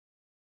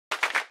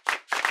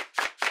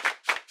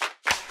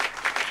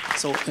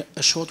So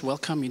a short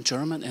welcome in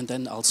German and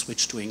then I'll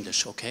switch to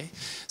English, okay?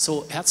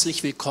 So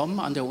herzlich willkommen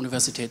an der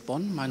Universität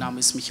Bonn. Mein Name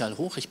ist Michael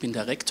Hoch, ich bin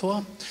der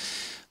Rektor.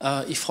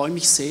 Ich freue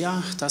mich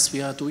sehr, dass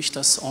wir durch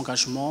das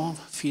Engagement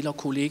vieler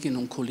Kolleginnen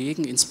und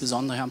Kollegen,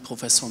 insbesondere Herrn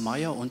Professor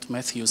Meyer und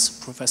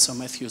Professor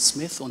Matthew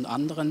Smith und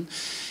anderen,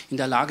 in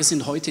der Lage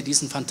sind, heute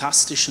diesen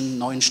fantastischen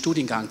neuen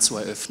Studiengang zu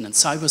eröffnen,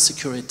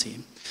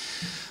 Cybersecurity.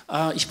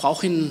 Ich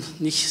brauche Ihnen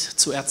nicht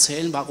zu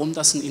erzählen, warum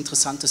das ein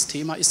interessantes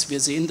Thema ist. Wir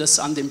sehen das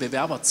an den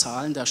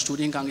Bewerberzahlen. Der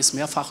Studiengang ist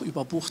mehrfach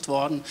überbucht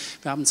worden.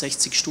 Wir haben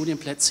 60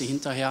 Studienplätze.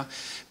 Hinterher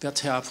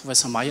wird Herr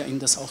Professor Meyer Ihnen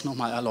das auch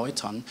nochmal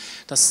erläutern.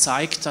 Das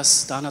zeigt,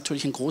 dass da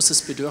natürlich ein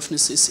großes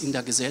Bedürfnis ist in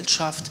der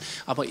Gesellschaft,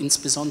 aber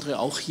insbesondere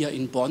auch hier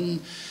in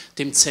Bonn,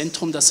 dem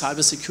Zentrum der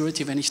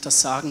Cybersecurity, wenn ich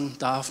das sagen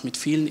darf, mit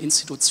vielen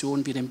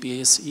Institutionen wie dem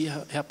BSI,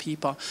 Herr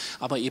Pieper,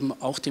 aber eben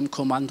auch dem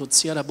Kommando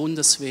ZIR der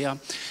Bundeswehr,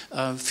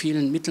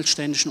 vielen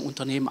mittelständischen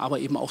Unternehmen, aber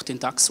eben auch den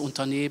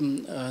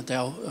DAX-Unternehmen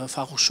der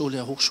Fachhochschule,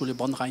 der Hochschule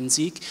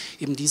Bonn-Rhein-Sieg,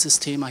 eben dieses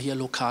Thema hier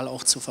lokal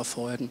auch zu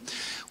verfolgen.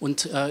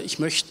 Und ich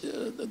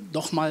möchte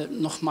noch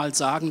mal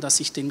sagen, dass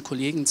ich den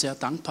Kollegen sehr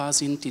dankbar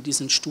bin, die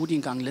diesen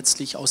Studiengang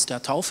letztlich aus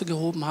der Taufe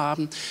gehoben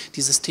haben.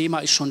 Dieses Thema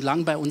ist schon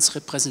lang bei uns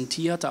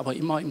repräsentiert, aber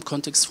immer im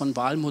Kontext von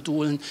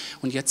Wahlmodulen,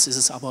 und jetzt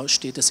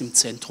steht es im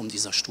Zentrum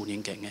dieser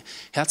Studiengänge.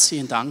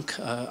 Herzlichen Dank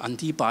an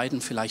die beiden,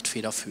 vielleicht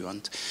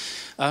federführend.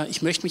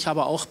 Ich möchte mich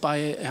aber auch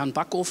bei Herrn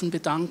Backofen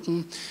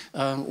bedanken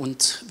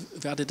und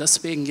werde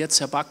deswegen jetzt,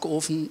 Herr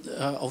Backofen,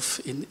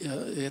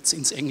 jetzt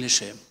ins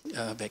Englische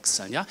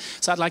wechseln. Yeah?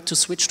 So I'd like to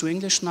switch to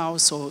English now.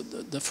 So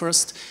the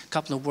first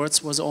couple of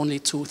words was only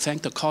to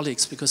thank the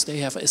colleagues because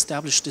they have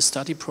established this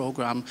study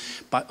program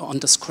on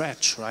the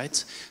scratch,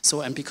 right?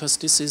 So, and because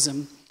this is a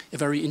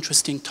very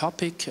interesting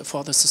topic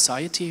for the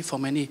society, for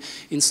many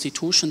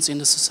institutions in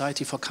the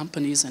society, for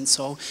companies and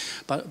so,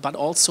 but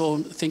also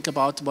think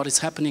about what is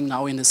happening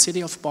now in the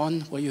city of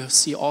Bonn, where you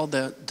see all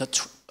the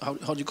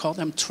how do you call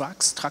them,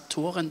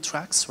 Traktoren,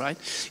 trucks, right?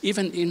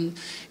 Even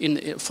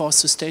for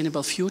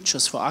sustainable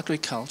futures, for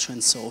agriculture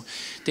and so.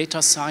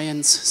 Data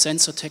science,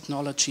 sensor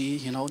technology,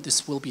 you know,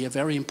 this will be a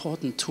very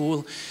important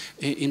tool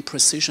in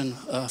precision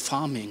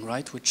farming,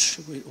 right?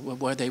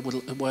 Where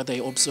they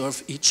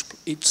observe each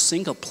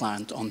single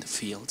plant on the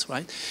field,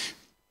 right?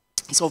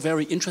 So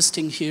very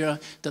interesting here,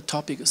 the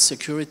topic of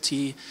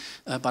security,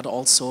 but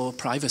also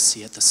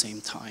privacy at the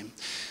same time.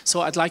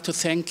 So I'd like to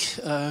thank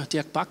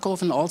Dirk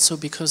Backhoven also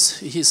because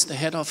he's the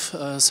head of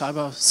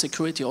cyber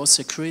security or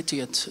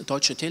security at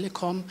Deutsche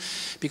Telekom,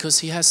 because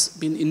he has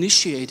been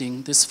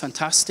initiating this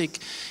fantastic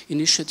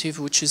initiative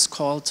which is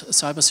called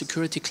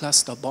Cybersecurity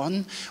Cluster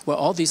Bonn, where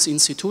all these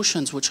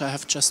institutions which I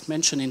have just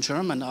mentioned in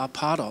German are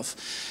part of.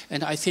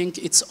 And I think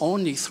it's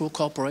only through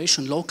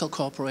cooperation, local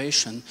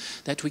cooperation,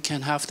 that we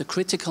can have the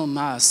critical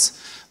mass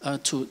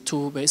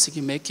to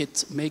basically make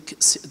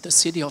the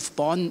city of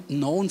Bonn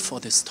known for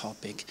this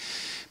topic,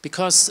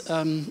 because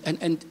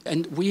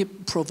and we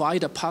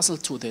provide a puzzle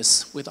to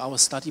this with our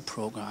study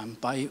program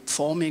by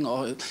forming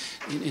or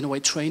in a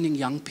way training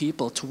young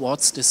people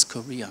towards this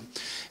career.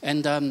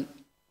 And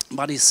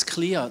but it's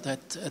clear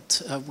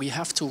that we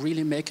have to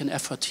really make an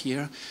effort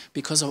here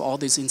because of all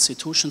these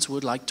institutions. We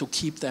would like to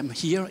keep them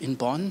here in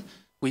Bonn.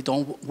 We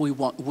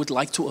would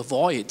like to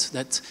avoid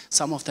that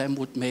some of them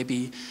would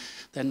maybe,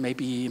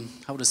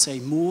 how to say,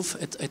 move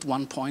at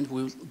one point.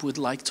 We would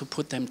like to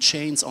put them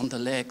chains on the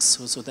legs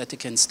so that they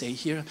can stay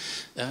here.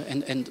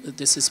 And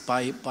this is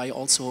by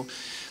also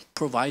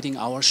providing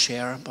our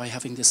share by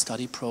having the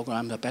study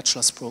program, the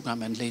bachelor's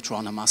program, and later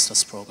on a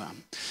master's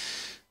program.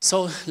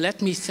 So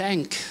let me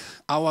thank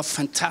our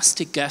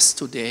fantastic guest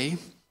today,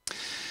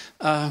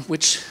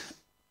 which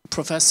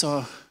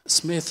Professor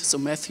Smith, so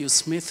Matthew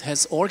Smith,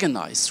 has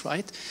organized,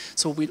 right?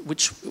 So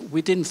which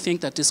we didn't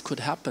think that this could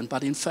happen,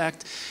 but in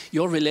fact,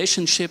 your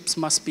relationships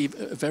must be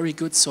very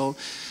good. So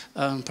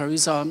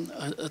Parisa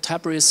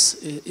Tabriz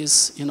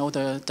is, you know,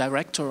 the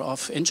director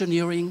of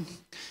engineering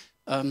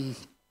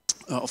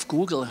of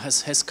Google,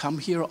 has come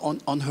here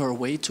on her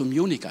way to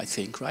Munich, I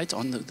think, right?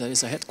 There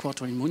is a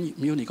headquarter in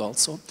Munich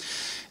also,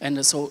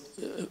 and so.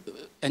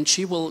 And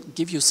she will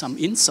give you some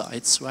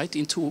insights, right,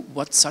 into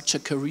what such a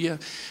career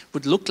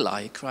would look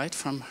like, right,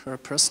 from her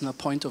personal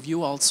point of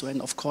view also,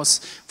 and of course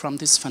from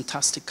this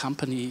fantastic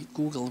company,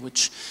 Google,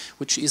 which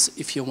is,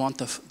 if you want,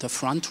 the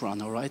front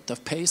runner, right, the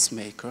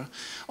pacemaker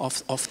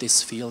of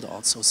this field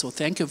also. So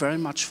thank you very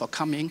much for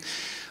coming.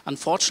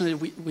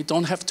 Unfortunately, we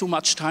don't have too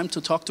much time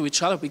to talk to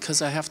each other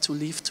because I have to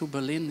leave to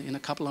Berlin in a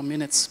couple of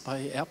minutes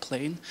by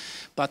airplane,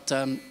 but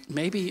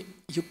maybe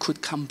you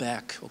could come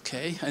back,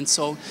 okay? And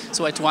so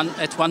at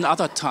one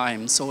other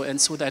time, so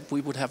that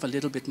we would have a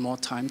little bit more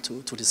time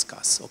to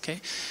discuss, okay?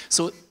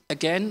 So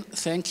again,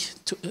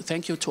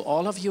 thank you to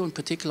all of you, in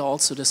particular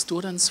also the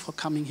students, for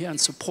coming here and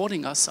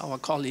supporting us, our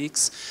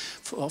colleagues,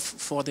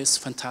 for this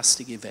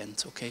fantastic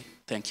event, okay?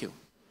 Thank you.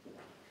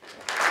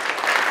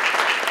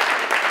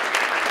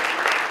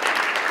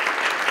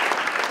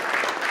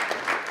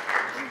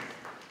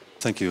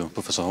 Thank you,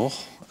 Professor Hoch.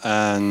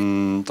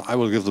 And I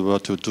will give the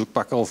word to Dirk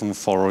Backofen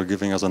for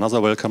giving us another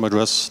welcome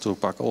address. Dirk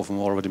Backofen,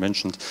 already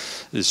mentioned,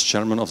 is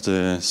chairman of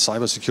the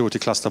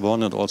Cybersecurity Cluster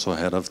Bonn and also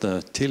head of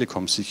the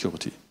Telecom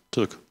Security.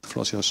 Dirk, the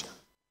floor is yours.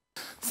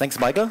 Thanks,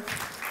 Michael.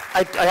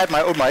 I had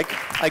my own mic.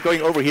 I'm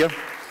going over here.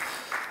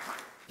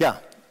 Yeah.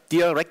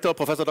 Dear Rector,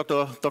 Professor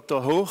Dr.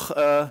 Hoch,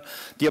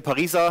 dear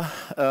Parisa,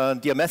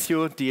 dear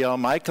Matthew, dear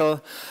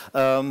Michael,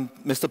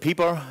 Mr.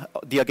 Pieper,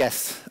 dear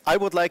guests, I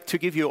would like to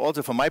give you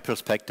also from my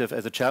perspective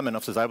as a chairman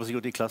of the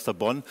Cybersecurity Cluster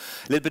Bonn,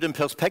 a little bit in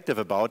perspective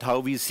about how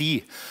we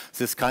see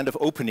this kind of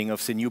opening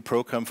of the new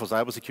program for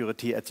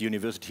cybersecurity at the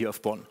University of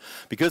Bonn.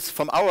 Because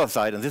from our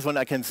side, and this one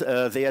I can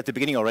say at the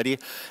beginning already,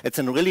 it's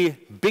a really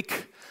big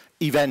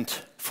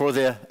event for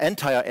the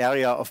entire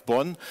area of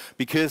Bonn,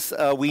 because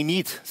we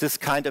need this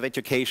kind of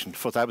education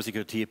for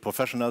cybersecurity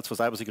professionals, for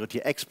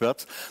cybersecurity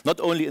experts, not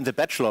only in the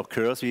bachelor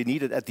course, we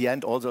need it at the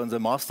end also in the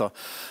master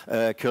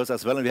course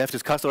as well. And we have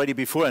discussed already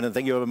before, and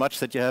thank you very much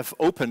that you have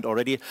opened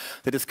already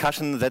the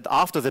discussion that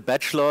after the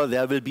bachelor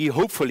there will be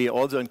hopefully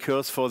also a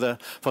course for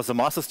the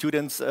master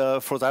students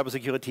for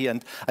cybersecurity.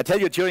 And I tell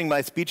you during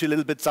my speech a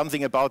little bit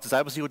something about the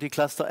cybersecurity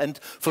cluster and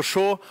for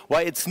sure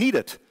why it's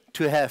needed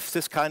to have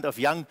this kind of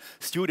young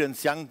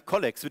students, young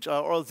colleagues, which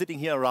are all sitting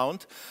here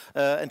around,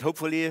 and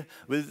hopefully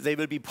they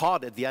will be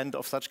part at the end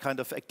of such kind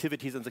of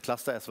activities in the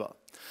cluster as well.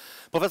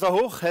 Professor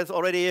Hoch has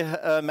already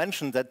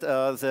mentioned that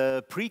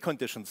the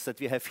preconditions that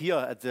we have here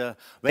at the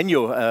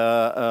venue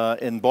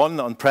in Bonn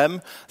on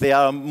Prem, they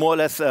are more or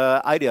less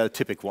ideal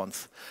typical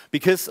ones.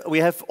 Because we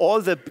have all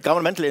the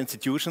governmental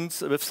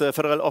institutions with the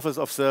Federal Office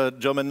of the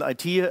German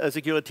IT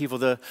Security for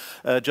the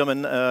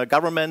German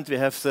government, we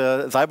have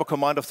the Cyber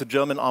Command of the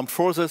German Armed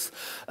Forces,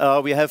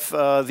 we have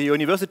the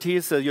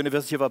universities, the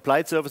University of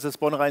Applied Services,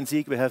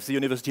 Bonn-Rhein-Sieg, we have the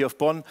University of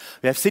Bonn,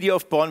 we have City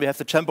of Bonn, we have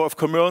the Chamber of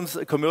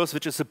Commerce,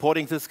 which is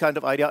supporting this kind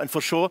of idea, and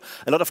for sure,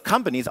 a lot of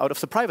companies out of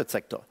the private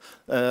sector.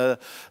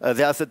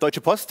 There's the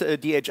Deutsche Post,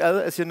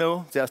 DHL, as you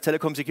know, there's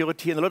Telecom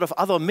Security, and a lot of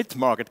other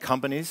mid-market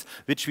companies,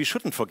 which we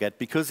shouldn't forget,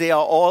 because they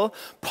are all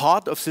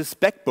part of this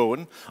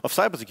backbone of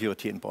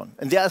cybersecurity in Bonn.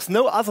 And there is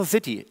no other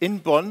city in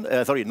Bonn,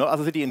 no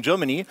other city in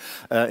Germany,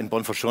 in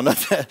Bonn for sure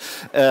not,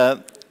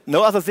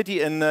 no other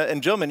city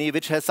in Germany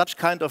which has such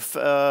kind of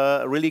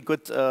really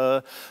good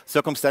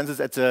circumstances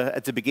at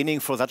the beginning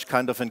for such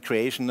kind of a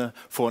creation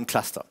for a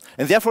cluster.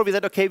 And therefore we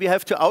said, okay, we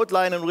have to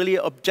outline a really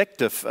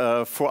objective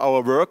for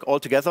our work all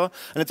together,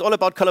 and it's all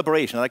about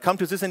collaboration. And I come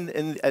to this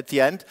at the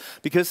end,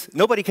 because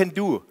nobody can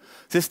do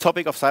this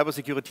topic of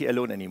cybersecurity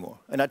alone anymore.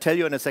 And I'll tell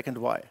you in a second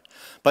why.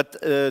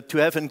 But to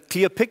have a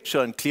clear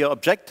picture and clear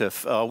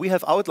objective, we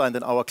have outlined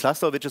in our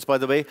cluster, which is, by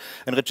the way,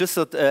 a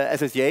registered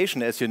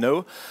association, as you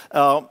know,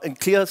 a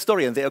clear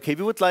story. And say, okay,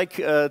 we would like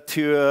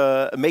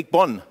to make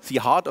Bonn the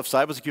heart of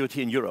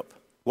cybersecurity in Europe.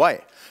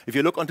 Why? If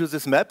you look onto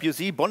this map, you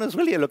see Bonn is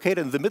really located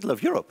in the middle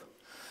of Europe.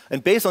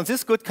 And based on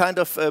this good kind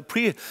of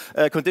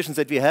preconditions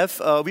that we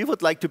have, we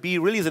would like to be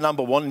really the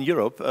 #1 in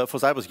Europe for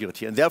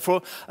cybersecurity. And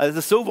therefore, it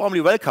is so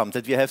warmly welcomed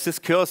that we have this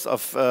course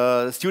of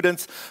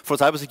students for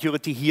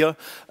cybersecurity here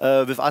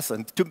with us.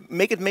 And to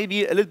make it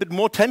maybe a little bit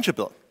more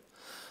tangible,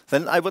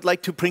 then I would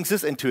like to bring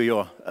this into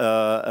your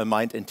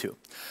mind into.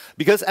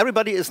 Because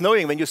everybody is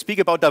knowing when you speak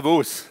about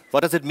Davos,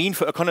 what does it mean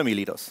for economy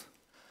leaders?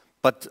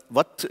 But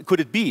what could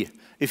it be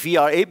if we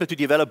are able to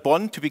develop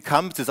Bonn to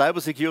become the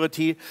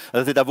cybersecurity,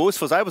 the Davos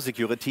for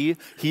cybersecurity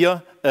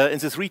here in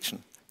this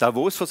region?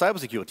 Davos for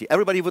cybersecurity.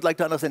 Everybody would like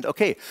to understand,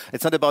 okay,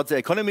 it's not about the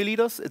economy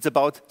leaders, it's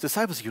about the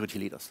cybersecurity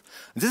leaders.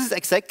 And this is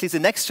exactly the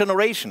next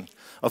generation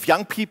of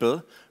young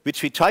people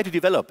which we try to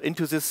develop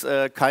into this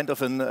kind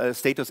of a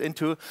status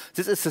into.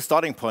 This is the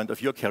starting point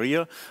of your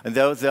career, and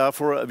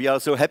therefore we are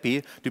so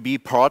happy to be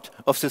part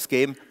of this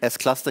game as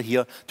cluster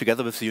here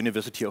together with the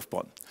University of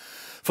Bonn.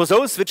 For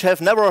those which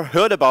have never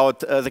heard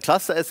about the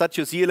cluster as such,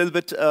 you see a little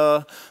bit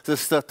the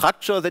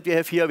structure that we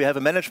have here. We have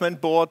a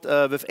management board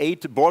with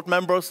 8 board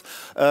members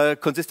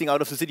consisting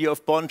out of the City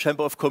of Bonn,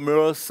 Chamber of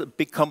Commerce,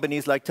 big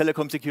companies like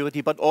Telecom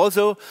Security, but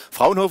also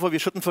Fraunhofer, we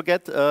shouldn't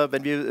forget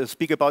when we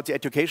speak about the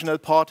educational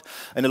part.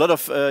 And a lot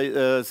of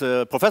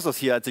the professors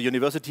here at the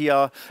university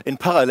are in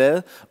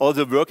parallel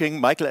also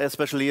working, Michael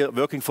especially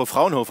working for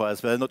Fraunhofer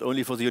as well, not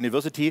only for the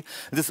university.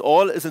 And this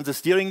all is in the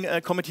steering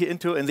committee in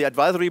the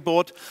advisory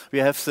board. We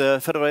have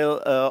the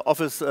Federal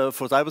Office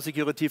for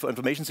Cybersecurity, for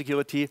Information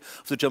Security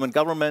of the German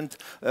government,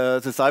 the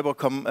Cyber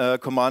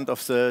Command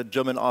of the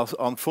German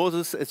Armed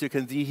Forces, as you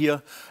can see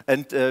here,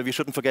 and we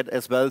shouldn't forget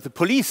as well the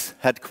police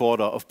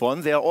headquarters of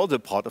Bonn. They are also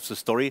part of the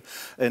story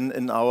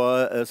in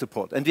our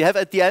support. And we have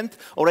at the end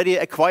already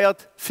acquired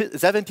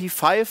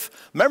 75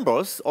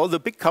 members, all the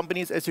big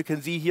companies, as you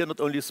can see here, not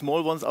only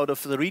small ones out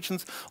of the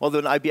regions, although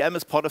an IBM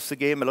is part of the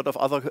game, a lot of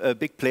other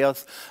big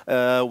players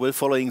will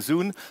following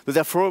soon. So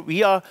therefore,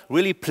 we are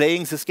really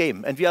playing this game.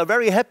 game. And we are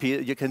very happy,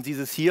 you can see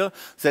this here,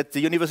 that the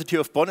University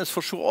of Bonn is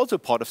for sure also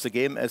part of the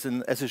game as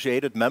an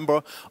associated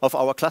member of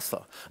our cluster.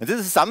 And this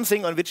is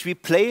something on which we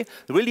play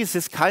really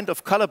this kind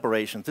of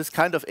collaboration, this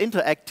kind of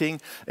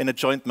interacting in a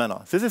joint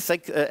manner. This is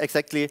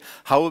exactly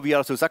how we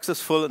are so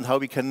successful and how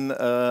we can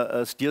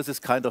steer this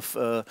kind of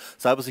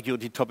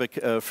cybersecurity topic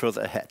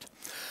further ahead.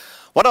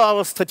 What are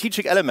our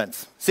strategic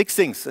elements? 6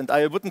 things, and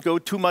I wouldn't go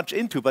too much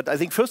into, but I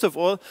think first of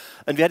all,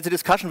 and we had the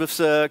discussion with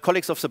the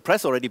colleagues of the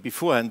press already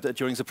beforehand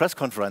during the press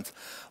conference,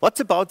 what's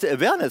about the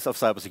awareness of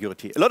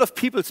cybersecurity? A lot of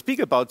people speak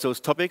about those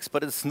topics,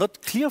 but it's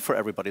not clear for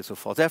everybody so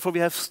far. Therefore, we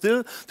have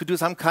still to do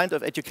some kind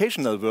of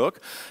educational work,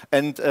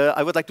 and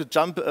I would like to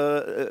jump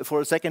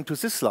for a second to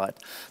this slide.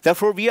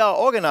 Therefore, we are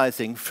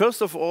organizing,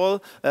 first of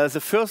all,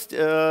 the first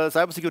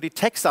Cybersecurity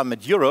Tech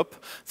Summit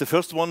Europe. The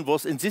first one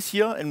was in this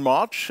year, in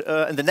March,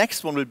 and the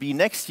next one will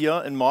be next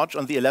year in March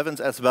on the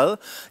 11th as well.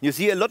 You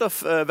see a lot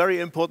of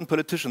very important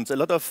politicians, a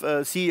lot of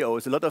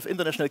CEOs, a lot of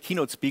international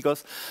keynote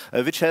speakers,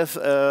 which have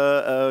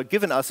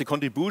given us a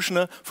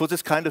contribution for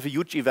this kind of a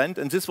huge event,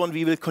 and this one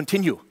we will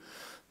continue.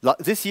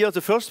 This year,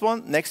 the first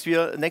one, next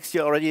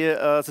year already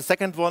the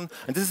second one,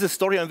 and this is a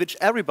story on which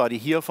everybody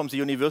here from the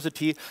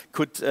university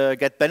could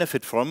get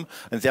benefit from,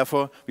 and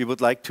therefore we would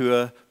like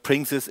to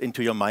bring this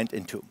into your mind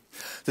into.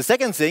 The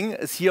second thing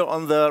is here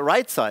on the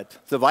right side,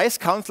 the Vice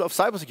Council of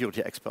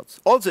Cybersecurity Experts,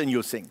 also a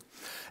new thing.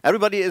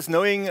 Everybody is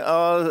knowing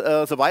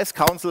the Vice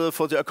Council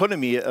for the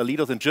Economy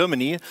leaders in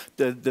Germany,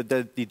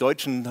 die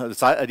deutschen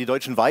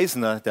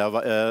Weisen,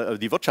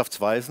 die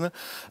Wirtschaftsweisen.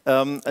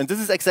 And this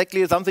is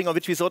exactly something on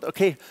which we thought,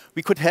 okay,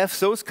 we could have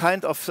those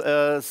kind of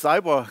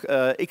cyber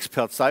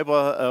experts,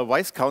 cyber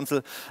Vice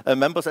Council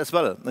members as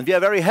well. And we are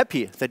very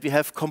happy that we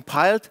have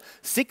compiled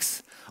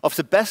 6 of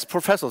the best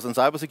professors in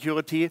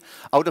cybersecurity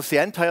out of the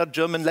entire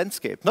German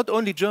landscape. Not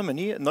only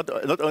Germany, not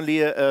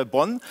only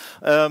Bonn,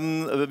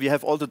 we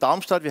have also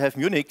Darmstadt, we have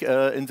Munich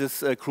in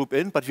this group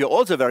in, but we are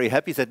also very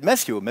happy that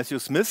Matthew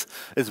Smith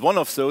is one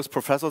of those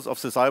professors of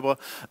the Cyber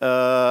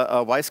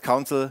Vice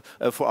Council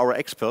for our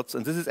experts,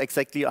 and this is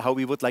exactly how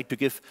we would like to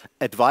give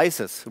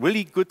advices,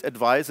 really good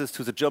advices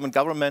to the German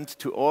government,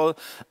 to all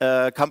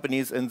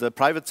companies in the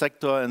private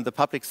sector and the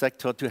public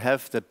sector to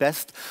have the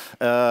best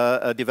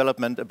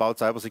development about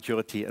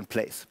cybersecurity in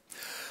place.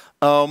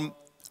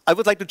 I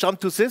would like to jump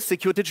to this,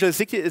 Secure Digital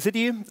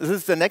City. This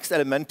is the next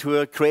element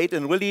to create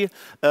a really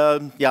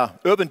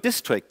urban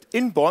district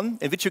in Bonn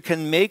in which you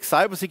can make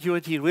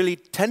cybersecurity really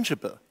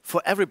tangible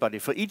for everybody,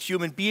 for each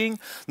human being,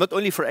 not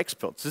only for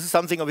experts. This is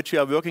something on which we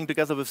are working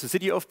together with the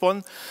city of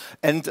Bonn,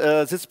 and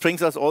this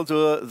brings us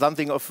also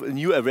something of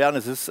new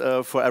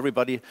awarenesses for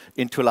everybody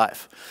into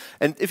life.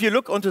 And if you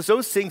look onto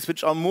those things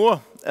which are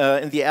more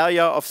in the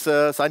area of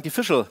the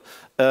scientific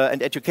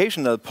and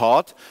educational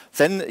part,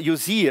 then you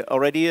see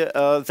already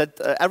that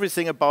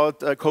everything about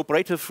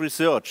cooperative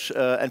research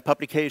and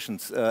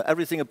publications,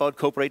 everything about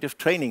cooperative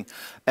training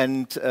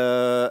and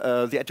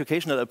the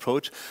educational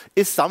approach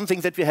is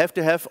something that we have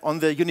to have on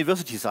the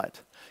university side.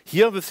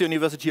 Here with the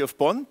University of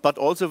Bonn, but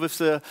also with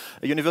the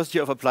University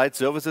of Applied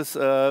Services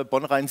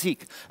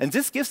Bonn-Rhein-Sieg. And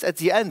this gives at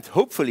the end,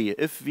 hopefully,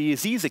 if we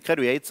see the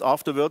graduates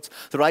afterwards,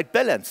 the right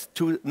balance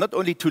to not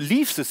only to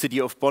leave the city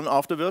of Bonn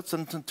afterwards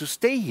and to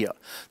stay here,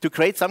 to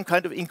create some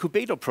kind of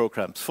incubator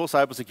programs for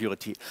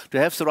cybersecurity, to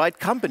have the right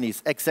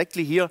companies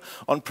exactly here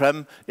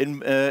on-prem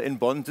in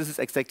Bonn. This is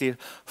exactly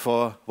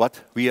for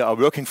what we are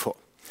working for.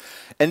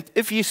 And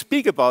if you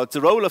speak about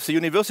the role of the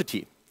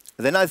university,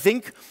 then I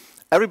think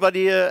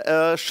everybody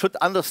should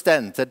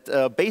understand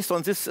that based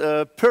on this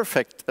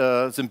perfect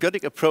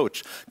symbiotic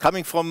approach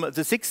coming from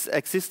the 6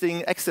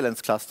 existing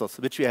excellence clusters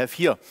which we have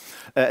here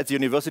at the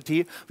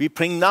university, we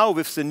bring now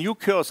with the new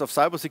course of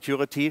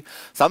cybersecurity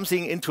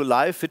something into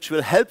life which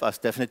will help us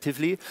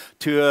definitively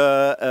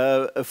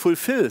to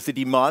fulfill the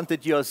demand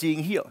that you are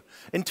seeing here.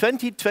 In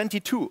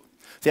 2022,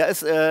 there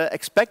is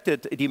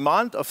expected a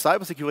demand of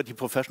cybersecurity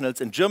professionals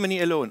in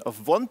Germany alone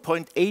of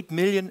 1.8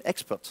 million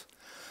experts.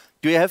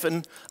 Do you have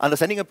an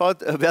understanding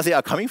about where they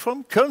are coming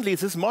from? Currently,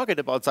 this market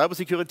about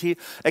cybersecurity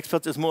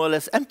experts is more or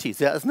less empty.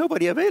 There is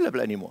nobody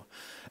available anymore.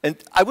 And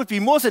I would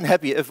be more than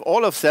happy if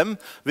all of them,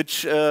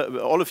 which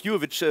all of you,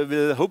 which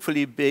will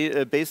hopefully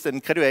be based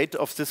and graduate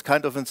of this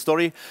kind of a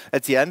story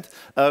at the end,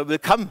 will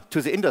come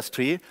to the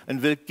industry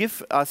and will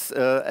give us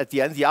at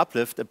the end the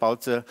uplift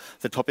about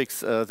the topics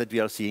that we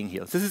are seeing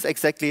here. This is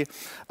exactly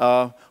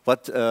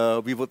what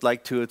we would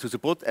like to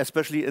support,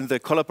 especially in the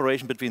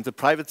collaboration between the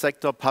private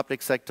sector,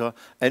 public sector,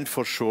 and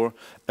for sure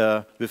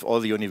with all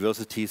the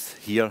universities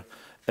here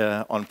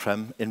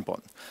on-prem in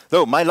Bonn.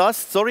 So my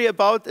last story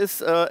about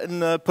is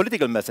a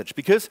political message,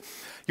 because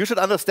you should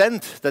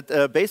understand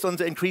that based on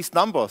the increased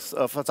numbers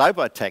of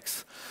cyber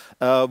attacks,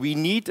 we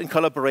need a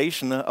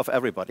collaboration of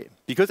everybody.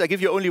 Because I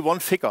give you only one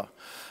figure.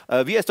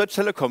 We as Deutsche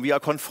Telekom, we are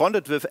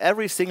confronted with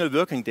every single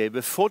working day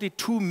with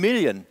 42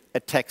 million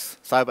attacks,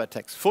 cyber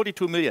attacks,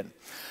 42 million.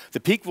 The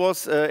peak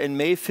was in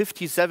May,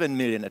 57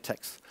 million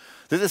attacks.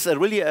 This is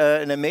really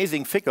an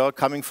amazing figure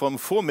coming from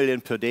 4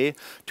 million per day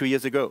 2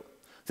 years ago.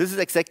 This is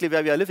exactly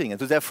where we are living in.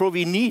 So therefore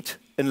we need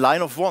a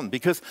line of one,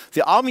 because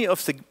the army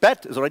of the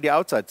bad is already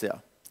outside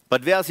there.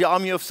 But where's the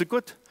army of the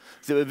good?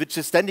 Which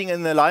is standing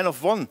in the line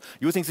of one,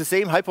 using the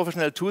same high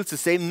professional tools, the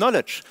same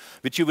knowledge,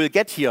 which you will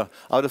get here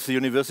out of the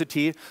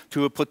university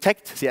to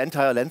protect the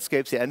entire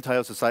landscape, the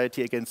entire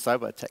society against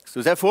cyber attacks.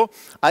 So therefore,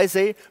 I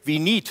say we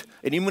need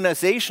an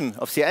immunization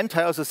of the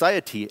entire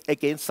society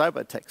against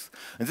cyber attacks.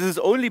 And this is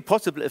only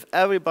possible if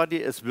everybody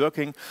is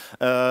working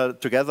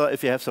together,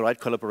 if you have the right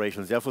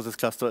collaboration. Therefore, this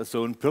cluster is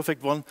so a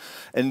perfect one.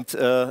 And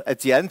at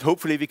the end,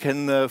 hopefully, we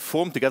can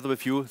form together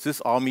with you this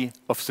army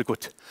of the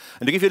good.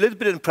 And to give you a little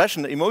bit of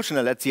impression,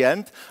 emotional at the end,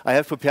 I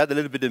have prepared a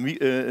little bit of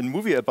a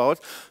movie about.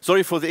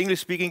 Sorry for the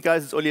English-speaking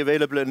guys, it's only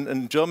available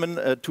in German.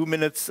 2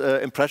 minutes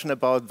impression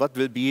about what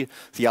will be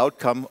the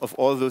outcome of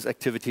all those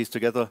activities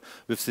together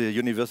with the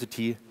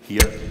university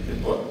here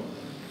in Bonn.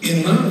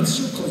 In naher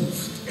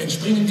Zukunft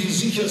entspringen die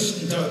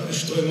sichersten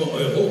Datenströme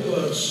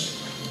Europas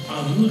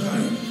am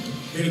Rhein.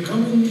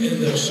 Willkommen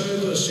in der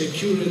Cyber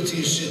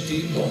Security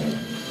City Bonn,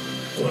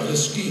 wo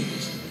alles geht,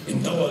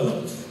 im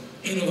Dauerlauf,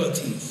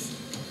 innovativ,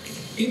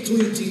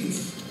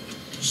 intuitiv,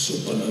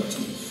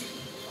 superlativ,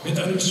 mit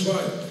einem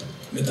Swipe,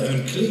 mit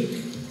einem Klick,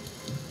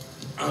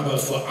 aber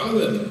vor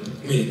allem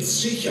mit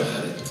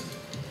Sicherheit.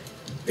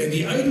 Denn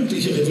die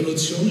eigentliche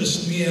Revolution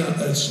ist mehr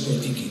als nur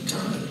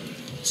digital,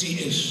 sie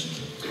ist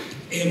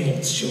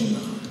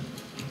emotional.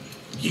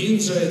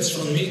 Jenseits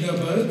von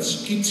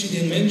Megabytes gibt sie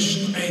den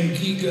Menschen ein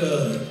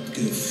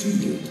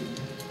Giga-Gefühl.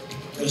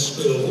 Das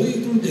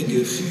beruhigende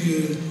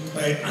Gefühl,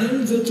 bei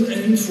allen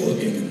virtuellen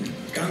Vorgängen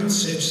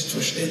ganz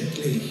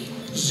selbstverständlich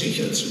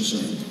sicher zu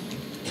sein.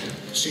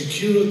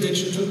 Secure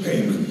Digital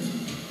Payment,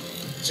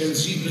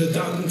 sensible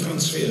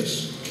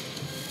Datentransfers,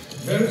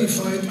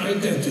 Verified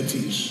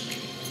Identities,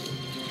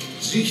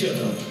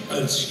 sicherer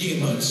als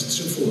jemals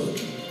zuvor.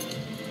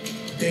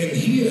 Denn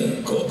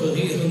hier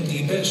kooperieren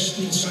die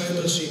besten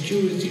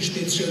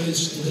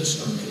Cyber-Security-Spezialisten des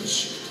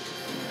Landes.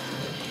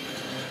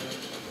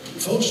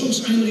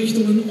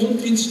 Forschungseinrichtungen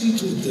und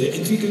Institute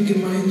entwickeln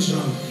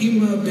gemeinsam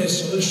immer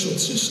bessere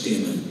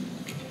Schutzsysteme.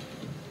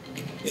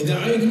 In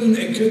der eigenen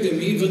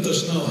Academy wird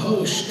das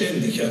Know-how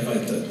ständig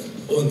erweitert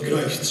und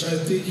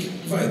gleichzeitig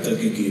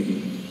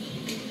weitergegeben.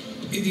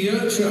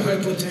 Ideal für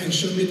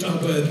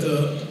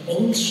High-Potential-Mitarbeiter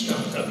und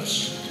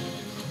Startups.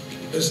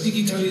 Das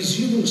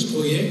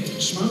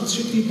Digitalisierungsprojekt Smart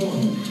City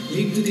Bonn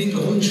legte den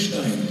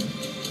Grundstein.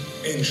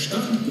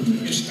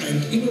 Entstanden ist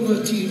ein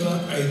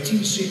innovativer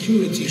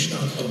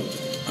IT-Security-Standort,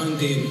 an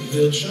dem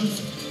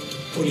Wirtschaft,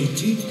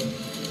 Politik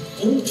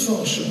und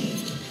Forschung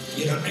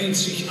ihre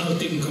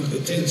einzigartigen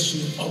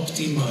Kompetenzen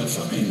optimal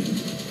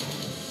vereinen.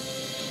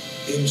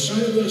 Im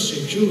Cyber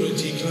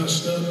Security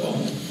Cluster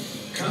Bonn,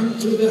 come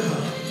to the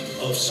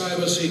heart of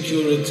cyber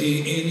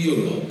security in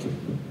Europe.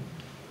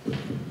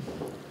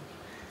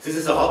 This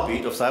is the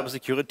heartbeat of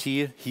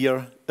cybersecurity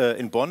here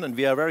in Bonn, and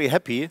we are very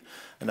happy.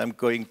 And I'm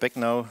going back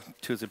now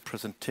to the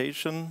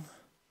presentation.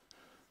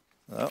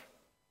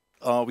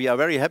 We are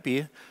very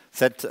happy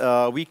that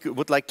we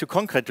would like to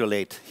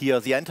congratulate here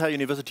the entire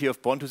University of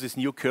Bonn to this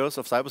new course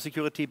of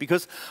cybersecurity,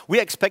 because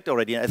we expect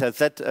already, as I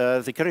said,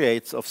 the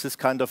graduates of this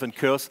kind of a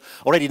course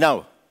already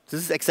now.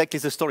 This is exactly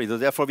the story, so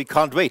therefore we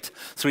can't wait.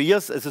 3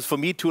 years is for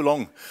me too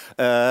long.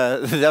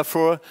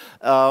 Therefore,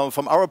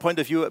 from our point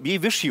of view, we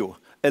wish you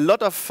a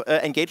lot of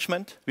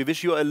engagement. We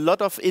wish you a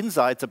lot of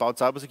insights about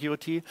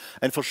cybersecurity,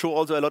 and for sure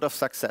also a lot of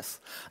success.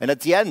 And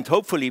at the end,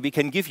 hopefully, we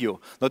can give you,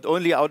 not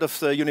only out of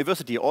the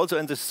university, also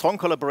in the strong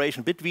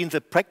collaboration between the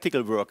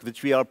practical work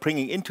which we are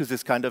bringing into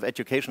this kind of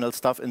educational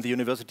stuff in the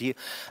university,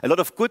 a lot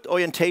of good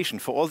orientation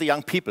for all the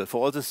young people,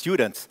 for all the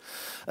students,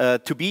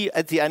 to be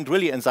at the end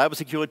really a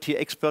cybersecurity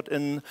expert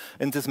in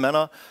this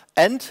manner.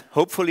 And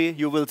hopefully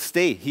you will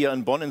stay here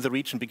in Bonn in the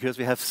region, because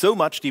we have so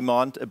much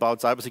demand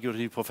about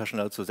cybersecurity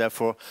professionals. So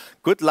therefore,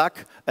 good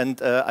luck,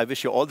 and I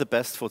wish you all the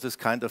best for this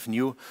kind of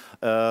new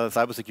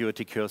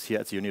cybersecurity course here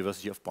at the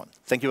University of Bonn.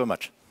 Thank you very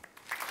much.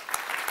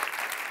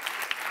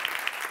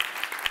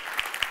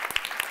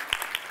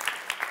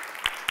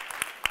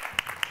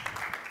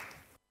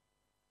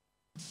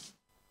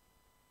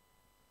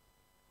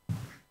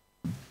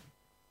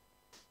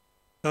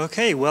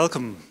 Okay,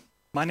 welcome.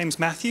 My name's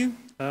Matthew.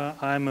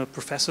 I'm a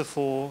professor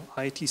for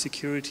IT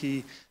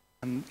security,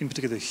 and in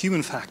particular the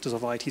human factors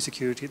of IT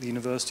security at the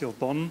University of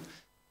Bonn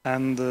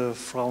and the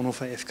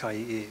Fraunhofer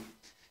FKIE.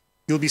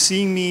 You'll be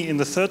seeing me in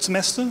the 3rd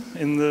semester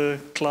in the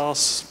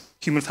class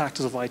Human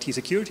Factors of IT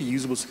Security,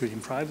 Usable Security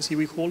and Privacy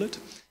we call it.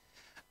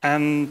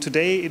 And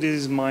today it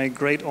is my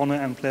great honor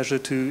and pleasure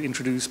to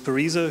introduce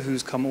Parisa,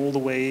 who's come all the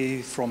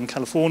way from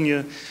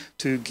California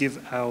to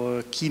give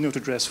our keynote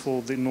address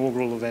for the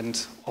inaugural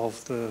event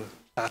of the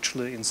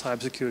Bachelor in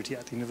Cybersecurity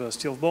at the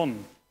University of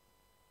Bonn.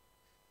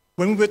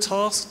 When we were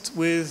tasked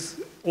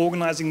with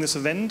organizing this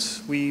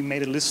event, we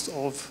made a list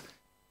of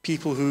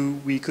people who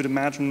we could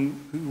imagine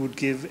who would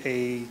give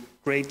a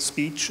great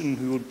speech and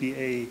who would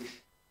be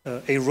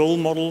a role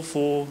model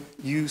for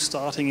you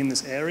starting in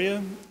this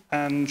area,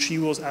 and she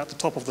was at the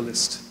top of the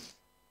list.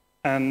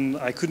 And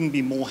I couldn't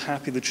be more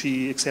happy that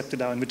she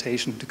accepted our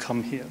invitation to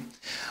come here.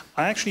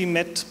 I actually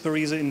met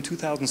Parisa in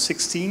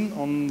 2016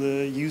 on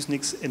the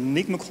Usenix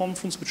Enigma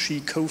conference, which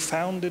she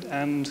co-founded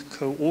and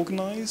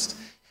co-organized.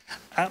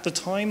 At the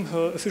time,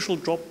 her official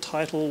job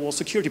title was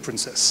Security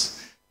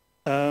Princess,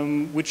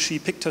 which she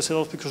picked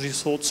herself because she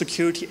thought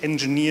security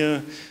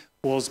engineer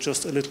was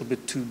just a little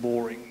bit too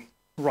boring,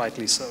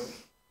 rightly so.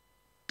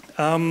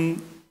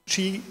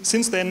 She,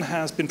 since then,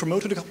 has been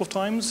promoted a couple of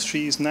times.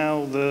 She's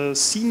now the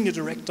Senior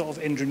Director of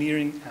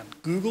Engineering at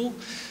Google,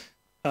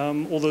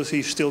 although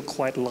she still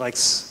quite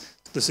likes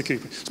the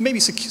security. So maybe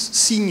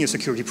Senior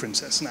Security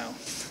Princess now.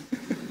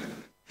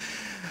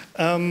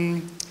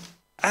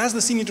 As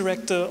the Senior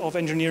Director of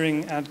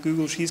Engineering at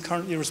Google, she's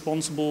currently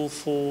responsible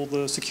for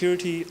the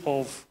security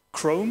of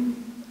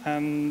Chrome.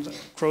 And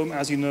Chrome,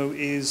 as you know,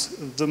 is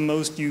the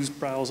most used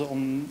browser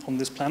on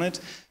this planet.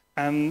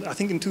 And I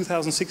think in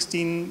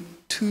 2016,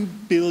 2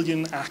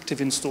 billion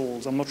active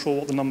installs. I'm not sure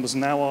what the numbers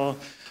now are,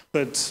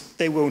 but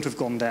they won't have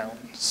gone down.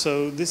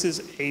 So this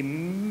is a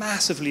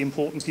massively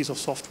important piece of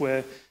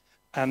software,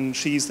 and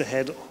she's the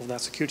head of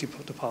that security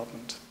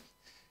department.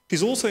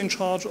 She's also in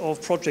charge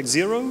of Project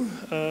Zero,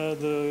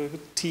 the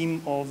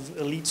team of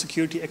elite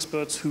security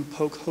experts who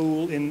poke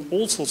hole in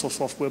all sorts of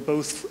software,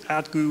 both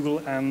at Google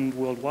and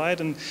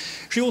worldwide. And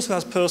she also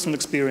has personal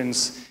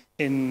experience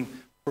in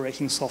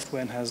breaking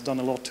software and has done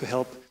a lot to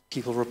help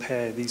people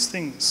repair these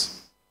things.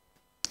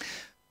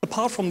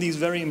 Apart from these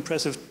very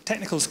impressive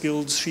technical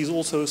skills, she's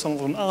also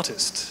somewhat of an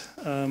artist.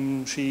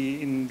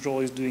 She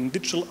enjoys doing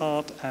digital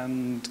art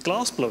and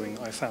glass blowing,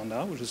 I found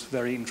out, which is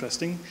very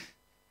interesting.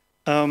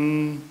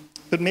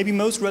 But maybe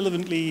most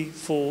relevantly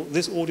for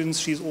this audience,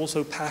 she's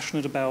also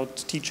passionate about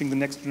teaching the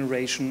next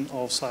generation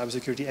of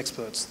cybersecurity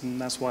experts.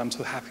 And that's why I'm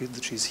so happy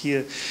that she's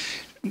here.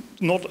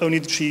 Not only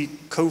did she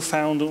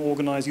co-found and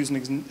organize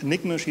Usenix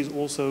Enigma, she's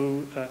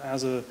also,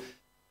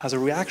 as a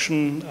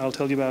reaction, I'll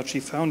tell you about, she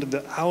founded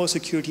the Our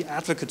Security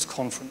Advocates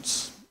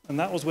Conference. And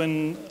that was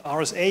when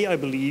RSA, I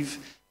believe,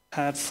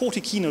 had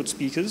 40 keynote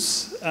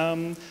speakers,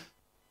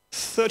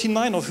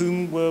 39 of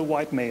whom were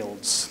white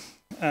males.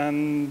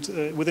 And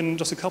within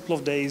just a couple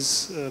of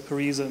days,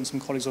 Parisa and some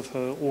colleagues of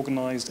her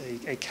organized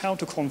a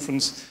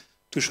counter-conference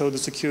to show that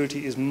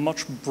security is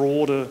much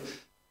broader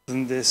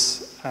than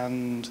this.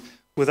 And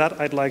with that,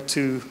 I'd like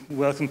to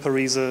welcome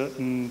Parisa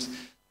and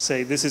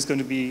say this is going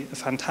to be a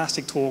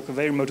fantastic talk, a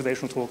very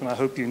motivational talk, and I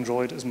hope you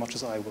enjoy it as much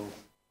as I will.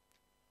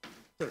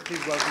 So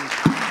please welcome.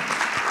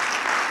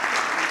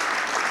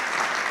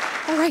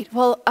 All right,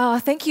 well,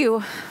 thank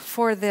you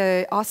for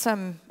the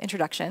awesome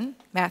introduction,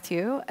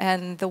 Matthew,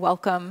 and the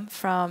welcome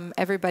from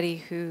everybody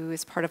who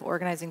is part of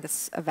organizing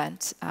this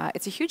event.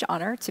 It's a huge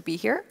honor to be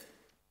here,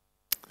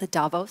 the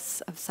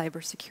Davos of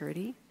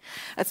cybersecurity.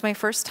 It's my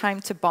first time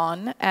to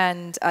Bonn,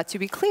 and to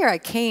be clear, I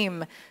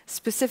came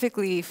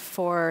specifically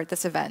for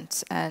this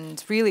event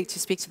and really to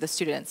speak to the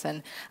students.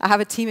 And I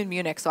have a team in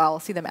Munich, so I'll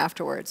see them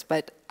afterwards,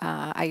 but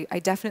I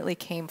definitely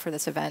came for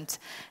this event,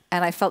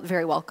 and I felt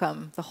very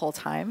welcome the whole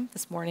time.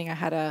 This morning I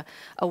had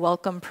a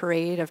welcome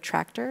parade of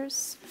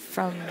tractors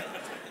from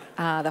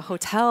the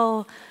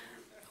hotel,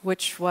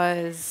 which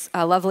was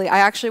lovely. I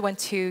actually went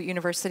to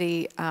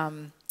university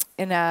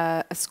in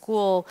a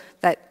school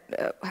that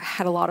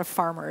had a lot of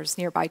farmers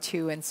nearby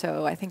too, and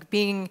so I think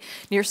being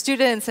near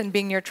students and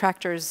being near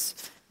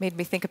tractors made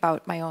me think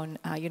about my own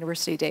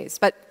university days.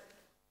 But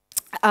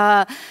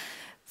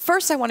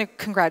first I want to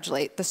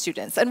congratulate the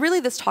students, and really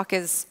this talk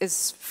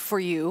is for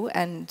you,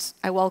 and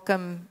I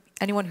welcome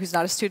anyone who's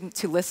not a student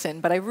to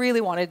listen, but I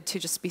really wanted to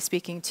just be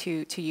speaking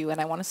to you,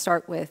 and I want to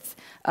start with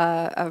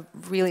a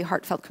really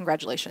heartfelt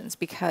congratulations,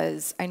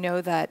 because I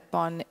know that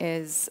Bonn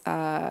is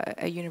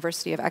a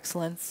university of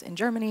excellence in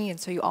Germany, and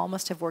so you all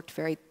must have worked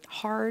very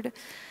hard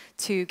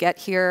to get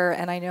here,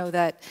 and I know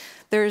that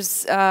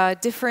there's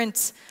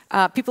different,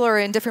 people are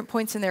in different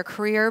points in their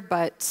career,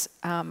 but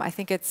I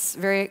think it's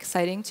very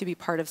exciting to be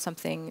part of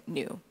something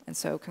new, and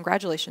so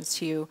congratulations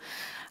to you.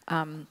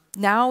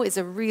 Now is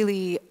a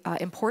really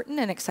important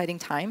and exciting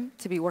time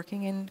to be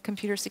working in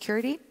computer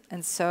security,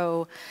 and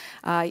so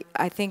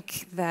I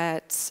think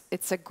that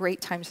it's a great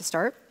time to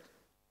start.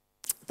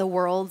 The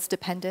world's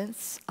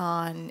dependence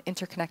on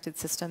interconnected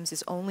systems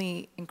is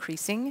only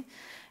increasing,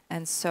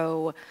 and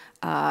so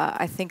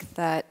I think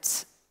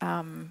that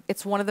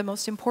it's one of the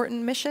most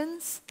important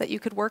missions that you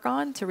could work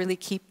on to really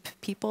keep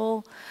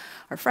people,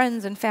 our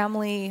friends and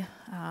family,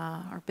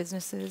 our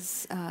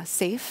businesses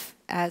safe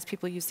as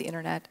people use the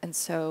internet. And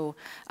so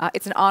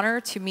it's an honor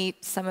to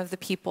meet some of the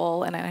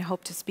people, and I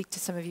hope to speak to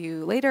some of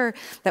you later,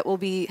 that will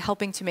be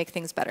helping to make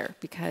things better,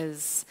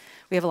 because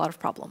we have a lot of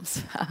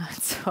problems.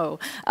 So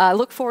I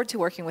look forward to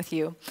working with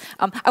you.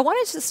 I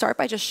wanted to start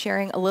by just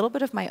sharing a little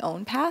bit of my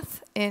own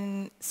path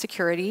in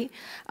security,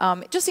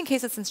 just in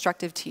case it's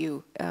instructive to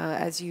you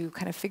as you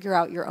kind of figure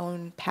out your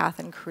own path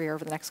and career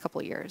over the next couple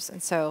of years.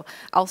 And so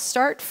I'll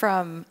start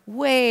from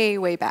way,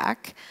 way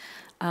back.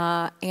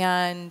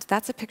 And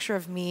that's a picture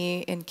of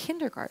me in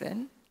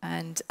kindergarten.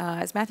 And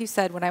as Matthew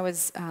said, when I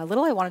was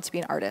little, I wanted to be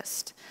an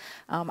artist.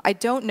 I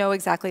don't know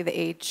exactly the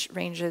age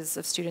ranges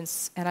of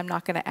students, and I'm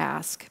not going to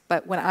ask.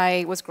 But when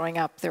I was growing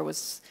up, there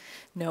was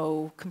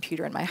no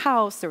computer in my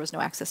house. There was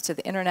no access to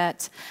the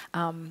internet.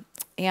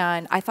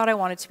 And I thought I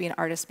wanted to be an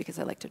artist because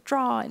I like to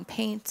draw and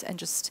paint and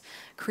just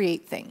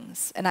create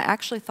things. And I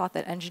actually thought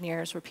that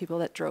engineers were people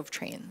that drove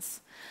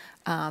trains.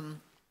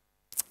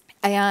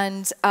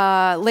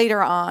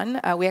 Later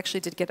on, we actually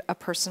did get a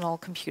personal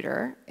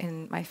computer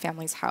in my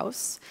family's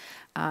house.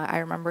 I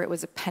remember it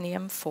was a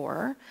Pentium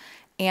 4.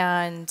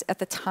 And at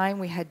the time,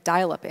 we had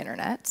dial-up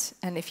internet.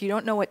 And if you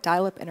don't know what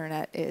dial-up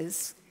internet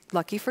is,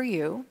 lucky for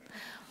you.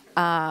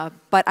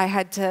 But I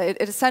had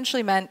to, it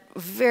essentially meant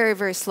very,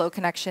 very slow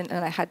connection,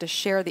 and I had to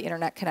share the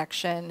internet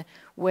connection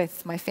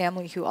with my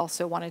family, who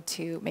also wanted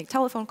to make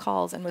telephone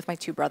calls, and with my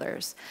 2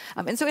 brothers.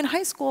 And so in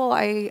high school,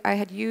 I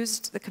had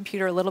used the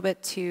computer a little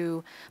bit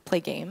to play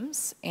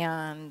games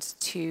and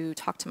to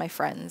talk to my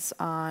friends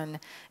on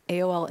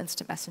AOL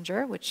Instant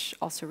Messenger, which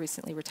also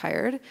recently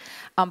retired.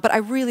 But I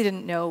really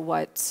didn't know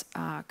what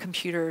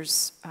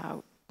computers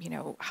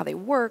how they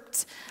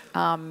worked,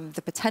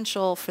 the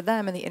potential for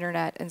them and the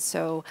internet. And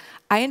so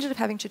I ended up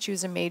having to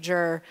choose a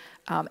major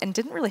and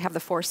didn't really have the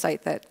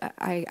foresight that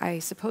I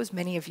suppose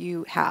many of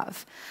you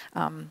have.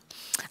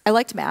 I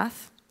liked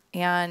math,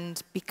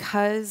 and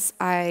because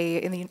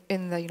in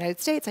the United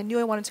States, I knew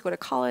I wanted to go to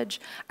college,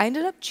 I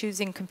ended up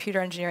choosing computer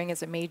engineering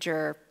as a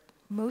major,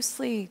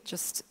 mostly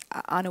just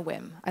on a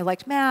whim. I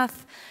liked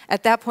math.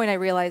 At that point, I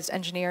realized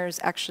engineers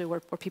actually were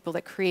people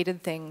that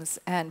created things.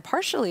 And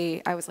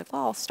partially, I was like,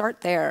 well, I'll start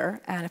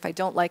there. And if I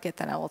don't like it,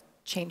 then I will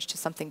change to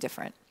something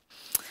different.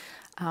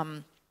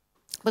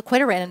 But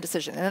quite a random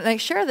decision. And I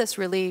share this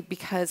really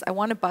because I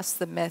want to bust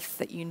the myth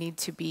that you need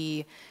to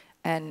be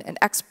an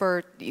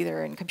expert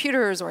either in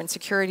computers or in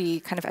security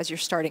kind of as you're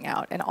starting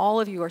out. And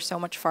all of you are so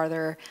much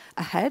farther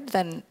ahead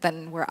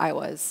than where I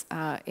was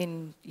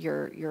in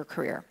your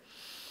career.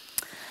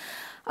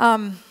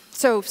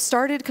 So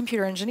started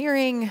computer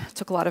engineering,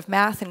 took a lot of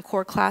math and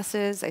core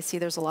classes. I see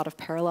there's a lot of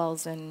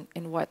parallels in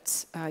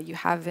what you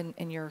have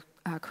in your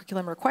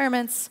curriculum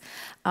requirements.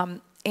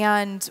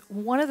 And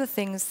one of the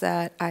things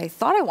that I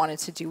thought I wanted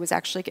to do was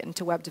actually get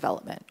into web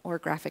development or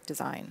graphic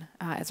design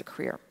as a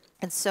career.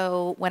 And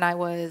so when I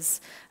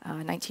was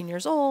 19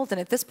 years old, and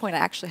at this point I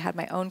actually had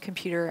my own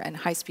computer and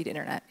high-speed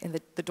internet in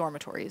the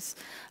dormitories,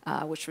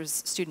 which was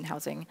student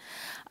housing.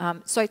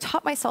 So I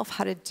taught myself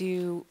how to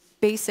do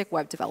basic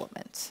web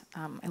development.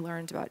 I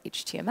learned about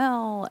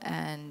HTML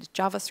and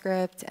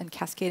JavaScript and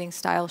cascading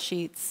style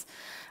sheets,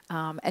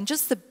 and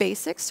just the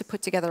basics to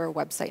put together a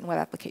website and web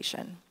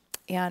application.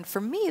 And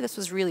for me, this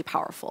was really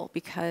powerful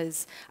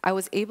because I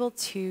was able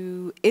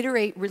to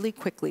iterate really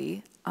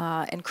quickly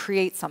and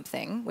create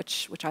something,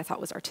 which I thought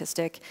was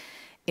artistic,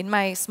 in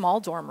my small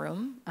dorm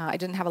room. I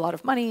didn't have a lot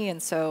of money,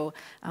 and so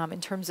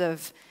in terms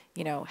of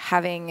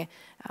having,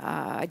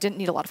 I didn't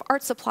need a lot of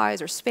art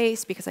supplies or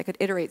space because I could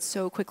iterate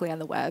so quickly on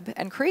the web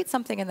and create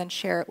something and then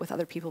share it with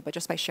other people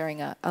just by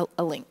sharing a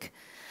link.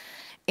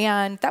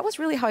 And that was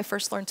really how I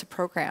first learned to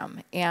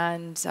program.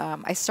 And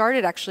I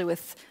started actually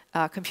with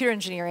computer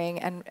engineering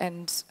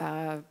and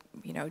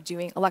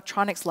doing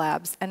electronics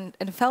labs and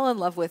fell in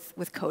love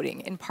with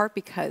coding, in part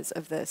because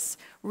of this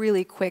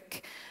really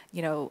quick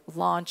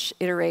launch,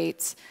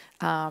 iterate,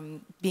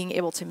 being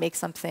able to make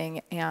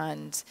something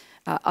and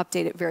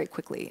update it very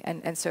quickly.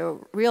 And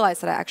so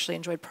realized that I actually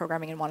enjoyed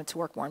programming and wanted to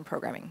work more in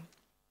programming.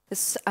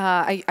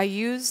 I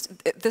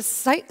used, this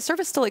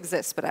service still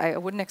exists, but I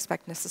wouldn't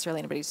expect necessarily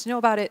anybody to know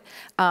about it.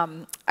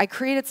 I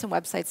created some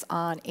websites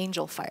on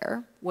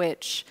AngelFire,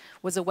 which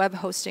was a web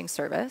hosting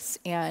service,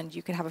 and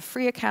you could have a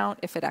free account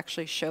if it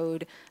actually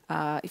showed,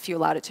 if you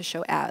allowed it to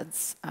show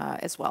ads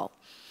as well.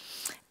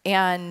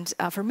 And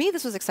for me,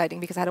 this was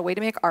exciting because I had a way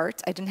to make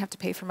art. I didn't have to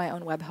pay for my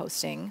own web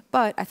hosting,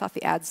 but I thought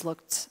the ads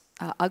looked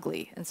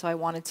ugly. And so I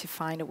wanted to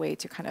find a way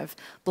to kind of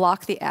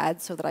block the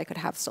ads so that I could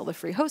have still the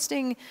free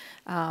hosting,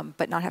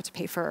 but not have to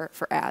pay for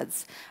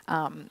ads.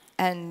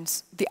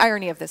 And the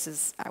irony of this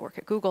is I work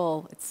at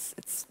Google.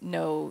 It's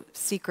no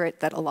secret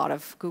that a lot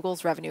of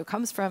Google's revenue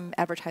comes from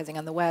advertising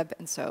on the web.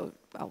 And so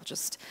I'll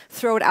just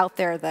throw it out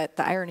there that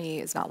the irony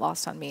is not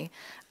lost on me.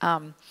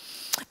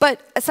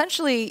 But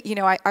essentially,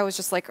 I was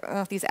just like,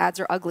 oh, these ads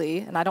are ugly,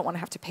 and I don't want to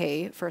have to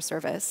pay for a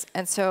service.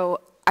 And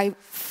so I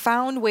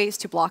found ways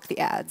to block the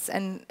ads,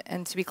 and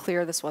to be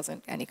clear, this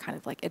wasn't any kind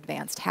of like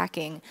advanced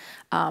hacking,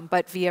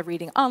 but via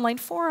reading online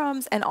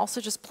forums and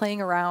also just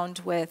playing around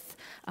with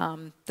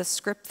the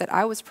script that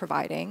I was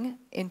providing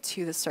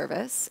into the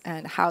service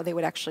and how they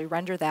would actually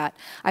render that.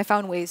 I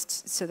found ways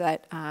so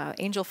that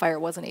AngelFire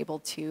wasn't able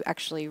to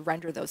actually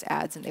render those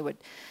ads, and they would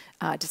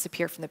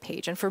disappear from the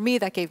page. And for me,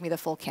 that gave me the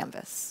full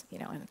canvas,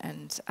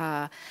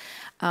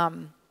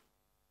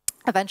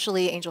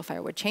 eventually,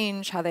 AngelFire would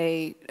change how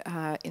they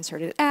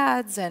inserted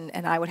ads, and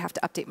I would have to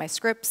update my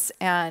scripts.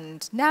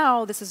 And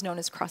now this is known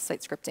as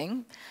cross-site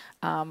scripting,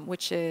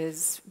 which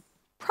is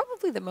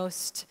probably the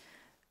most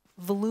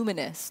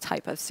voluminous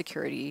type of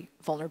security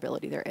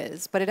vulnerability there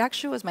is, but it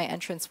actually was my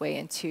entranceway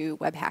into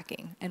web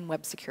hacking and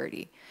web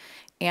security.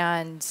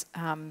 And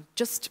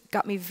just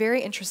got me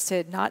very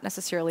interested, not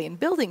necessarily in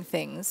building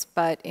things,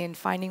 but in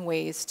finding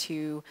ways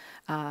to,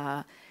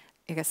 I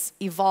guess,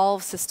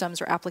 evolve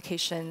systems or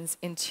applications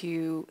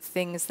into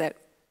things that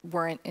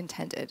weren't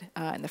intended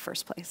in the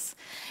first place.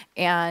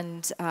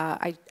 And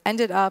I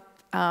ended up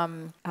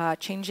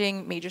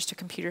changing majors to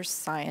computer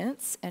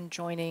science and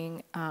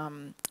joining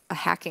a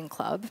hacking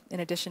club in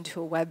addition to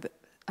a web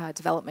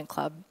development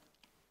club,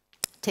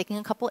 taking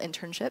a couple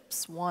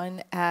internships,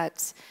 one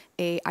at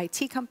a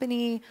IT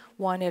company,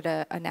 one at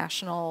a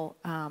national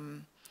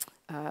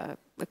a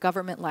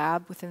government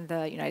lab within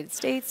the United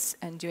States,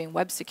 and doing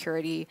web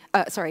security,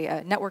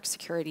 network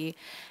security,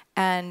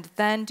 and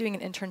then doing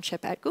an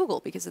internship at Google,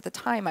 because at the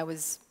time I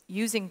was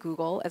using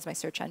Google as my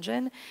search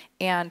engine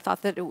and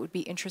thought that it would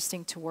be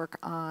interesting to work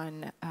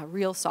on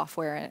real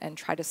software and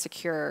try to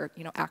secure,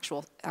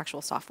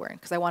 actual software,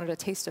 because I wanted a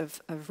taste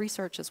of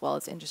research as well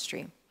as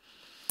industry.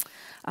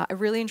 I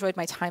really enjoyed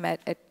my time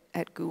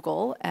at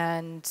Google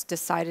and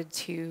decided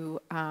to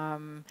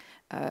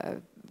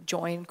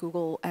join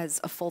Google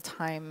as a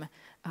full-time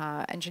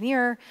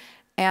engineer,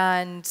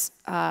 and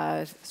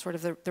sort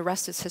of the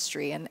rest is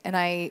history. And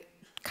I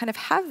kind of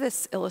have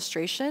this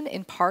illustration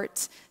in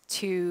part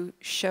to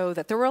show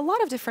that there were a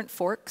lot of different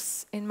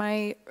forks in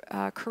my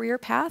career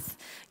path.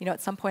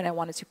 At some point I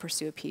wanted to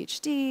pursue a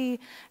PhD.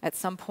 At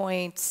some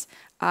point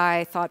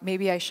I thought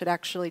maybe I should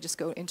actually just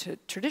go into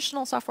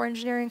traditional software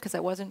engineering because I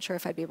wasn't sure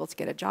if I'd be able to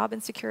get a job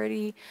in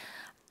security.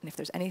 And if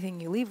there's anything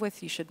you leave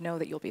with, you should know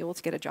that you'll be able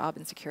to get a job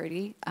in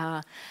security.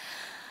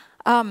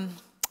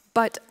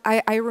 But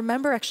I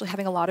remember actually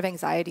having a lot of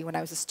anxiety when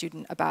I was a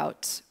student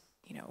about,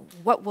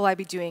 what will I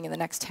be doing in the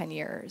next 10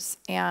 years?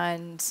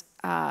 And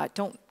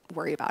don't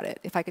worry about it.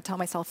 If I could tell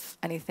myself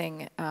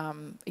anything, a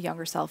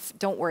younger self,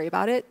 don't worry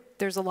about it.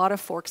 There's a lot of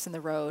forks in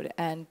the road,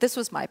 and this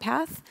was my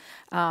path.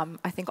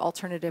 I think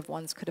alternative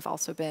ones could have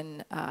also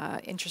been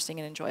interesting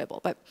and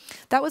enjoyable, but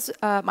that was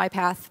my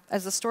path.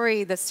 As a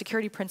story, the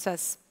security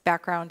princess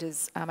background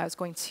is I was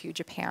going to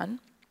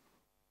Japan,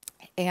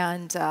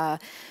 and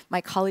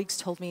my colleagues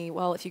told me,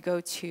 well, if you go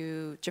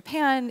to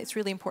Japan, it's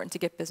really important to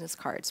get business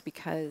cards,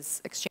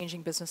 because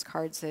exchanging business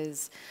cards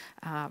is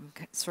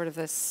sort of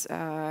this,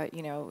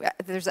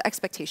 there's an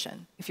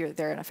expectation if you're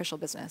there in official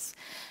business.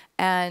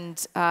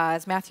 And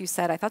as Matthew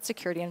said, I thought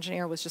security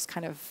engineer was just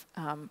kind of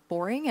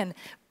boring. And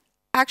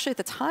actually at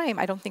the time,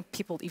 I don't think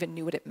people even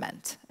knew what it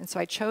meant. And so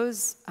I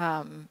chose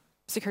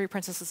security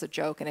princess as a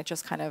joke, and it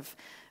just kind of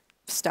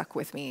stuck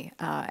with me,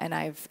 and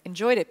I've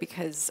enjoyed it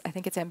because I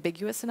think it's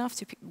ambiguous enough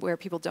to where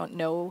people don't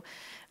know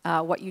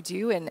what you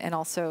do, and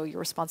also your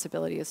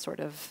responsibility is sort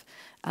of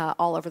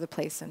all over the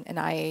place, and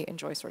I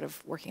enjoy sort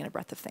of working in a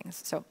breadth of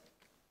things. So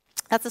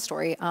that's the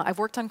story. I've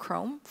worked on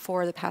Chrome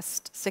for the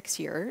past 6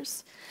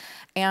 years,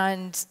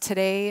 and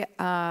today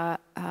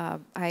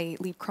I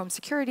lead Chrome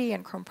security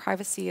and Chrome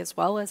privacy, as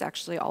well as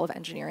actually all of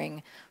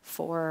engineering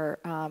for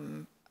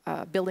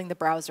building the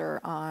browser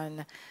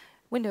on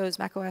Windows,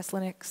 macOS,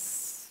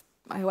 Linux,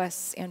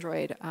 iOS,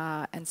 Android,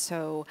 and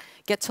so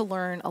get to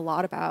learn a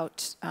lot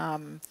about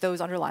those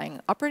underlying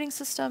operating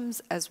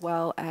systems, as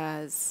well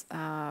as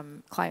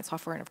client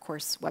software and, of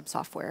course, web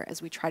software,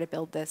 as we try to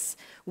build this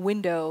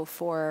window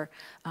for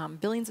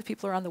billions of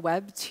people around the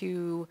web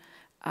to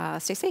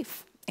stay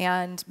safe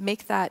and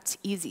make that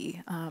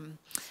easy.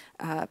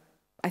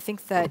 I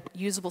think that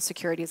usable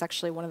security is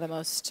actually one of the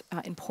most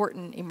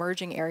important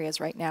emerging areas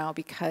right now,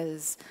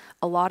 because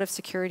a lot of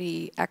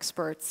security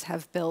experts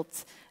have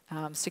built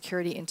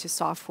security into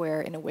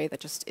software in a way that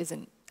just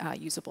isn't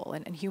usable.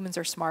 And humans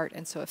are smart,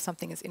 and so if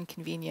something is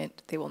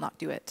inconvenient, they will not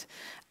do it.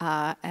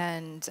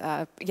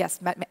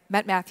 Yes,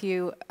 met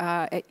Matthew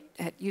at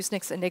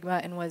Usenix Enigma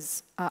and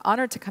was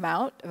honored to come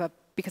out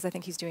because I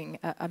think he's doing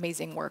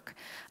amazing work,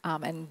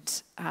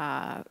 and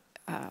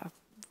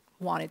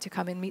wanted to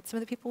come and meet some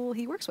of the people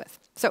he works with.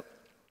 So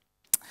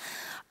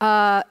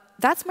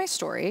that's my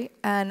story,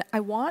 and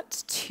I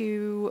want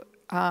to,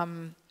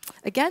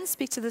 again,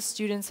 speak to the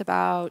students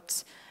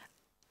about,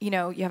 you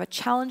have a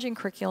challenging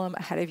curriculum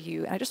ahead of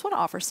you, and I just want to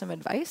offer some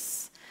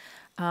advice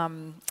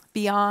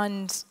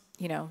beyond,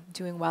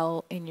 doing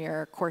well in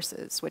your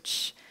courses,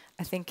 which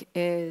I think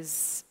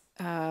is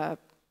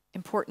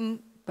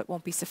important but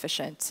won't be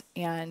sufficient.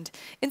 And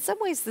in some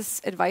ways,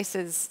 this advice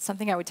is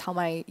something I would tell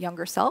my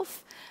younger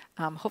self.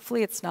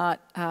 Hopefully it's not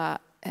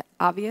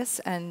obvious,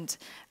 and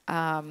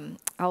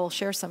I'll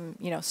share some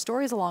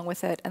stories along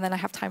with it, and then I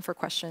have time for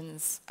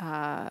questions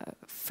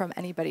from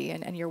anybody,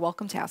 and you're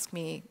welcome to ask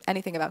me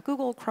anything about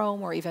Google,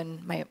 Chrome, or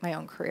even my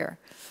own career.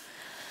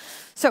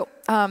 So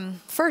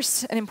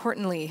first and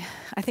importantly,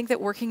 I think that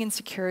working in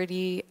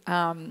security,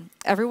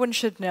 everyone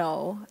should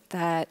know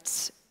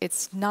that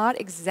it's not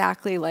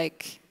exactly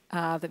like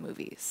the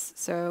movies.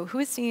 So who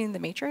has seen The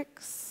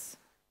Matrix?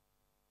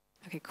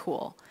 Okay,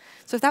 cool.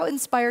 So if that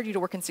inspired you to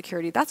work in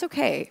security, that's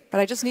okay,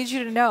 but I just need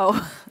you to know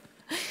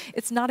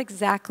it's not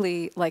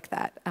exactly like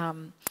that.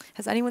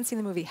 Has anyone seen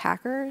the movie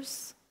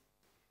Hackers?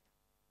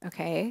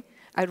 Okay.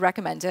 I'd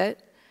recommend it.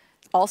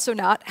 Also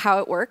not how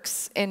it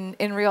works in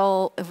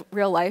real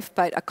life,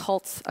 but a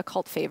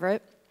cult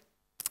favorite.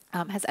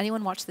 Has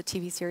anyone watched the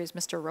TV series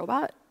Mr.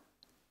 Robot?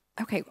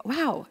 Okay,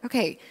 wow,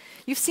 okay.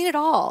 You've seen it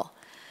all.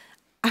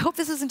 I hope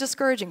this isn't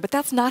discouraging, but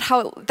that's not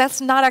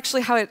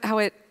actually how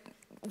it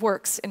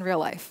works in real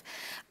life.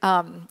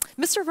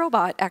 Mr.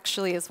 Robot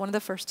actually is one of the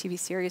first TV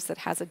series that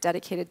has a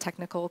dedicated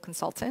technical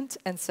consultant,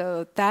 and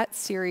so that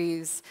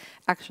series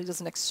actually does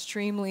an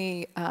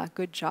extremely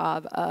good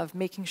job of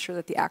making sure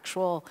that the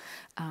actual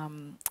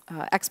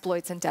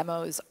exploits and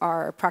demos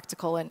are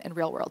practical and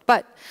real world.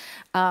 But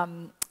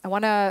I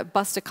want to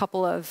bust a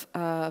couple of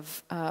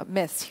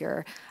myths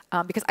here,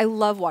 because I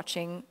love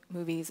watching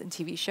movies and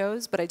TV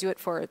shows, but I do it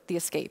for the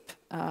escape,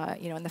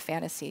 and the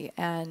fantasy.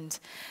 And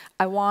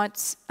I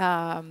want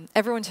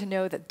everyone to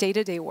know that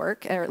day-to-day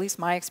work, or at least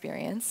my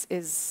experience,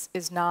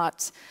 is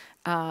not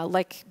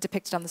like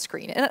depicted on the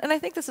screen. And I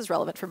think this is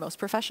relevant for most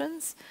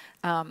professions.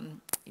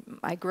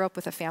 I grew up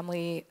with a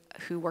family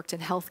who worked in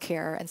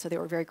healthcare, and so they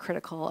were very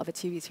critical of a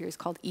TV series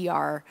called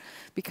ER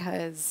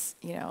because,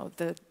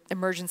 the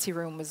emergency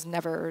room was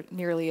never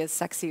nearly as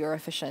sexy or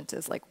efficient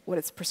as like what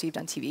it's perceived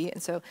on TV.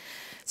 And so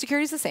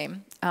security is the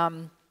same.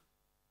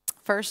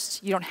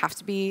 First, you don't have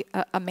to be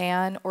a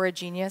man or a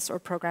genius or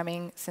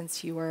programming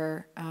since you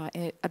were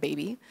a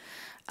baby.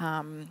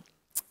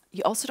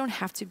 You also don't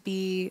have to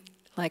be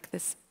like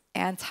this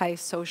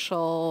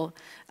antisocial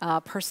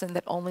person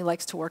that only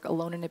likes to work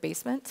alone in a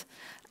basement.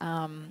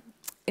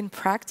 In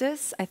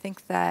practice, I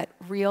think that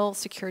real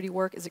security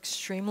work is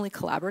extremely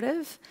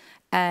collaborative,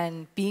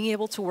 and being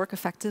able to work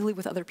effectively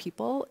with other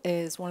people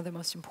is one of the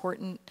most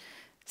important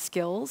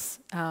skills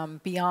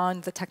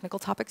beyond the technical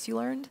topics you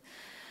learned.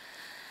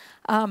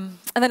 And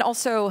then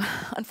also,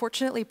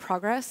 unfortunately,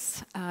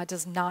 progress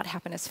does not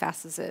happen as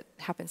fast as it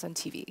happens on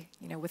TV.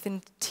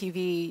 Within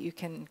TV, you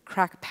can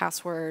crack a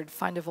password,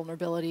 find a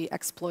vulnerability,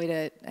 exploit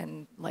it,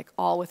 and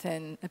all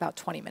within about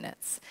 20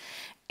 minutes.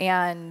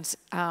 And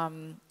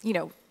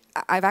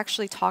I've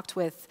actually talked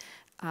with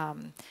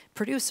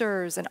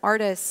producers and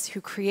artists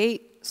who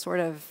create sort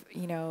of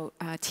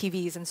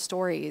TVs and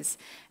stories,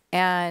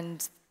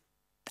 and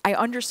I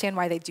understand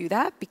why they do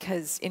that,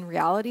 because in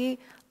reality,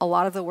 a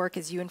lot of the work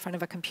is you in front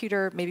of a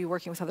computer, maybe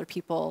working with other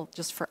people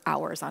just for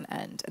hours on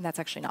end, and that's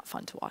actually not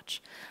fun to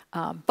watch.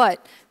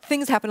 But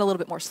things happen a little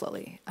bit more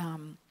slowly.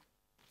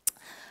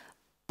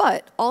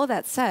 But all of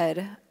that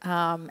said,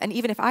 and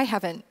even if I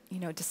haven't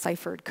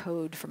deciphered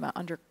code from an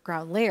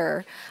underground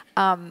layer,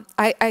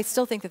 I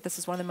still think that this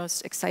is one of the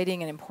most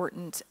exciting and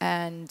important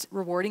and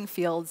rewarding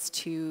fields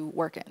to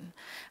work in.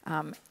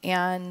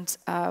 And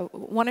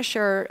want to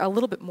share a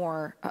little bit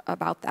more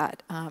about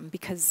that,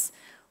 because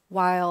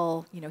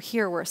while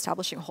here we're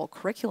establishing a whole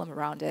curriculum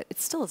around it,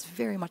 it still is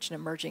very much an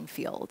emerging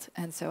field.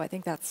 And so I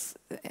think that's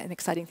an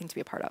exciting thing to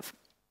be a part of.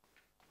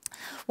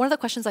 One of the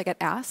questions I get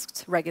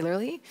asked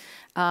regularly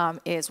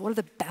is, what are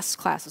the best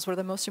classes, what are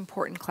the most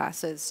important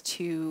classes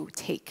to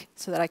take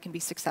so that I can be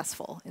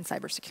successful in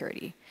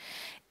cybersecurity?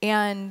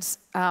 And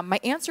my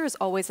answer is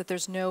always that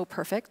there's no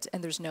perfect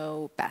and there's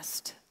no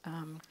best.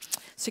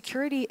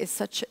 Security is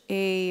such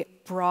a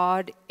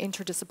broad,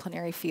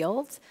 interdisciplinary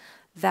field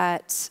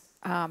that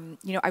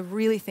I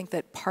really think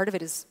that part of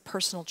it is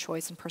personal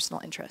choice and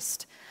personal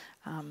interest.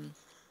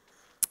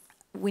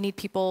 We need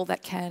people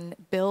that can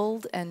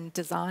build and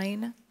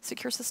design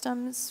secure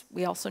systems.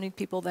 We also need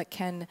people that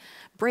can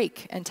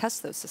break and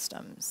test those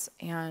systems.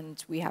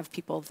 And we have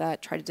people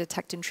that try to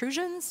detect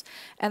intrusions.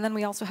 And then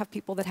we also have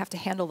people that have to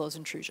handle those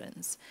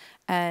intrusions.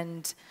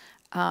 And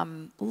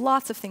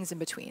lots of things in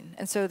between.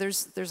 And so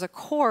there's a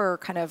core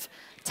kind of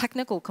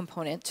technical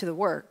component to the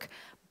work,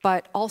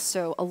 but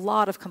also a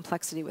lot of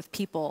complexity with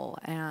people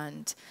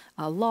and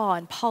law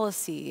and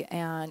policy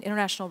and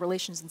international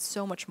relations and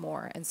so much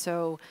more. And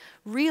so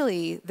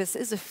really, this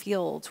is a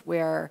field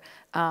where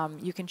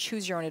you can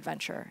choose your own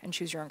adventure and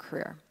choose your own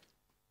career.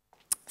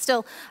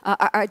 Still,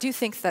 I do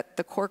think that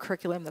the core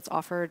curriculum that's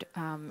offered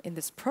in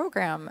this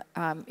program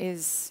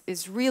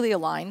is really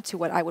aligned to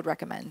what I would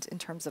recommend in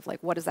terms of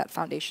what is that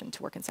foundation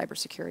to work in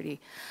cybersecurity.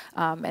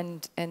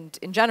 And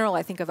in general,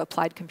 I think of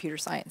applied computer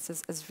science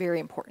as very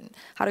important.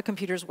 How do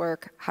computers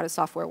work? How does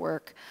software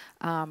work?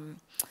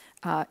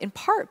 In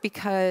part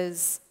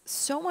because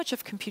so much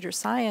of computer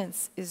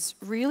science is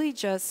really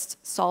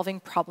just solving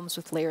problems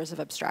with layers of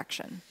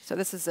abstraction. So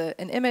this is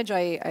an image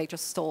I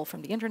just stole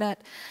from the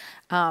internet.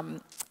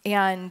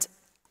 And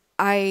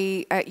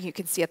you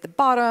can see at the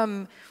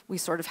bottom, we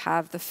sort of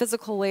have the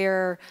physical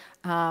layer,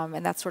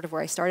 and that's sort of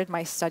where I started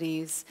my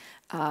studies,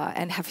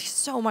 and have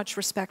so much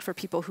respect for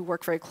people who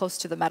work very close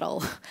to the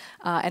metal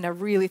and are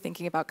really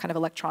thinking about kind of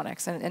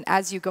electronics. And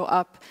as you go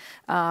up,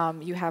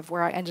 you have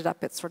where I ended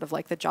up, it's sort of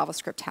like the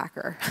JavaScript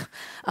hacker,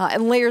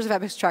 and layers of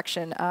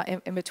abstraction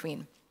in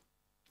between.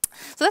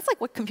 So that's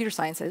what computer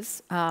science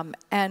is.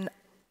 And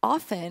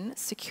often,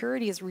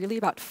 security is really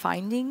about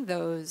finding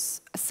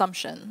those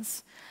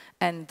assumptions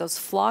and those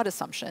flawed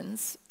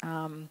assumptions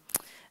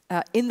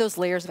in those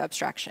layers of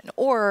abstraction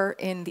or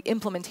in the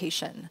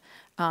implementation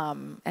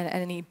and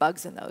any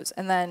bugs in those.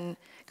 And then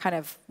kind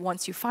of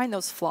once you find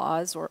those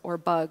flaws or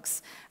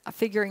bugs,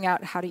 figuring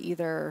out how to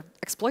either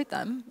exploit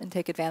them and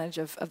take advantage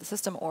of the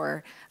system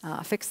or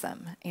fix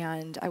them.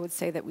 And I would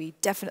say that we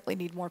definitely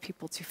need more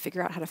people to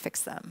figure out how to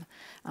fix them.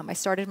 I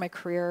started my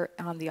career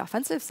on the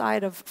offensive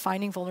side of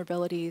finding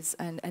vulnerabilities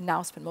and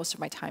now spend most of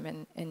my time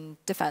in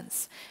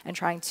defense and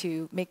trying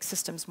to make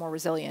systems more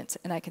resilient.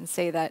 And I can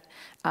say that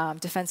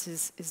defense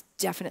is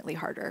definitely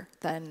harder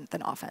than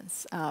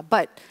offense,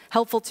 but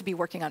helpful to be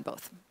working on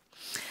both.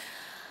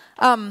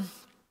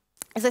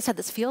 As I said,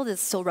 this field is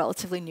still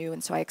relatively new,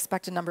 and so I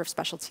expect a number of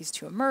specialties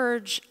to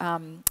emerge.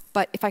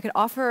 But if I could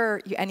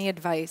offer you any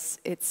advice,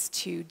 it's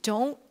to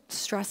don't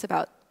stress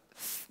about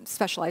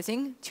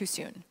specializing too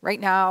soon. Right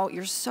now,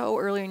 you're so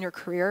early in your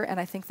career, and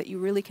I think that you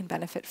really can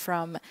benefit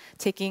from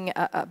taking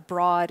a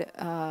broad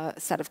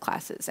set of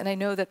classes. And I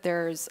know that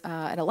there's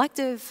an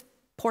elective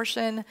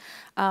portion,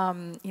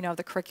 of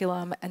the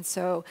curriculum, and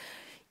so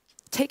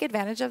take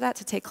advantage of that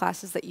to take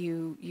classes that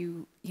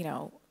you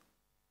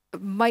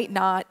might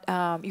not,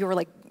 you're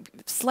like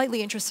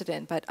slightly interested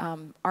in, but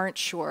aren't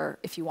sure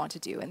if you want to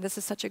do. And this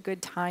is such a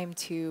good time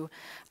to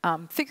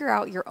figure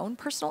out your own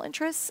personal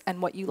interests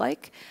and what you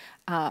like.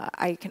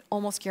 I can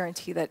almost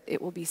guarantee that it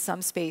will be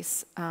some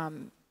space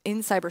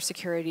in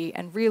cybersecurity,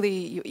 and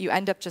really you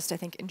end up just, I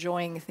think,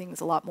 enjoying things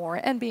a lot more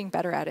and being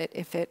better at it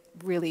if it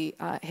really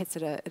hits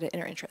at an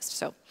inner interest.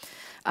 So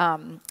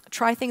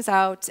try things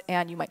out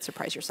and you might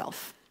surprise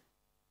yourself.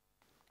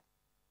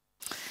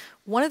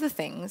 One of the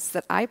things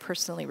that I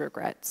personally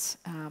regret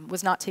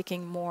was not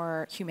taking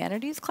more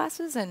humanities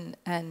classes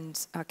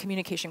and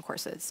communication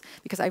courses,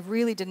 because I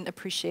really didn't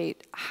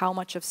appreciate how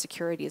much of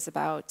security is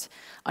about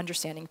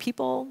understanding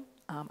people,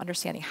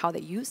 understanding how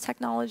they use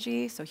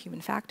technology, so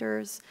human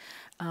factors,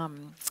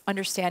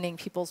 understanding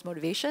people's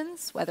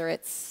motivations, whether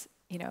it's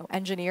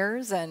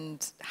engineers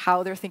and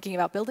how they're thinking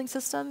about building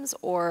systems,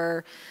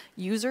 or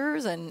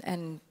users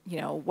and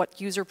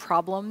what user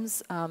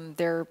problems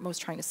they're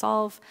most trying to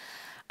solve.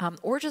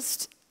 Or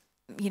just,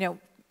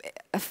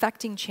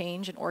 affecting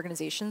change in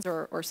organizations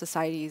or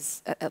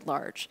societies at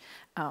large.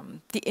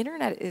 The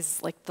internet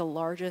is like the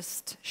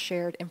largest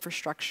shared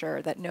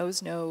infrastructure that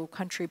knows no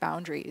country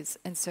boundaries.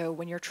 And so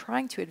when you're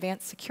trying to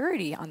advance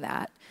security on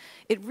that,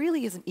 it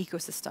really is an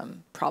ecosystem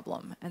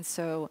problem. And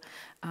so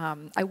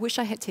I wish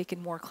I had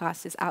taken more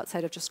classes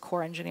outside of just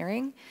core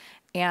engineering.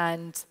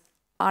 And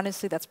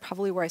honestly, that's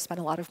probably where I spend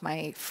a lot of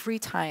my free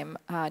time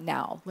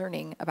now,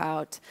 learning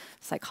about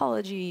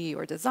psychology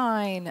or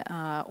design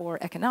or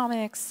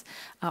economics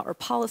or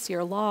policy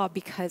or law,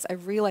 because I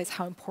realize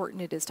how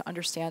important it is to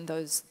understand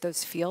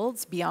those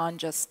fields beyond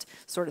just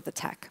sort of the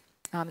tech.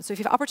 So if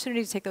you have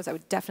opportunity to take those, I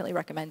would definitely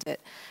recommend it.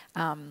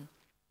 And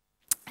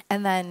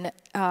then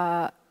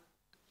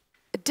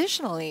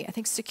additionally, I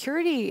think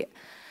security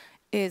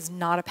is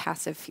not a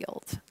passive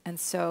field. And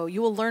so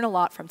you will learn a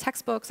lot from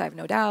textbooks, I have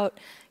no doubt.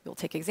 You'll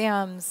take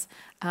exams.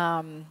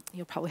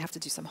 You'll probably have to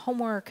do some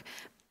homework.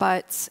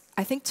 But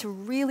I think to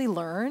really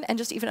learn and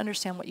just even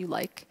understand what you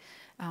like,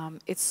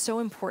 it's so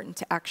important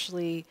to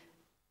actually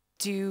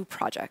do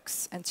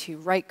projects and to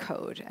write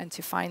code and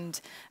to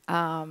find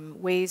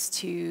ways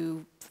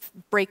to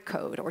break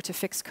code or to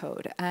fix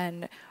code,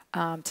 and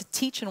to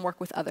teach and work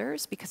with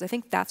others, because I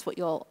think that's what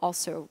you'll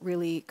also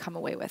really come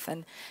away with.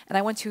 And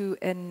I went to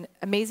an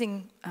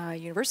amazing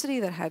university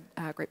that had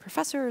great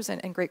professors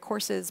and great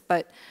courses,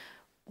 but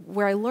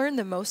where I learned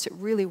the most, it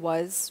really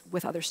was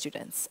with other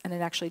students and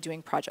in actually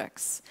doing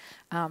projects.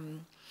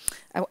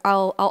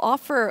 I'll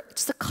offer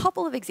just a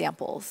couple of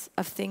examples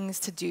of things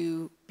to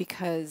do,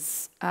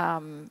 because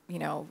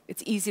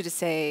it's easy to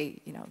say,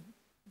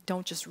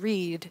 don't just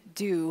read,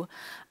 do.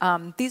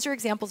 These are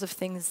examples of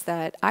things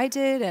that I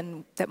did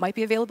and that might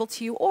be available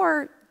to you,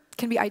 or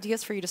can be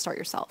ideas for you to start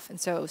yourself. And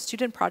so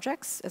student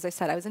projects, as I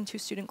said, I was in 2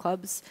 student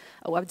clubs,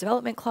 a web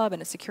development club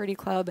and a security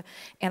club,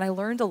 and I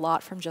learned a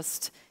lot from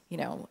just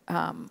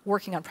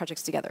working on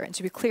projects together. And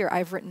to be clear,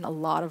 I've written a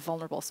lot of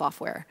vulnerable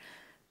software,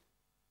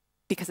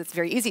 because it's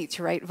very easy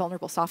to write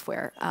vulnerable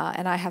software.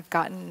 And I have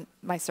gotten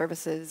my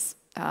services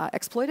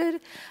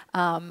exploited,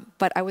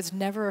 but I was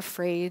never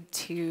afraid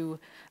to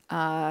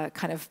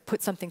kind of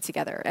put something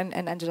together and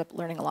ended up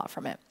learning a lot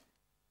from it.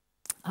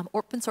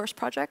 Open source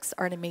projects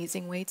are an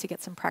amazing way to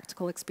get some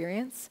practical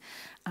experience.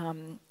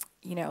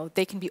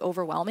 They can be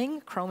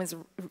overwhelming. Chrome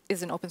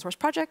is an open source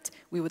project.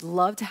 We would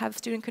love to have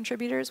student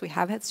contributors. We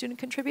have had student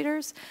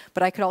contributors,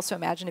 but I could also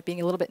imagine it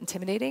being a little bit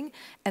intimidating.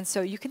 And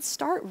so you can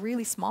start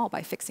really small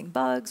by fixing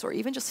bugs or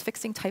even just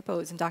fixing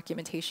typos in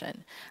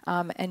documentation.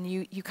 And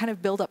you kind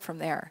of build up from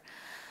there.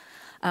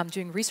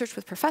 Doing research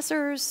with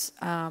professors,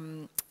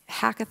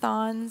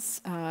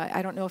 hackathons.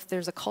 I don't know if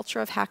there's a culture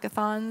of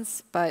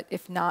hackathons, but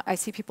if not, I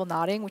see people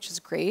nodding, which is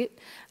great.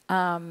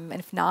 And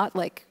if not,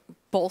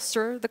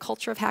 bolster the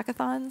culture of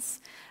hackathons.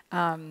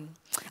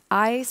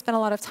 I spent a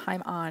lot of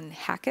time on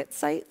Hackett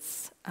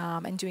sites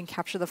and doing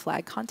capture the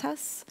flag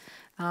contests.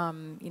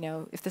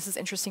 If this is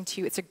interesting to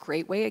you, it's a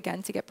great way,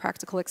 again, to get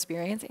practical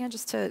experience and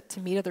just to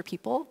meet other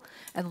people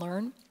and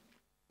learn.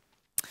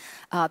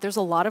 There's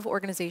a lot of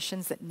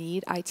organizations that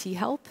need IT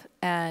help,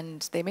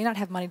 and they may not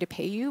have money to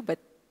pay you, but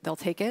they'll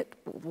take it,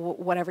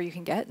 whatever you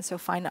can get, and so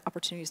find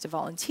opportunities to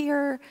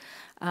volunteer.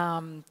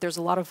 There's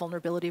a lot of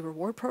vulnerability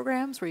reward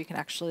programs where you can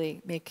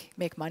actually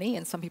make money,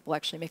 and some people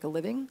actually make a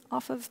living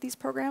off of these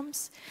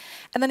programs.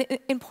 And then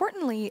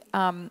importantly,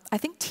 I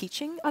think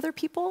teaching other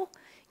people,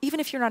 even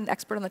if you're not an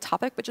expert on the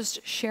topic, but just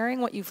sharing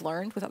what you've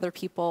learned with other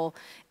people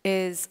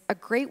is a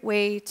great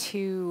way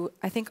to,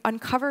 I think,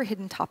 uncover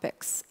hidden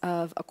topics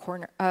of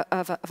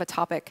a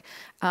topic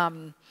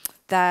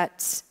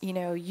that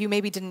you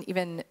maybe didn't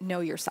even know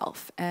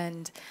yourself.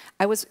 And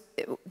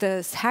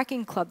this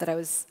hacking club that I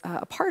was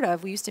a part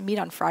of, we used to meet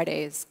on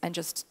Fridays and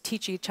just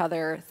teach each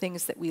other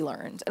things that we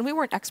learned. And we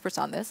weren't experts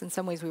on this. In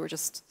some ways, we were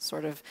just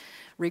sort of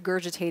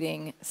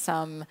regurgitating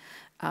some,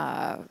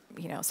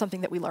 something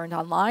that we learned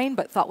online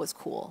but thought was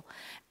cool.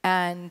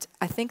 And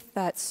I think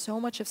that so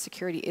much of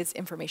security is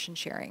information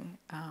sharing.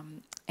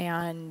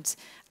 And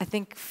I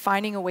think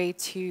finding a way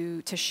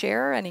to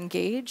share and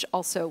engage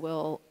also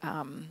will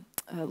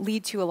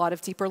lead to a lot of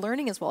deeper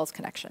learning as well as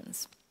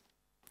connections.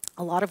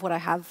 A lot of what I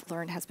have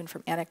learned has been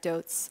from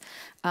anecdotes,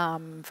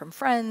 from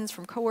friends,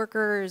 from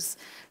coworkers,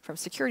 from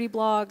security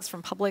blogs,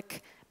 from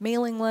public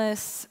mailing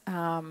lists,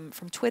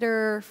 from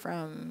Twitter,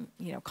 from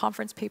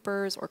conference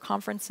papers or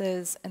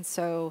conferences. And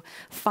so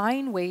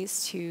find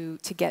ways to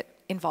get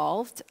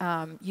involved.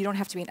 You don't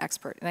have to be an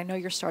expert. And I know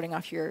you're starting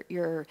off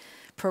your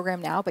program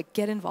now, but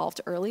get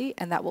involved early,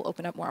 and that will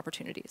open up more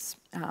opportunities.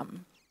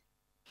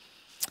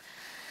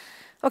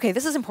 Okay,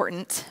 this is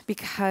important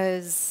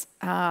because,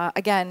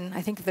 again,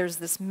 I think there's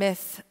this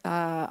myth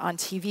on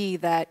TV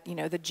that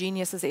the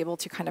genius is able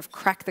to kind of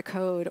crack the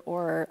code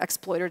or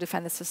exploit or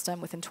defend the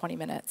system within 20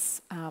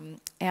 minutes.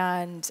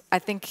 And I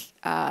think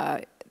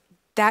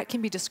that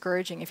can be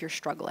discouraging if you're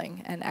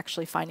struggling and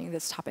actually finding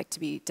this topic to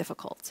be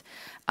difficult.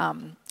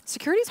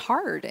 Security is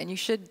hard, and you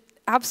should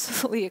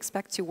absolutely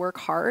expect to work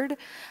hard,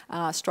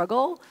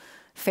 struggle,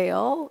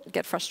 fail,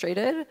 get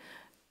frustrated,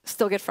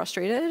 still get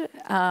frustrated.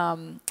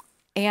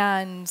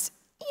 And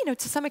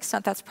to some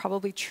extent, that's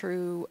probably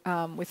true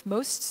with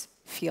most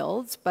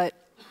fields. But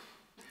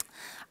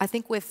I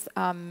think with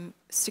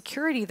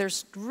security,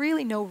 there's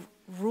really no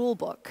rule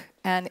book,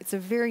 and it's a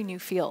very new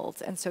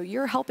field. And so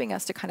you're helping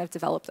us to kind of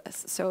develop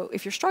this. So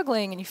if you're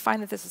struggling and you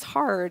find that this is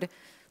hard,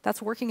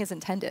 that's working as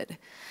intended.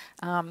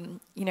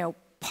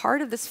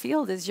 Part of this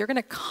field is you're going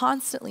to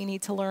constantly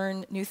need to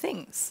learn new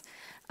things.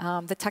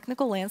 The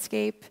technical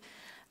landscape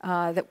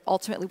that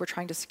ultimately we're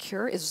trying to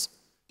secure is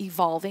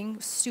evolving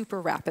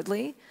super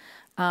rapidly.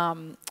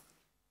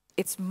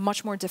 It's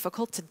much more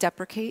difficult to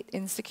deprecate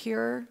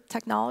insecure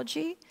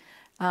technology.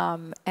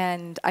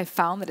 And I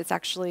found that it's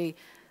actually,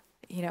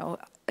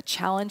 a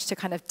challenge to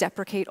kind of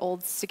deprecate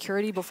old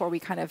security before we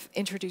kind of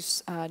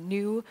introduce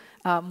new,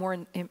 more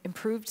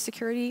improved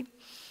security.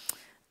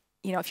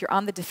 If you're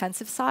on the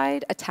defensive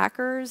side,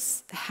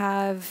 attackers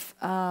have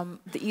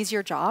the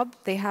easier job.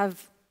 They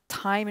have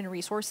time and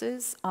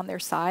resources on their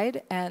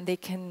side, and they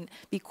can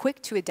be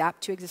quick to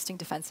adapt to existing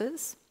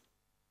defenses.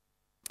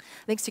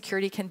 I think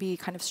security can be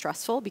kind of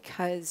stressful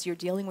because you're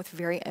dealing with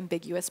very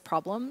ambiguous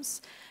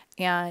problems,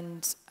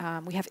 and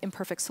we have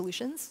imperfect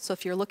solutions. So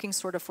if you're looking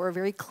sort of for a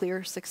very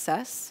clear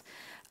success,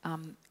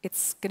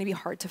 it's going to be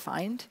hard to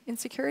find in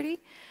security.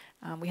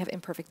 We have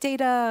imperfect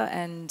data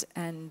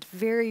and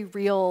very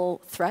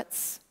real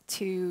threats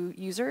to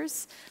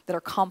users that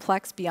are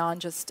complex beyond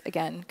just,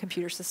 again,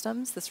 computer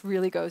systems. This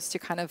really goes to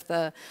kind of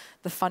the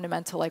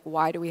fundamental, like,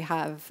 why do we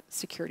have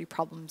security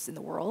problems in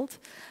the world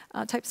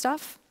type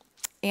stuff.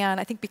 And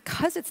I think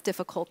because it's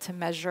difficult to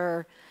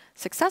measure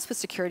success with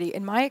security,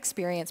 in my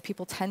experience,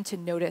 people tend to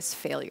notice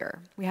failure.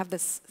 We have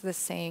this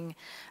saying,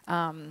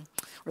 or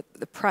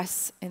the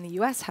press in the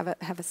US have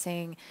a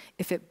saying,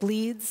 if it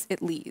bleeds,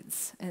 it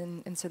leads.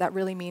 And so that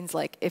really means,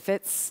 like, if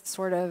it's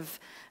sort of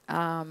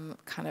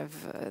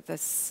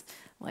this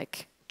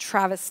like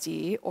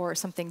travesty or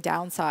something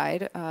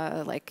downside,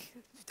 like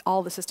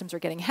all the systems are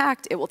getting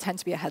hacked, it will tend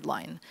to be a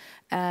headline.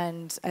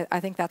 And I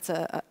think that's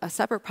a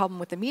separate problem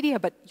with the media,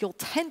 but you'll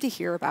tend to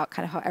hear about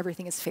kind of how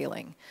everything is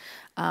failing.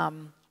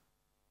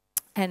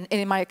 And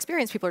in my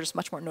experience, people are just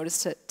much more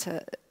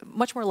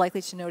much more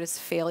likely to notice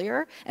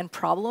failure and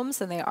problems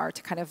than they are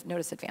to kind of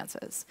notice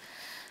advances.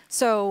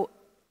 So,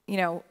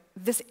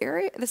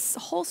 this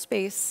whole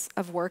space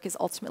of work is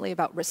ultimately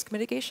about risk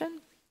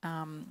mitigation.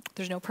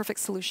 There's no perfect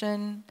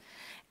solution,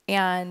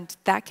 and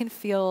that can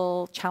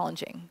feel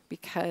challenging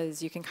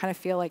because you can kind of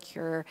feel like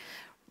you're,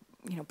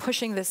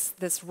 pushing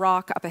this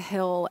rock up a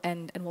hill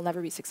and will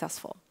never be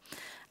successful.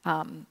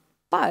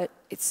 But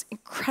it's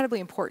incredibly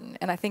important,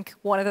 and I think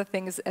one of the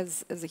things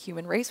as a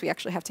human race we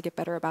actually have to get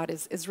better about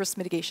is risk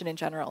mitigation in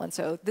general, and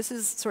so this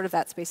is sort of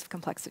that space of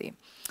complexity.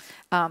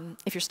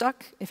 If you're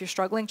stuck, if you're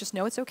struggling, just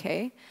know it's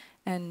okay,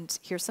 and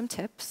here's some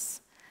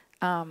tips.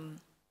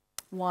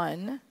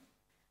 One,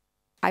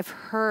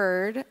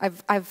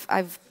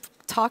 I've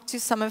talked to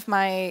some of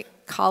my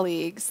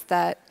colleagues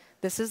that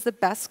this is the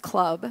best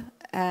club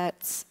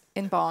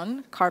in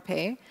Bonn,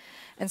 Carpe,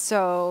 and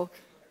so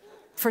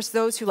for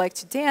those who like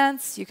to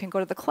dance, you can go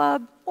to the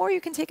club, or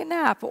you can take a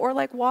nap, or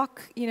like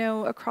walk,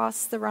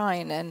 across the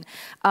Rhine, and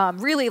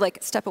really like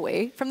step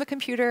away from the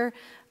computer,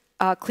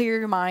 clear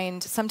your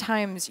mind.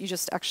 Sometimes you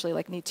just actually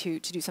like need to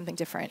do something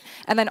different.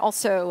 And then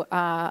also,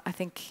 I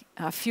think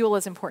fuel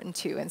is important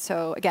too. And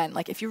so again,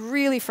 like if you're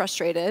really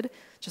frustrated,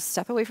 just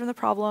step away from the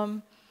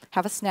problem,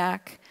 have a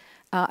snack.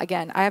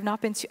 Again, I have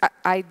not been to,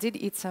 I did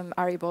eat some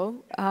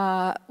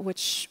Haribo,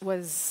 which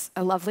was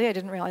lovely. I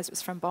didn't realize it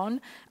was from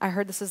Bonn. I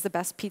heard this is the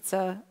best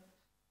pizza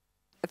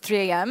at 3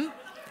 a.m.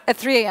 At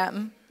 3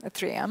 a.m. At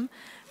 3 a.m.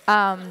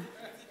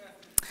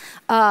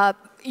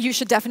 You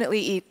should definitely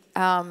eat,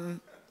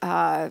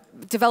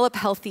 develop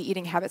healthy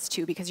eating habits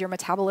too, because your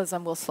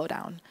metabolism will slow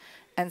down.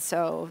 And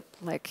so,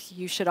 like,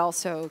 you should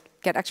also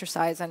get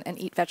exercise and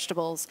eat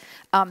vegetables.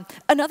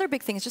 Another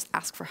big thing is just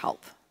ask for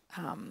help.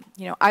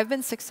 I've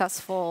been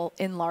successful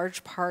in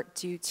large part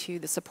due to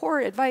the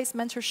support, advice,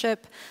 mentorship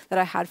that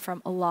I had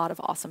from a lot of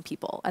awesome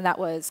people. And that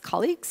was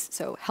colleagues,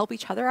 so help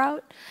each other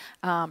out.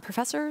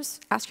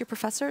 Professors, ask your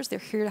professors, they're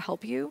here to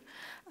help you.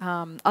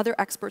 Other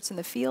experts in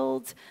the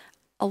field.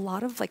 A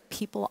lot of like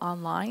people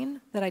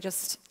online that I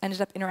just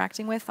ended up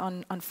interacting with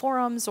on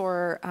forums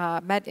or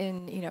met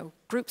in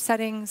group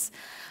settings.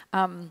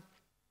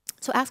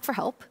 So ask for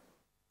help.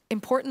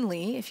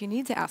 Importantly, if you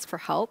need to ask for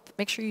help,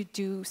 make sure you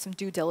do some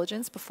due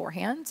diligence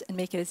beforehand and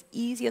make it as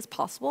easy as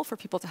possible for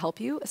people to help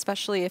you,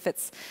 especially if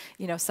it's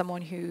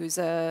someone who's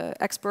an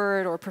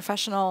expert or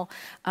professional,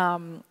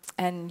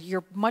 and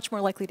you're much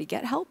more likely to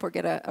get help or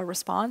get a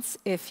response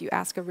if you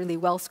ask a really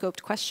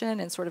well-scoped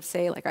question and sort of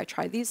say, like, I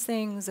tried these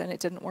things and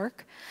it didn't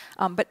work.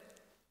 But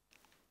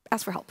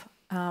ask for help.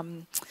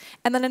 And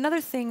then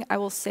another thing I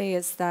will say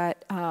is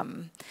that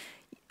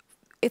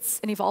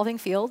it's an evolving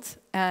field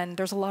and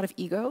there's a lot of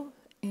ego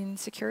in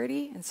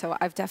security, and so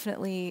I've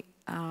definitely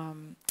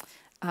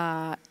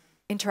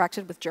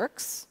interacted with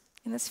jerks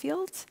in this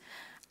field.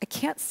 I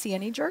can't see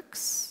any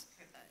jerks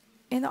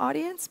in the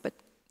audience, but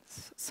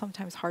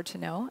sometimes hard to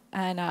know.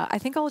 And I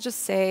think I'll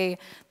just say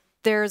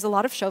there's a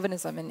lot of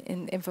chauvinism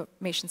in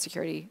information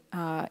security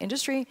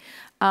industry.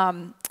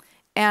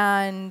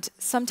 And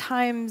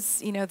sometimes,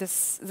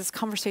 this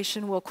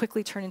conversation will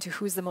quickly turn into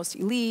who's the most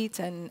elite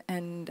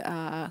and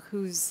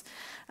who's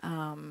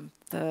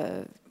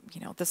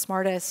the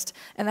smartest,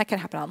 and that can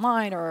happen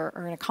online or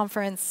in a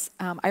conference.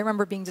 I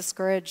remember being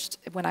discouraged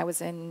when I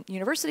was in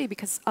university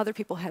because other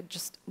people had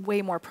just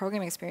way more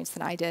programming experience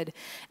than I did,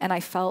 and I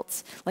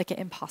felt like an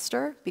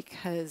imposter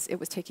because it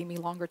was taking me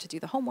longer to do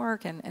the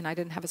homework and I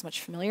didn't have as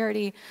much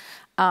familiarity.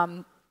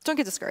 Don't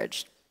get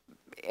discouraged.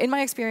 In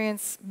my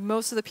experience,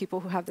 most of the people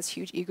who have this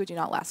huge ego do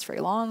not last very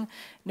long.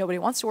 Nobody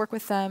wants to work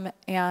with them.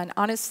 And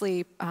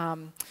honestly,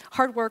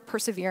 hard work,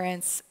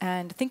 perseverance,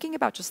 and thinking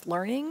about just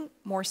learning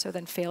more so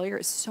than failure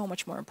is so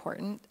much more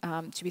important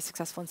to be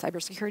successful in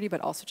cybersecurity,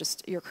 but also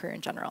just your career in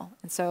general.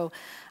 And so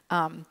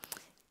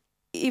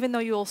even though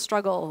you'll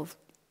struggle,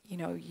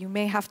 you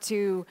may have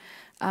to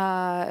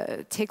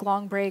take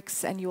long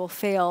breaks and you will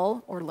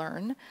fail or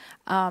learn.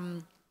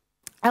 I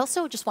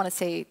also just want to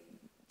say,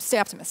 stay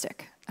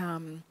optimistic.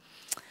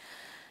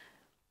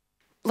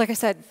 Like I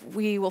said,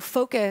 we will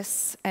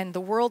focus, and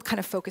the world kind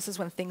of focuses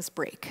when things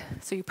break.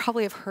 So you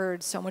probably have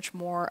heard so much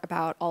more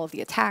about all of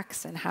the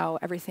attacks and how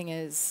everything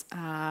is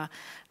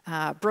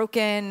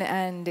broken,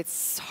 and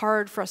it's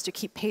hard for us to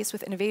keep pace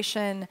with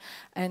innovation,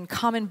 and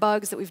common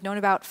bugs that we've known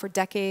about for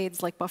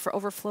decades, like buffer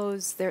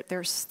overflows,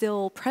 they're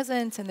still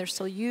present and they're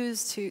still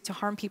used to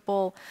harm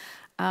people.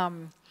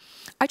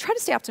 I try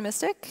to stay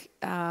optimistic,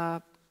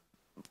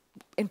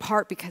 in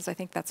part because I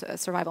think that's a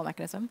survival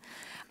mechanism.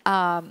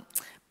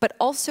 But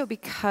also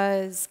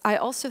because I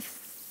also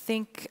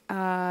think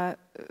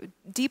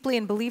deeply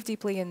and believe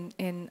deeply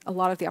in a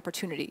lot of the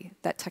opportunity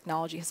that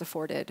technology has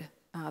afforded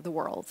the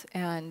world.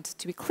 And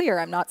to be clear,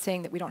 I'm not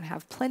saying that we don't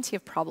have plenty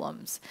of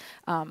problems,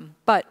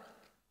 but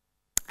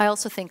I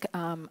also think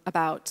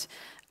about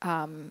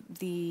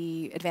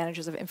the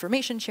advantages of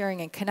information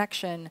sharing and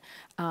connection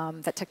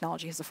that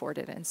technology has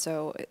afforded. And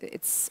so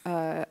it's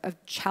a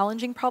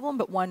challenging problem,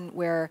 but one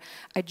where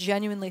I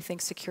genuinely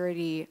think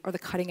security, or the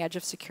cutting edge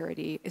of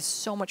security, is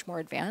so much more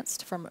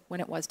advanced from when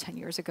it was 10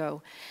 years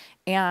ago,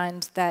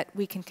 and that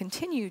we can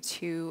continue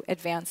to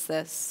advance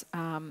this.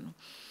 And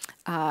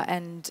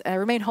I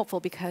remain hopeful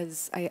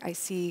because I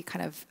see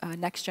kind of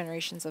next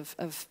generations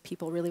of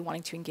people really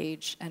wanting to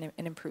engage and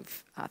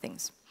improve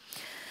things.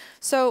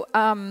 So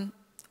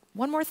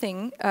one more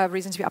thing,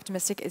 reason to be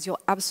optimistic, is you'll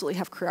absolutely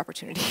have career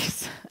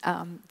opportunities.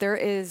 There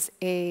is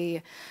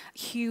a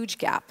huge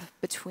gap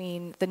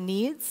between the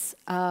needs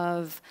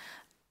of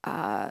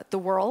the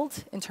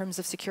world in terms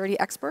of security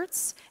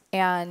experts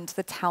and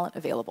the talent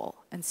available.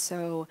 And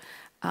so,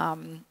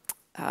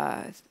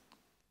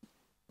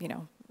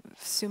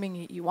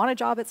 assuming you want a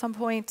job at some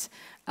point,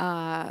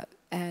 I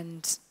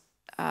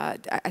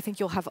think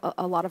you'll have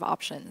a lot of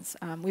options.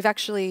 We've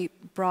actually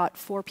brought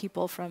 4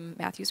 people from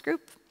Matthew's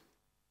group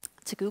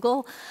to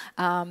Google,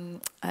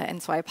 and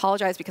so I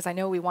apologize because I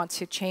know we want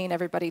to chain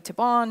everybody to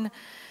Bonn.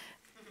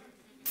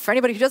 For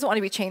anybody who doesn't want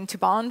to be chained to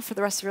Bonn for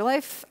the rest of your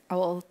life, I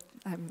will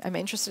I'm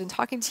interested in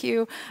talking to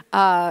you.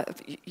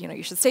 You know,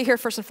 you should stay here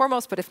first and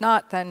foremost, but if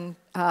not, then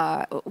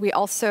we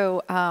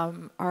also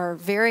are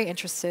very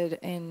interested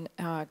in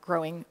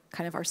growing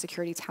kind of our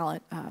security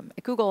talent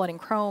at Google and in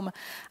Chrome.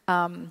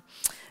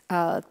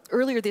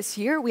 Earlier this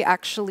year, we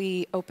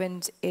actually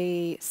opened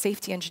a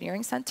safety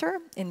engineering center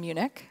in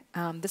Munich.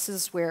 This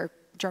is where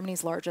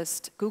Germany's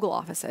largest Google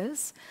office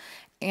is,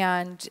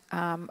 and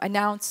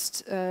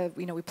announced,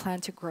 you know, we plan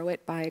to grow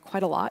it by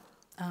quite a lot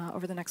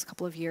over the next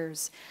couple of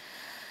years.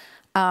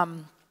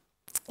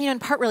 You know, in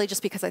part really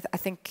just because I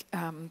think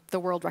the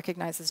world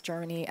recognizes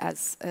Germany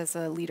as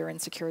a leader in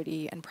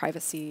security and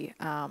privacy,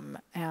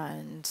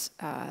 and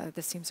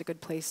this seems a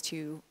good place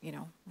to, you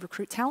know,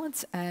 recruit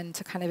talent and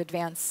to kind of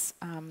advance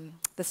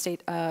the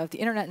state of the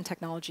internet and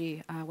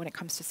technology when it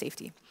comes to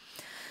safety.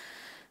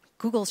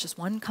 Google is just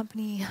one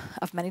company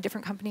of many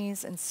different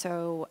companies, and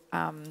so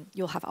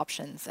you'll have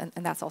options,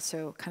 and that's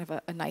also kind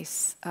of a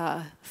nice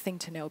thing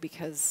to know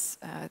because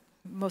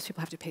most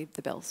people have to pay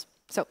the bills.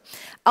 So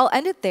I'll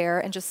end it there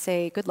and just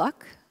say good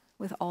luck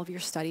with all of your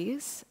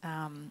studies.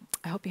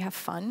 I hope you have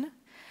fun,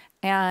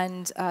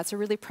 and it's a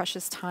really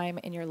precious time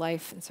in your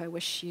life, and so I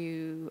wish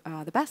you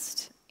the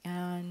best,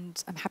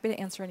 and I'm happy to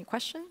answer any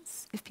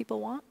questions if people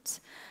want.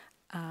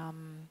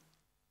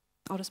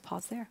 I'll just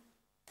pause there.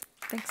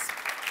 Thanks.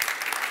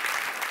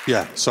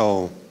 Yeah,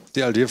 so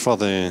the idea for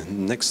the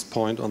next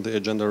point on the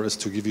agenda is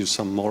to give you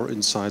some more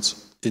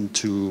insights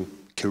into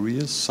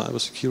careers,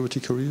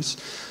 cybersecurity careers.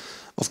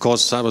 Of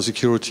course,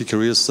 cybersecurity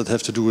careers that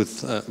have to do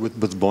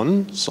with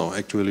Bonn. So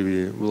actually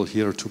we will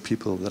hear two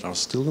people that are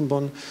still in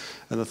Bonn.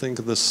 And I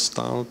think the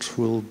start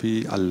will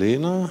be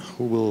Alena,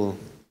 who will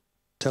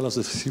tell us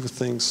a few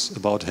things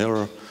about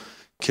her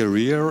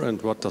career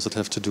and what does it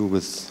have to do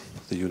with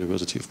the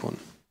University of Bonn.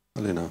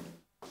 Alena.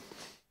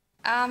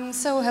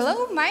 So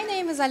hello, my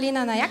name is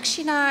Alena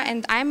Nayakshina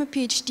and I'm a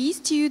PhD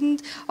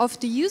student of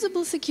the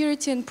Usable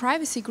Security and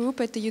Privacy Group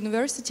at the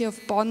University of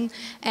Bonn,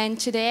 and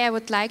today I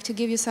would like to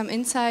give you some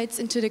insights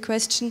into the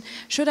question,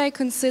 should I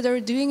consider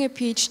doing a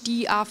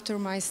PhD after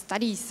my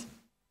studies?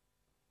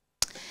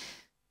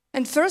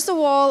 And first of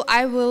all,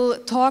 I will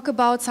talk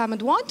about some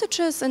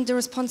advantages and the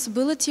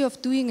responsibility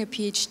of doing a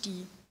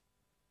PhD.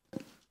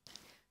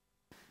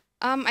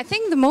 I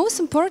think the most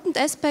important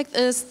aspect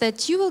is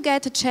that you will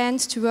get a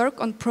chance to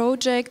work on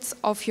projects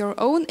of your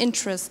own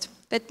interest.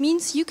 That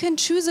means you can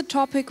choose a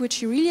topic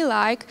which you really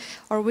like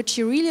or which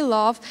you really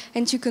love,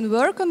 and you can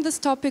work on this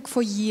topic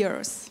for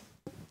years.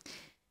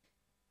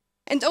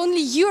 And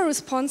only you are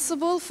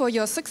responsible for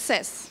your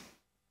success.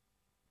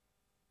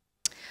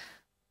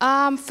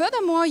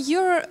 Furthermore,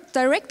 you're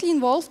directly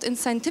involved in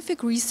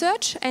scientific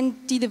research and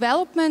the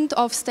development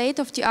of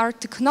state-of-the-art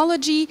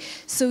technology,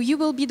 so you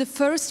will be the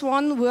first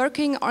one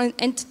working on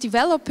and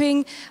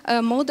developing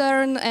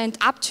modern and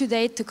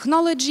up-to-date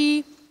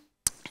technology,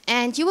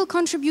 and you will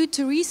contribute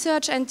to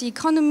research and the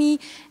economy,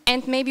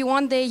 and maybe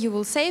one day you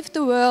will save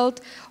the world,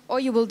 or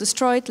you will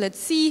destroy it, let's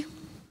see.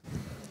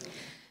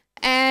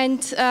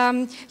 And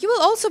you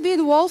will also be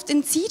involved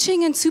in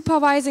teaching and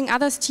supervising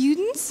other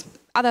students,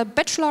 other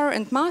bachelor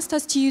and master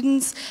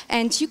students,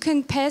 and you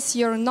can pass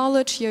your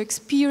knowledge, your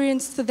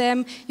experience to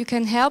them. You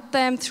can help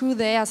them through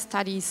their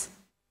studies.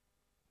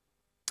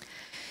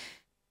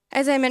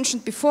 As I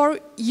mentioned before,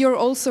 you're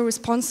also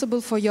responsible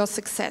for your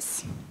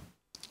success.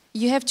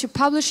 You have to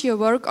publish your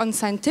work on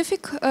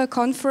scientific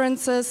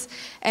conferences,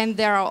 and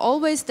there are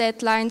always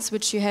deadlines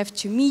which you have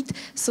to meet,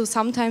 so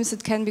sometimes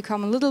it can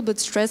become a little bit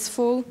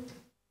stressful.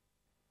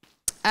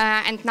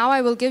 And now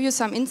I will give you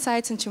some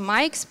insights into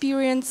my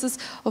experiences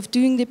of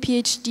doing the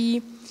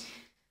PhD.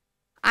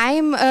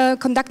 I'm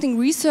conducting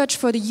research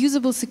for the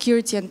Usable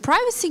Security and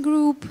Privacy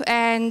Group,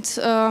 and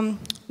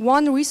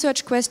one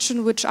research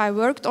question which I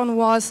worked on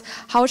was,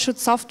 how should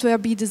software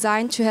be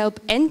designed to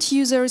help end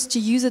users to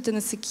use it in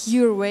a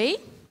secure way?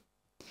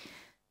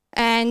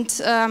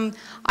 And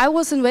I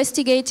was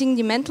investigating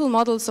the mental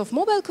models of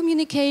mobile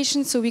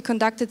communication, so we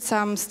conducted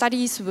some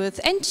studies with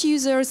end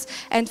users,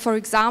 and for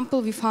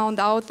example, we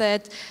found out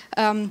that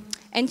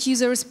end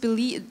users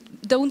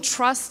don't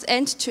trust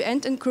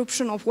end-to-end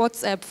encryption of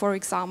WhatsApp, for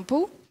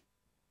example.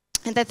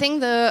 And I think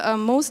the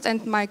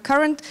my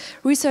current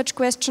research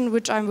question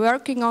which I'm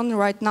working on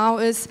right now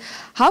is,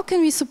 how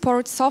can we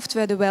support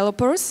software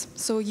developers,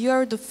 so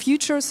you're the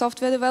future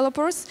software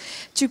developers,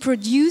 to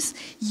produce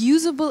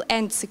usable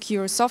and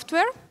secure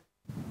software?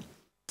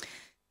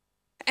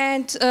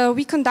 And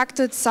we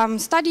conducted some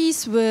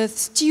studies with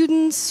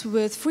students,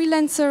 with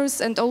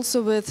freelancers, and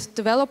also with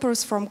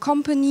developers from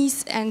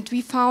companies, and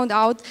we found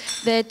out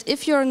that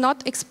if you're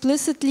not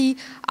explicitly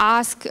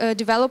ask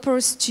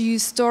developers to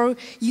store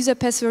user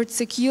passwords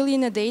securely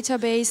in a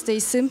database, they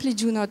simply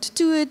do not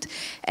do it.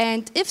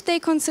 And if they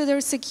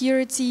consider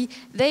security,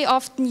 they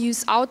often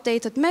use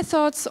outdated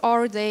methods,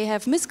 or they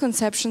have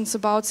misconceptions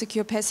about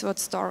secure password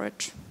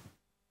storage.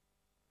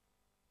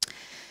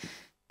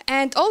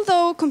 And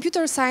although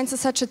computer science is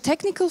such a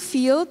technical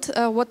field,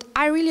 what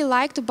I really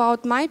liked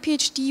about my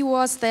PhD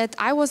was that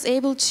I was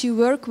able to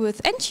work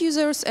with end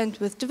users and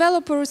with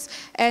developers,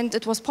 and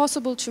it was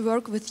possible to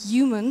work with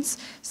humans.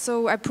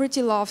 So I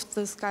pretty loved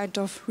this kind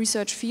of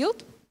research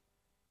field.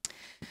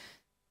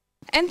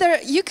 And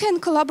you can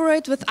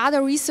collaborate with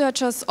other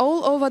researchers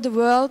all over the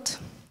world,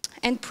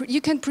 and you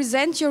can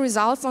present your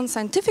results on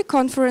scientific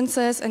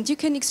conferences, and you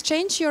can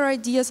exchange your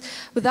ideas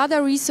with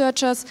other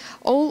researchers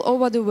all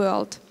over the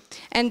world.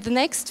 And the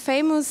next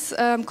famous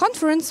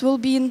conference will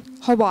be in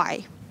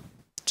Hawaii.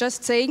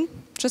 Just saying,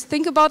 just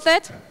think about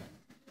that.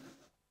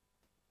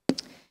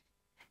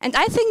 And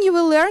I think you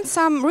will learn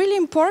some really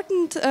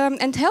important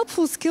and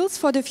helpful skills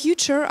for the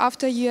future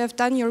after you have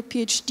done your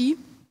PhD.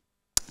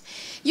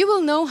 You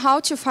will know how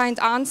to find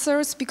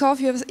answers because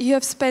you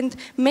have spent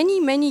many,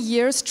 many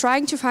years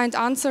trying to find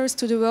answers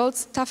to the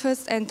world's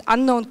toughest and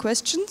unknown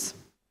questions.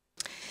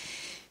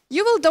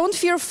 You will don't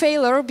fear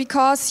failure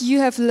because you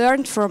have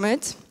learned from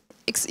it.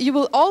 You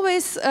will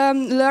always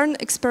learn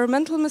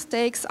experimental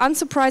mistakes,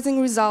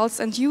 unsurprising results,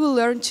 and you will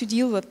learn to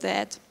deal with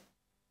that.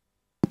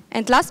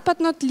 And last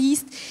but not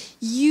least,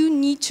 you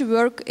need to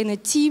work in a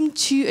team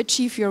to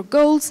achieve your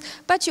goals,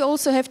 but you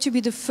also have to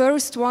be the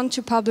first one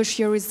to publish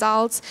your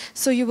results,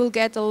 so you will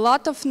get a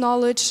lot of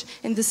knowledge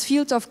in this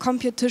field of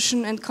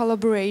competition and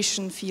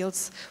collaboration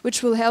fields,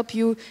 which will help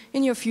you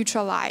in your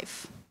future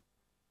life.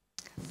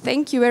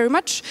 Thank you very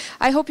much.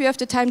 I hope you have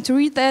the time to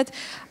read that.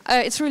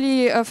 It's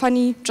really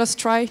funny, just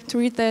try to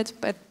read that,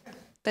 but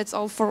that's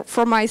all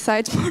from my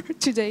side for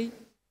today,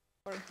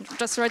 or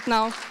just right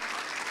now.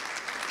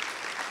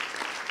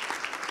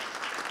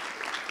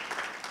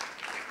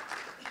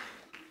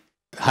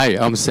 Hi,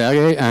 I'm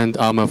Sergey, and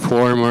I'm a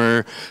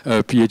former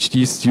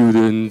PhD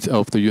student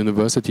of the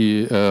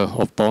University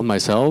of Bonn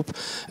myself.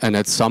 And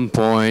at some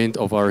point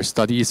of our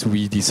studies,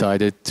 we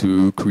decided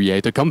to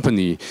create a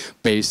company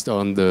based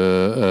on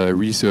the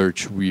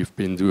research we've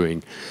been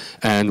doing.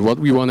 And what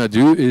we want to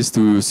do is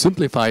to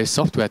simplify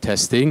software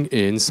testing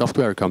in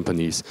software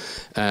companies.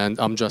 And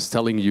I'm just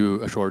telling you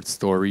a short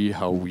story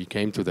how we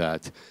came to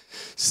that.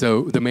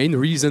 So the main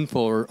reason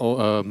for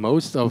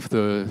most of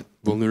the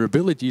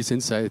vulnerabilities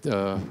inside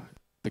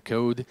the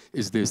code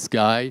is this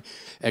guy.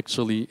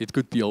 Actually, it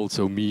could be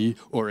also me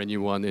or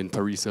anyone in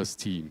Parisa's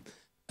team.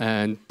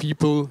 And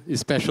people,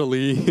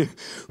 especially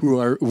who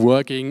are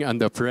working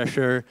under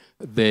pressure,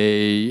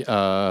 they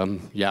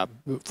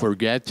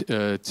forget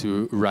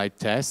to write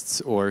tests,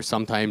 or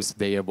sometimes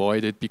they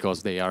avoid it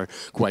because they are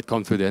quite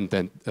confident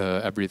that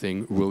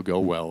everything will go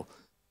well.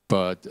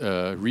 But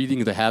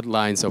reading the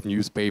headlines of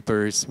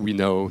newspapers, we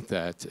know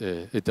that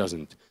it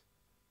doesn't.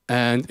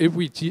 And if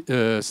we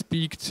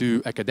speak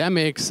to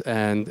academics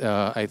and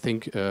I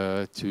think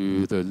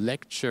to the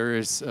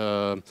lectures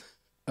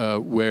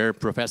where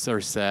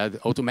professors said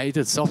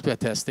automated software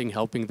testing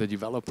helping the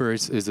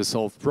developers is a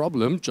solved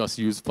problem, just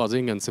use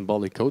fuzzing and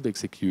symbolic code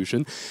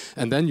execution,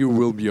 and then you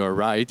will be all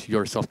right,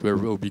 your software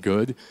will be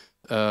good,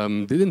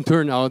 didn't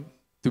turn out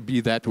to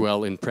be that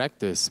well in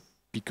practice,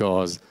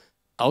 because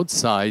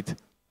outside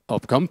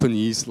of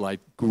companies like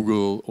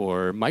Google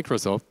or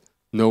Microsoft,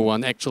 no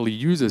one actually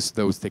uses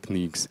those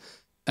techniques.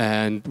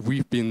 And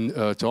we've been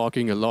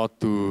talking a lot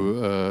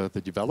to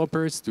the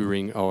developers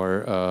during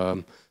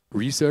our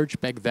research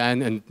back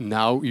then, and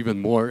now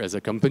even more as a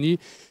company.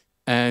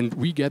 And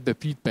we get the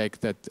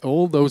feedback that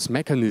all those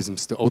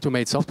mechanisms to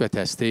automate software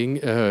testing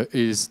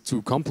is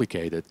too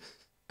complicated.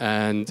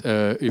 And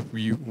if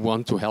we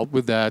want to help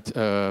with that,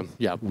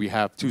 we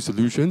have two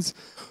solutions.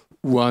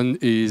 One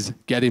is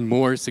getting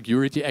more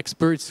security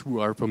experts who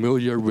are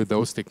familiar with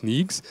those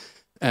techniques.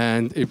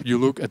 And if you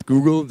look at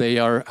Google, they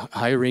are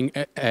hiring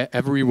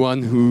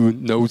everyone who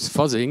knows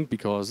fuzzing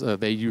because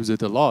they use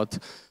it a lot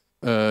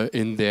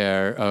in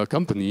their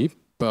company.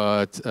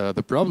 But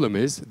the problem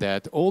is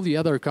that all the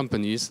other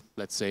companies,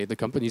 let's say the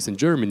companies in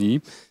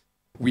Germany,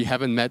 we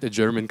haven't met a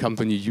German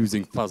company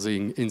using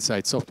fuzzing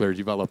inside software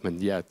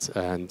development yet.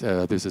 And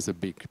this is a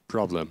big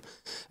problem.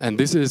 And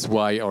this is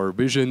why our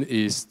vision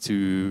is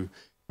to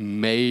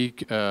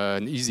make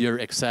an easier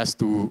access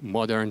to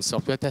modern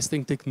software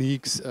testing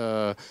techniques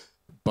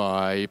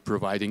by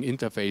providing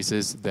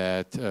interfaces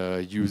that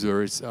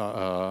users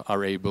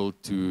are able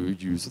to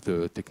use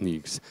the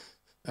techniques.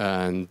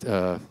 And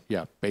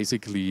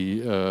basically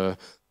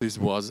this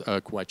was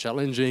quite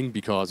challenging,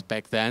 because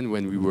back then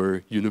when we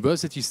were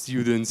university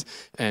students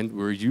and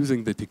were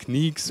using the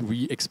techniques,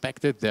 we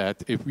expected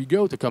that if we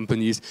go to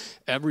companies,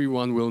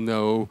 everyone will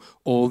know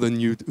all the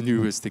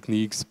newest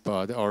techniques,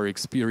 but our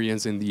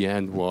experience in the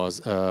end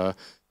was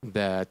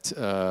that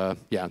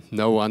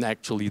no one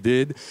actually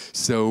did.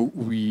 So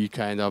we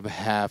kind of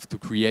have to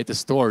create a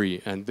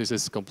story, and this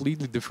is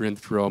completely different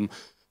from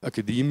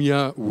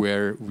academia,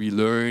 where we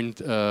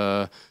learned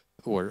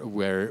or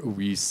where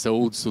we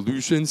sold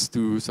solutions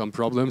to some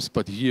problems,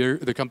 but here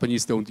the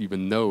companies don't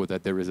even know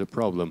that there is a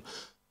problem.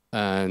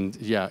 And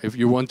if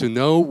you want to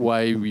know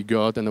why we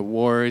got an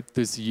award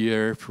this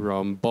year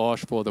from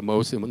Bosch for the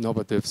most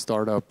innovative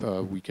startup,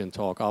 we can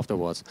talk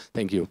afterwards.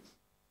 Thank you.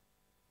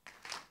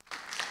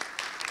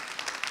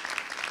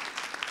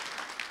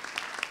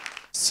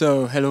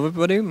 So, hello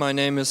everybody, my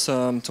name is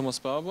Thomas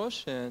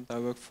Barbosch and I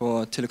work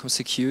for Telecom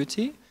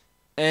Security.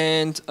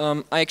 And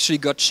I actually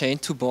got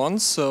chained to Bonn,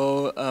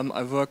 so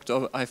I've worked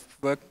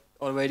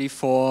already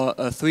for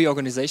 3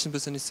 organizations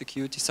within the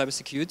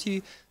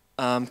cybersecurity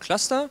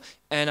cluster.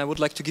 And I would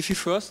like to give you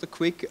first a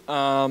quick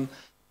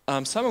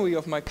summary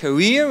of my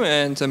career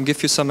and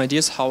give you some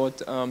ideas how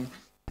it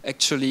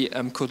actually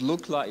could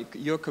look like,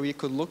 your career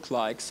could look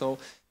like. So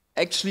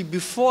actually,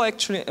 before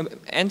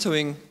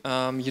entering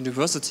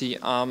university,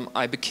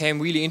 I became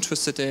really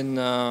interested in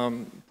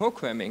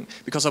programming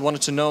because I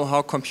wanted to know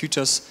how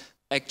computers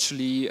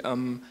actually,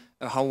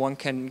 how one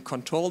can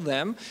control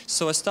them.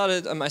 So I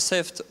started, I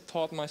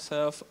self-taught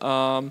myself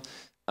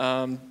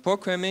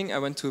programming. I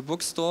went to a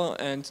bookstore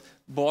and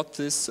bought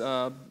this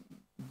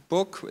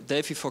book,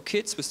 Delphi for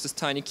Kids, with this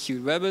tiny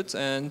cute rabbit,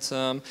 and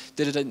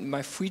did it in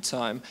my free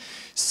time.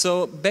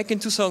 So back in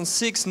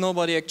 2006,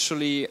 nobody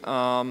actually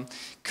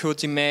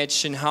could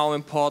imagine how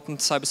important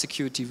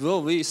cybersecurity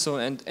will be. So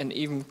and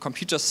even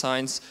computer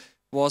science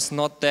was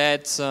not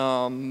that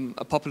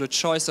a popular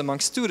choice among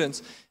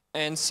students.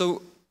 And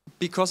so,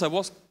 because I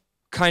was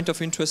kind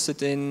of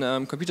interested in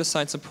computer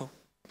science and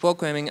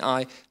programming,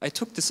 I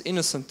took this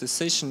innocent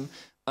decision.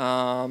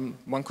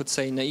 One could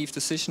say naive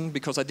decision,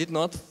 because I did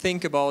not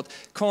think about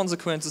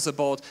consequences,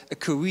 about a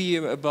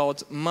career,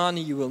 about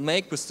money you will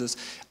make with this.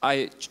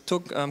 I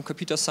took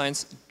computer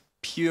science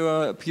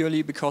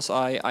purely because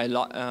I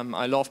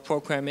love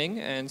programming,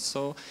 and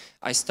so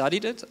I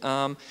studied it.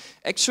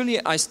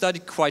 Actually, I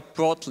studied quite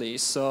broadly,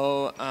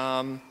 so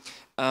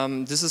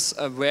this is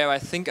where I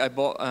think I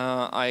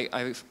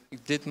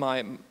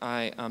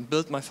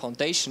built my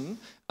foundation.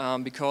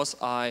 Because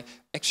I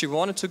actually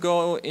wanted to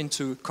go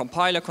into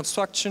compiler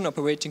construction,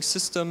 operating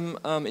system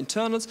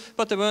internals,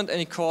 but there weren't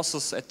any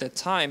courses at that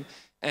time.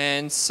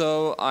 And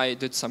so I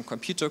did some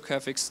computer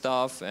graphics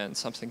stuff and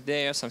something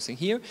there, something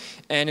here.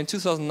 And in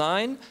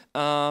 2009,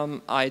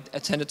 I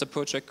attended a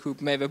project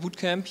group Malware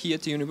Bootcamp here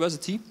at the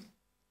university.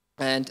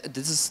 And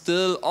this is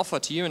still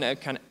offered here, and I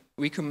can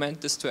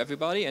recommend this to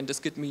everybody. And this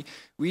got me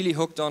really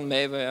hooked on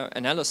malware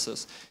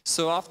analysis.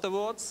 So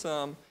afterwards,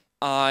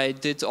 I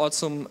did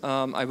also,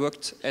 I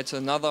worked at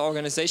another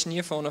organization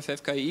here, Phone of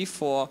FKI,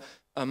 for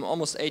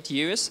almost 8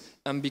 years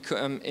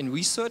in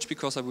research,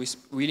 because I was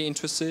really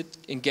interested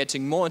in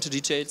getting more into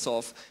details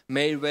of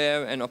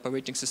malware and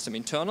operating system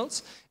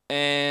internals.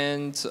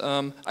 And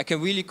I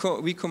can really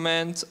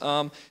recommend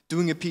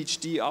doing a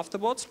PhD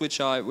afterwards, which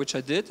I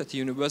did at the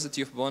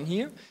University of Bonn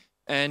here.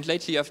 And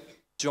lately I've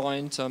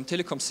joined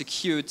Telecom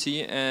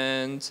Security,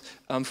 and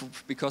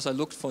because I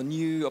looked for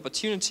new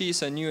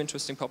opportunities and new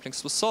interesting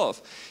problems to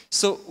solve.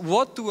 So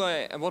what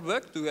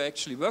work do I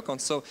actually work on?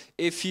 So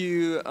if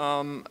you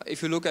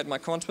look at my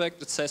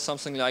contract, it says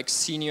something like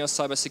senior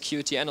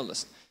cybersecurity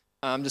analyst.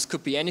 This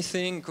could be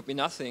anything, it could be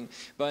nothing.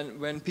 But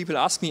when people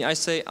ask me, I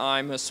say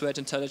I'm a threat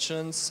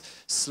intelligence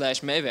 /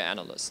 malware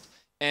analyst.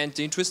 And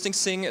the interesting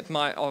thing of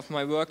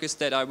my work is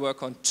that I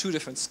work on 2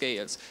 different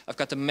scales. I've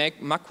got the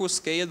macro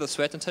scale, the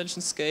threat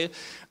intelligence scale.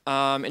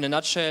 In a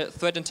nutshell,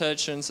 threat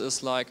intelligence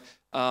is like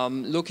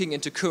looking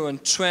into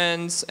current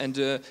trends and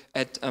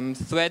at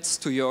threats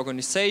to your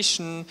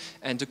organization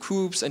and the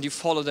groups, and you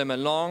follow them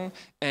along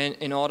and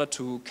in order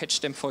to catch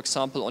them, for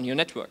example, on your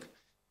network.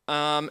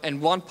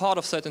 And one part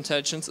of threat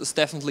intelligence is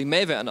definitely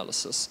malware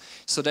analysis.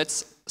 So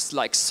that's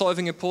like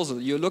solving a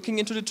puzzle. You're looking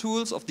into the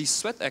tools of these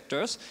threat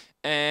actors,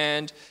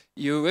 and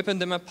you're ripping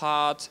them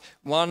apart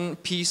one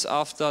piece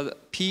after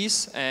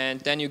piece, and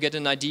then you get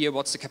an idea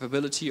what's the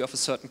capability of a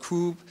certain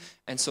group,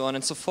 and so on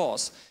and so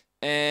forth.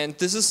 And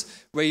this is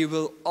where you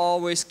will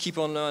always keep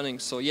on learning.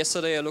 So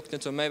yesterday I looked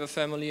into a malware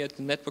family at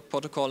the network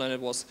protocol, and it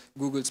was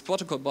Google's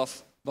protocol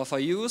buffer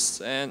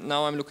used, and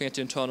now I'm looking at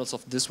the internals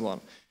of this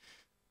one.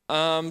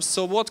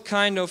 So what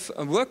kind of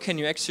work can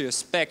you actually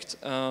expect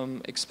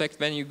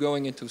when you're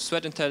going into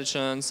threat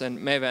intelligence and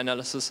malware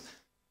analysis?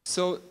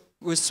 So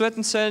with threat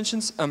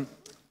intelligence,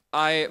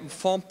 I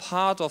formed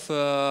part of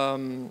a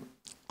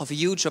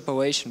huge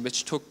operation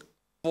which took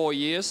 4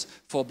 years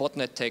for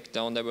botnet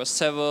takedown. There were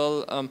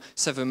several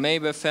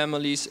malware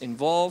families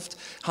involved,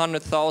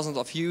 100,000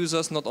 of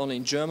users, not only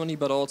in Germany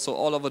but also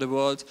all over the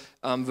world,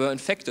 were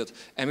infected.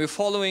 And we're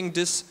following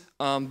this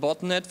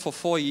botnet for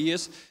 4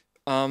 years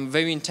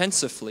very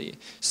intensively.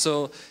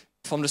 So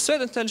from the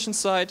threat intelligence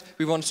side,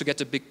 we wanted to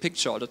get a big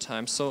picture all the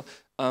time. So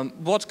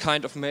what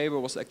kind of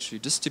malware was actually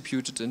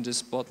distributed in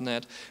this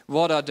botnet?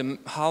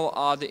 How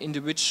are the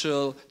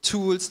individual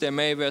tools, their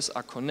malwares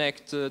are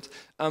connected?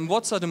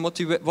 What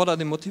are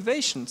the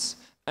motivations?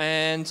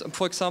 And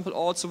for example,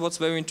 also what's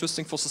very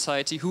interesting for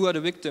society, who are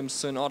the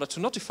victims in order to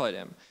notify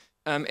them?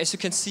 As you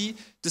can see,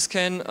 this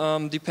can,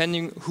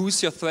 depending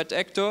who's your threat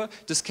actor,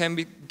 this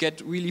can get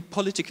really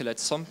political at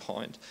some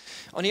point.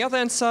 On the other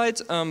hand side,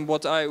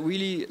 what I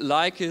really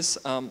like is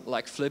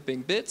like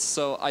flipping bits.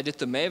 So I did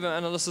the malware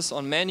analysis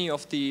on many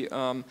of the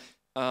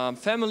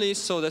families,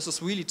 so this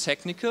is really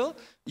technical.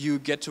 You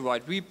get to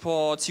write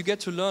reports, you get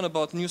to learn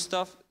about new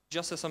stuff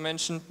just as I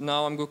mentioned,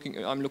 now I'm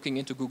looking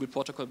into Google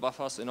protocol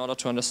buffers in order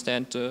to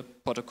understand the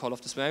protocol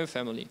of this memory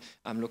family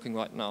I'm looking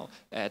right now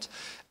at.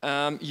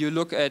 You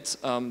look at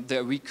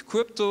the weak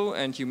crypto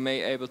and you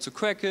may able to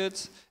crack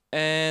it,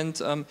 and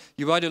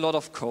you write a lot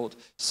of code.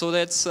 So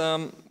that's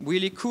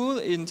really cool,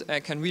 and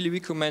I can really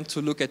recommend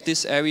to look at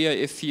this area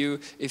if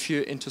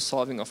you're into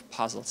solving of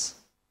puzzles.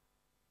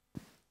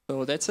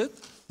 So that's it.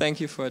 Thank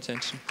you for your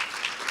attention.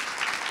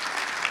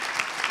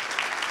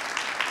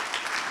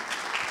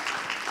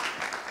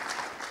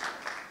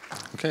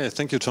 Okay,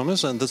 thank you,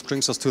 Thomas. And this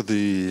brings us to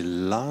the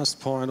last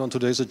point on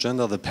today's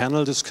agenda, the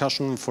panel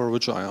discussion, for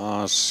which I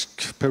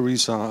ask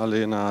Parisa,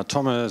 Alena,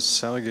 Thomas,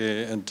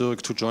 Sergey, and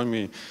Dirk to join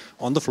me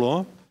on the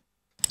floor.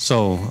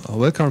 So,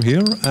 welcome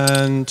here.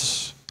 And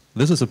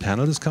this is a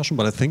panel discussion,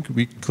 but I think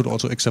we could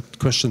also accept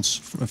questions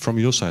from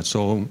your side.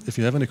 So, if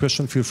you have any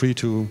question, feel free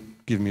to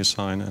give me a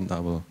sign and I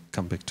will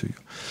come back to you.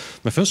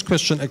 My first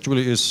question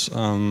actually is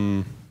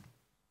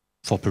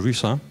for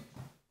Parisa.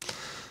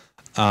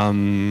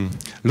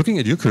 Looking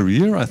at your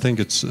career, I think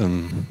it's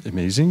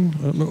amazing,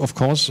 of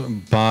course,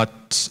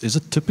 but is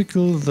it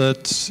typical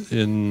that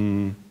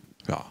in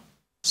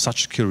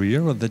such a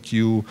career that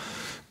you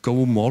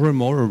go more and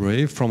more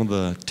away from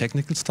the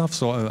technical stuff?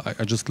 So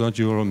I just learned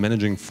you're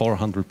managing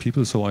 400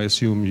 people, so I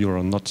assume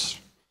you're not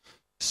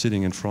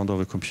sitting in front of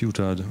a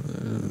computer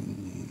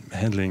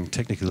handling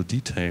technical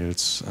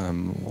details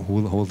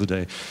whole the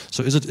day.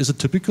 So is it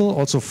typical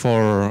also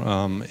for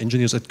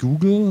engineers at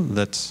Google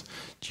that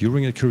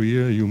during a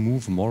career you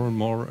move more and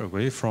more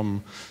away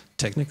from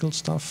technical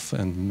stuff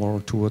and more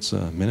towards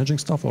managing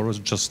stuff, or is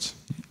it just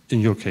in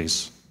your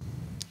case?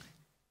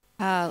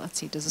 Let's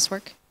see, does this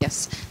work?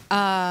 Yes.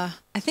 I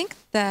think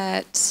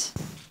that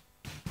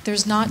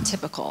there's not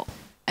typical.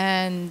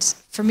 And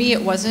for me,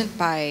 it wasn't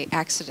by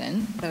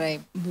accident that I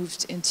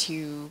moved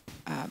into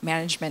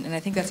management. And I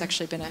think that's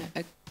actually been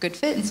a good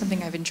fit and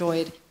something I've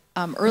enjoyed.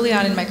 Early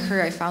on in my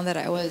career, I found that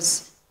I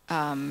was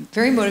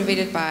very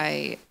motivated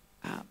by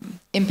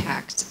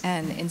impact.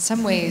 And in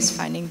some ways,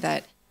 finding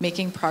that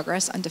making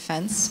progress on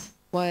defense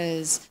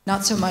was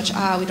not so much,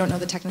 we don't know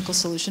the technical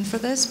solution for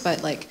this,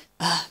 but like,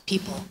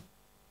 people.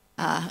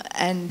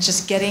 And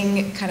just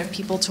getting kind of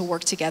people to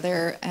work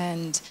together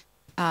and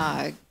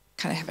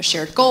kind of have a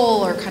shared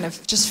goal, or kind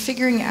of just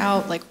figuring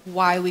out like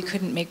why we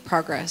couldn't make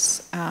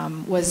progress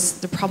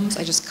was the problems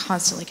I just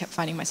constantly kept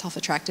finding myself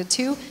attracted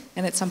to.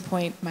 And at some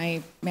point,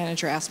 my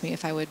manager asked me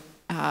if I would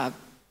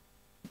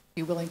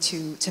be willing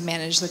to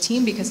manage the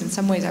team, because in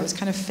some ways I was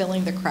kind of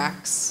filling the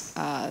cracks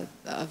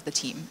of the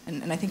team.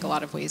 And I think a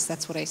lot of ways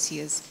that's what I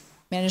see as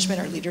management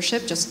or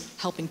leadership, just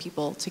helping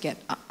people to get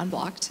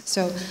unblocked.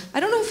 So I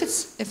don't know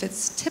if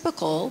it's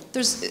typical.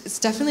 It's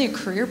definitely a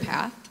career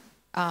path.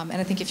 And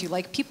I think if you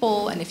like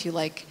people and if you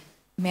like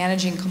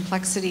managing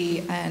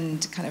complexity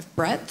and kind of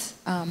breadth,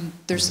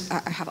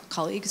 I have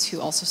colleagues who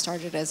also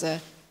started as an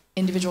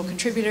individual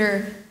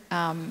contributor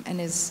and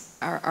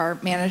are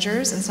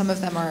managers, and some of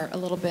them are a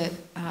little bit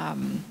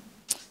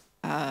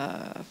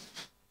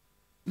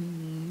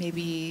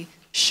maybe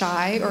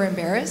shy or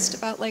embarrassed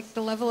about like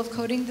the level of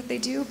coding that they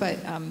do, but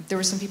there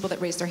were some people that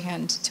raised their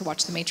hand to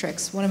watch The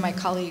Matrix. One of my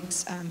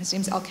colleagues, his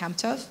name's El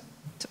Kamtov,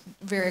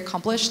 very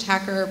accomplished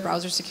hacker,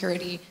 browser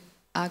security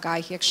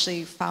guy. He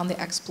actually found the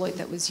exploit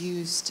that was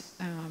used,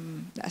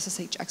 the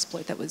SSH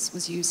exploit that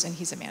was used, and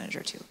he's a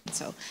manager too. And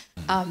so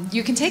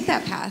you can take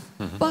that path,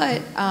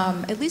 but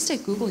at least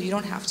at Google you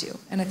don't have to.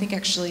 And I think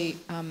actually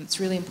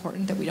it's really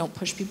important that we don't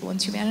push people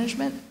into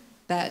management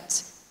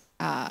that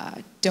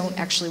don't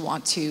actually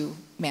want to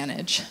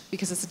manage,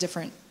 because it's a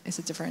different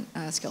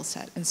skill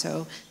set. And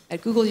so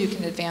at Google you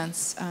can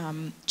advance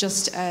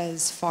just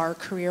as far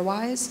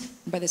career-wise,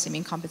 and by this I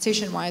mean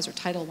compensation-wise or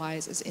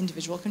title-wise, as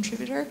individual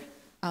contributor.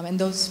 And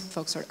those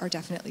folks are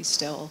definitely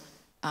still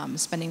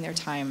spending their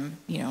time,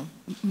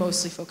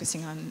 mostly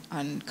focusing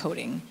on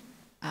coding.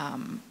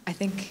 I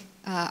think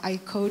I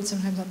code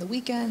sometimes on the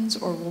weekends,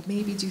 or will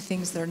maybe do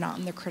things that are not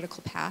in the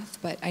critical path,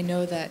 but I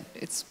know that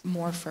it's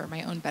more for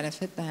my own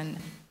benefit than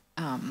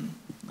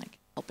like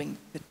helping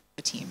the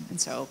team. And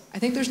so I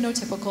think there's no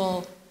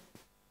typical,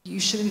 you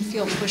shouldn't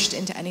feel pushed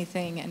into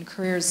anything, and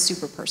career is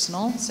super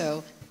personal.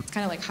 So it's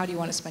kind of like, how do you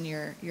want to spend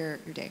your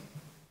day?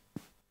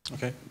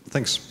 Okay,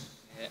 thanks.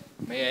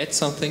 May I add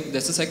something?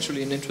 This is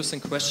actually an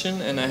interesting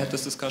question, and I had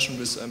this discussion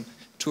with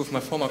two of my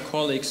former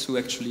colleagues who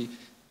actually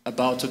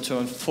about to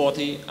turn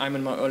 40. I'm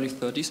in my early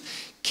 30s.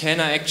 Can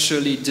I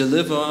actually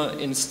deliver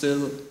in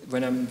still,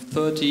 when I'm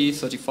 30,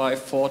 35,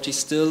 40,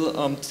 still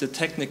the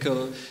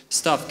technical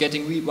stuff,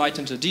 getting right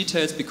into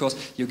details, because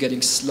you're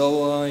getting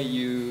slower,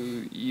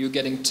 you're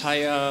getting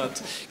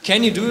tired.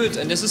 Can you do it?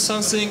 And this is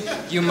something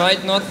you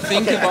might not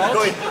think about.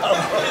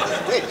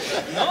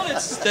 No,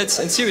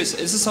 that's serious.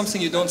 This is something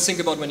you don't think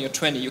about when you're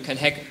 20. You can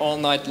hack all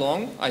night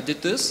long. I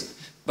did this,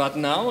 but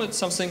now it's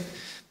something.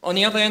 On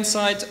the other hand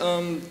side,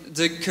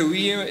 the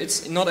career,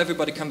 it's not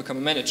everybody can become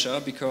a manager,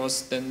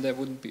 because then there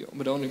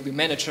would only be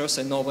managers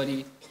and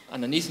nobody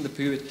underneath in the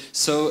period.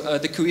 So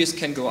the careers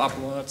can go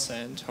upwards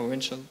and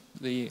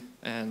horizontally,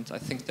 and I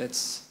think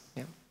that's,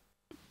 yeah.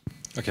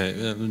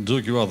 Okay,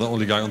 Dirk, you are the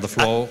only guy on the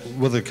floor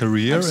with a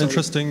career,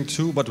 interesting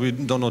too, but we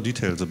don't know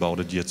details about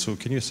it yet. So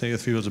can you say a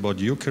few words about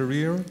your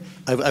career?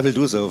 I will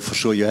do so, for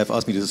sure. You have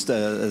asked me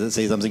to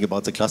say something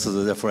about the classes,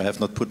 so therefore I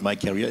have not put my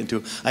career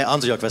into... I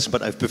answer your question,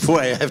 but before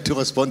I have to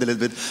respond a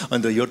little bit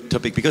on your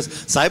topic, because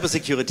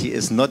cybersecurity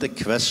is not a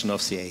question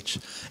of the age.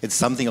 It's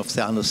something of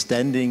the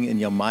understanding in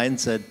your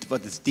mindset,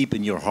 what is deep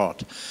in your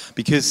heart.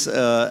 Because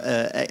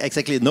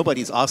exactly,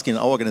 nobody is asking in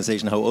our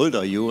organization, how old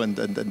are you,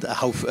 and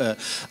how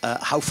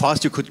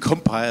fast you could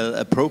compile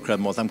a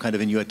program or some kind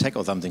of a new attack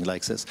or something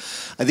like this.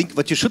 I think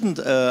what you shouldn't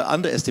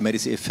underestimate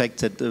is the effect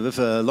that with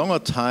a longer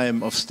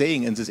time of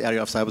staying in this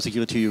area of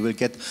cybersecurity, you will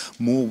get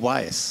more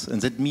wise. And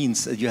that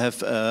means that you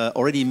have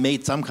already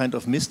made some kind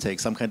of mistake,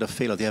 some kind of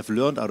failure. You have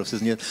learned out of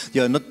this. And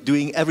you are not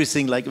doing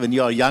everything like when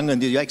you are young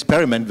and you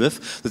experiment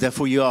with. So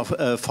therefore, you are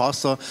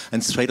faster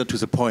and straighter to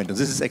the point. And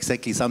this is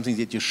exactly something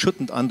that you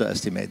shouldn't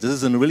underestimate. This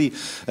is a really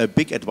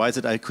big advice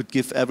that I could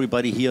give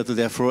everybody here. So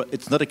therefore,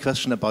 it's not a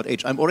question about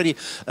age. I'm already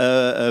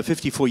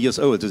 54 years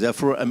old, so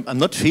therefore I'm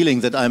not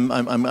feeling that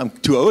I'm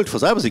too old for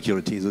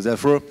cybersecurity. So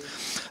therefore,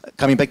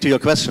 coming back to your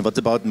question, what's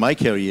about my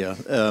career?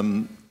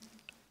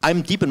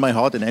 I'm deep in my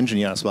heart an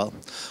engineer as well.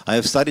 I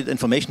have studied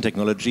information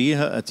technology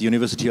at the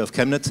University of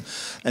Chemnitz,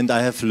 and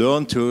I have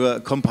learned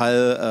to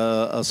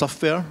compile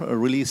software,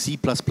 really C++,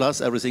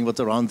 everything what's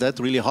around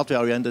that, really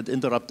hardware-oriented,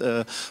 interrupt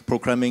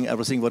programming,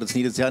 everything what is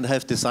needed there, and I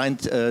have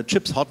designed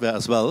chips hardware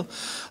as well,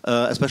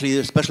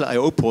 especially special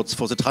I/O ports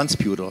for the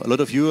transputer. A lot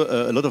of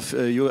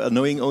you are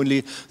knowing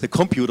only the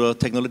computer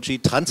technology,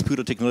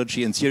 transputer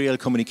technology, and serial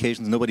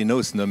communications. Nobody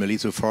knows normally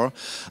so far.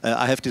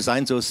 I have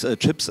designed those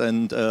chips,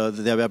 and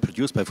they were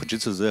produced by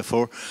Fujitsu.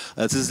 Therefore,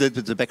 this is a little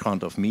bit the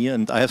background of me,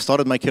 and I have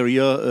started my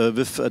career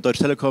with Deutsche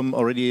Telekom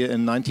already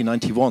in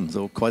 1991,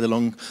 so quite a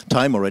long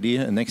time already.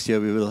 And next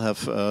year we will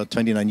have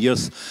 29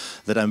 years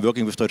that I'm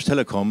working with Deutsche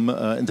Telekom.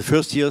 In the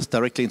first years,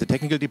 directly in the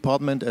technical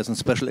department as a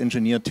special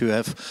engineer to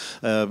have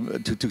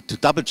to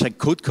double-check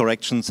code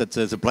corrections that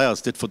the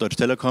suppliers did for Deutsche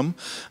Telekom.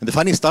 And the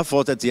funny stuff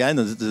was at the end,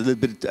 and it's a little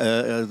bit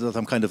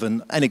some kind of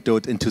an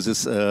anecdote into this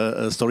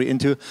story,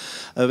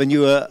 when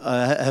you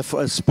have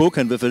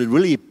spoken with a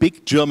really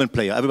big German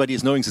player. Everybody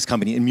is knowing this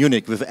company in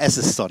Munich with S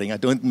starting. I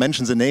don't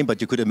mention the name, but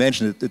you could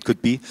imagine it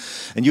could be.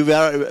 And you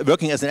were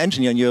working as an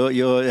engineer, and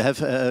you have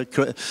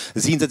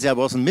seen that there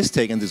was a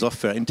mistake in the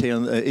software and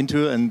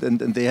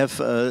they have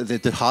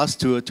the task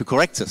to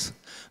correct this.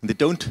 And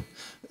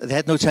they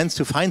had no chance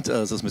to find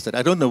this mistake.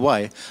 I don't know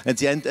why. At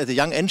the end, as a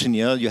young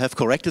engineer, you have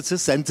corrected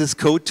this, sent this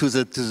code to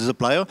the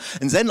supplier,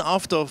 and then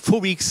after 4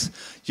 weeks,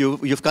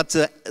 you've got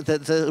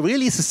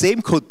really the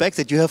same code back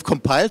that you have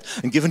compiled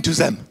and given to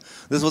them.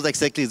 This was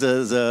exactly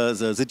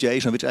the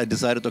situation in which I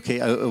decided, okay,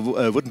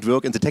 I wouldn't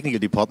work in the technical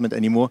department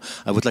anymore.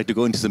 I would like to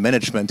go into the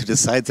management to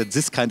decide that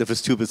this kind of a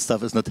stupid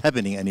stuff is not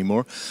happening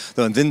anymore.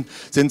 So, and then,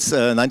 since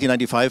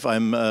 1995,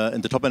 I'm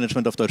in the top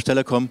management of Deutsche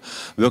Telekom,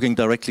 working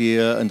directly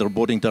and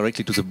reporting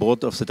directly to the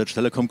board of the Deutsche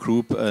Telekom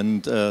group.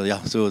 And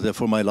yeah, so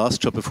therefore my last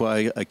job before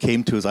I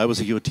came to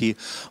cybersecurity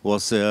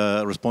was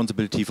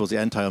responsibility for the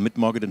entire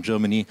mid-market in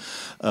Germany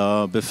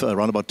with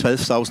around about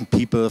 12,000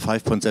 people,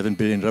 5.7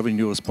 billion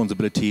revenue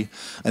responsibility.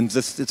 And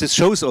this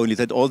shows only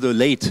that although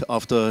late,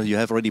 after you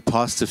have already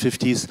passed the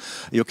 50s,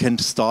 you can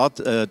start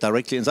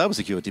directly in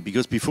cybersecurity.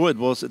 Because before it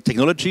was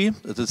technology.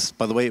 It is,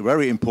 by the way,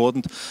 very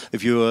important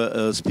if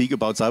you speak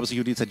about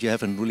cybersecurity that you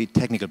have a really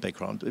technical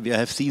background. We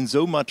have seen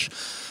so much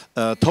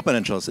top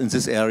managers in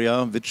this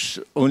area, which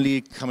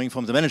only coming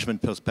from the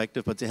management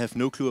perspective, but they have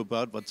no clue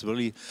about what's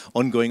really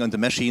ongoing on the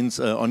machines,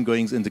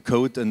 ongoing in the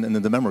code and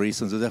in the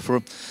memories. And so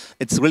therefore,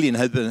 it's really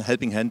a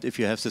helping hand if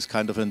you have this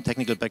kind of a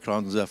technical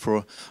background. And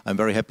therefore, I'm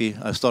very happy.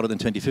 I started in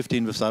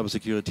 2015 with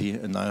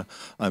cybersecurity, and now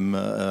I'm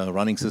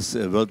running this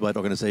worldwide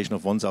organization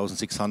of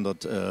 1,600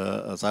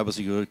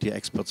 cybersecurity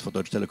experts for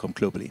Deutsche Telekom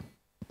globally.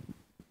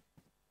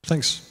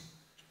 Thanks.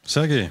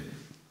 Sergey.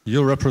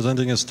 You're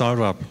representing a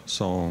startup,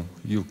 so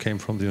you came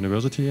from the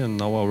university and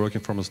now are working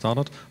from a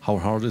startup. How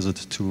hard is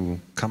it to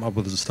come up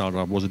with a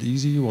startup? Was it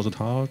easy? Was it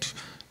hard?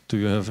 Do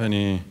you have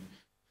any...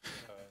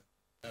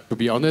 To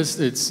be honest,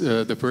 it's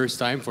the first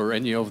time for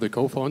any of the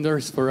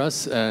co-founders for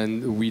us,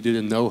 and we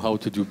didn't know how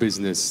to do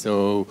business.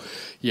 So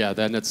yeah,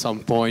 then at some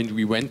point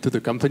we went to the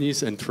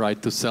companies and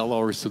tried to sell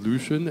our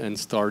solution and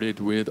started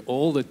with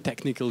all the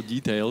technical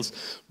details,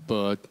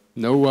 but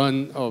no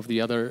one of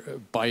the other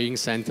buying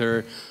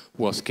center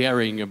was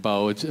caring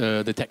about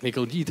the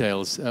technical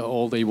details.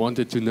 All they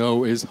wanted to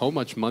know is how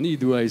much money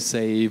do I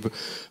save?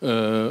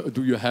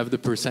 Do you have the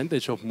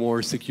percentage of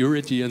more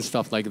security and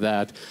stuff like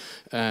that?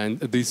 And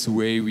this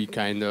way we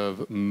kind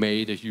of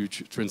made a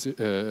huge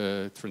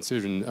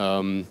transition.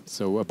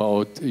 So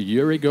about a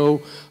year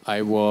ago,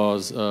 I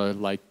was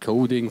like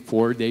coding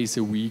 4 days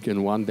a week,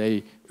 and 1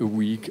 day a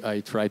week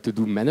I tried to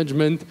do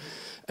management.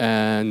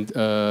 And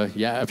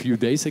yeah, a few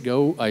days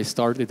ago, I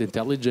started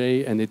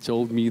IntelliJ, and it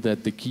told me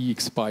that the key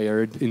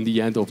expired in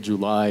the end of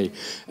July.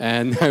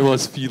 And I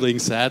was feeling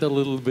sad a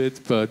little bit,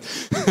 but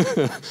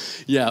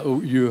yeah,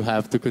 you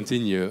have to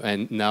continue.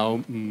 And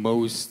now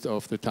most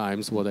of the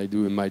times what I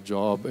do in my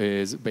job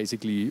is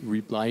basically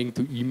replying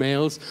to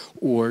emails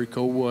or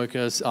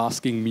coworkers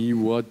asking me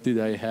what did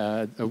I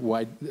had,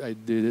 why I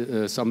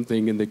did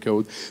something in the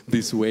code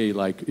this way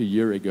like a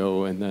year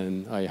ago, and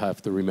then I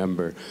have to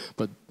remember.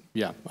 But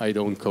yeah, I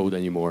don't code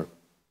anymore.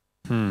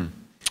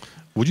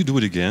 Would you do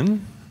it again?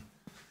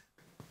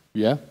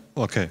 Yeah.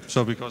 Okay,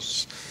 so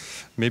because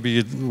maybe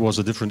it was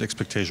a different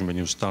expectation when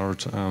you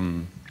start.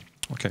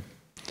 Okay.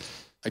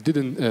 I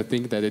didn't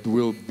think that it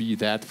will be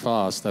that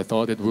fast. I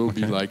thought it will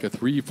be like a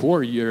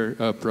 3-4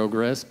 year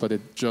progress, but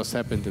it just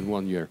happened in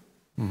 1 year.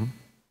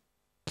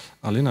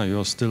 Alena,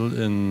 you're still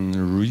in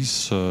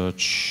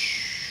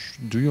research.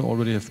 Do you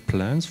already have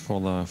plans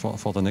for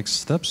the next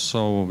steps?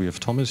 So we have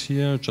Thomas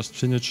here, just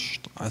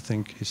finished, I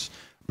think, his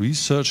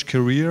research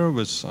career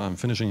with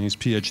finishing his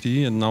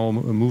PhD and now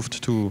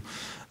moved to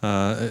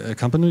a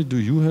company. Do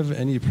you have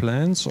any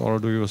plans, or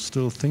do you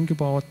still think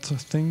about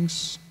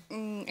things?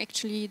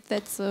 Actually,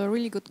 that's a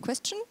really good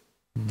question.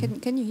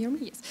 Can you hear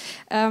me? Yes.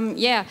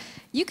 Yeah,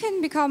 you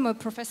can become a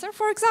professor,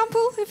 for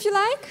example, if you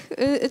like.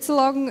 It's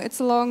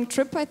a long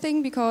trip, I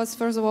think, because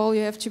first of all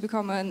you have to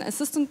become an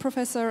assistant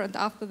professor, and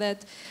after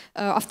that,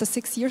 after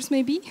 6 years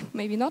maybe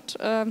not.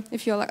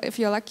 If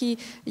you're lucky,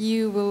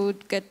 you will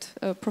get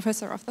a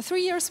professor after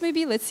 3 years,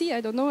 maybe. Let's see.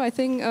 I don't know. I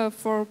think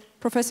for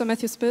Professor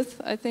Matthew Smith,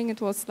 I think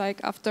it was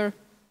like after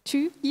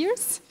 2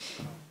 years.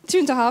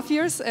 2.5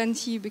 years, and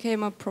he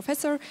became a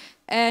professor.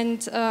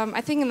 And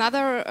I think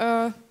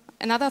another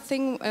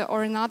thing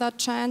or another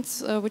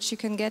chance which you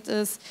can get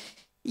is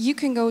you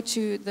can go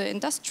to the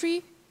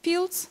industry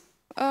fields,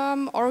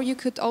 or you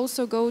could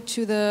also go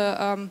to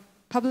the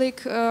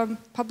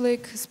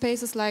public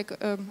spaces like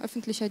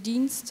öffentlicher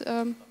Dienst,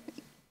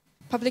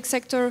 public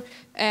sector,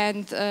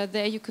 and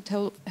there you could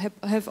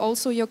have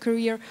also your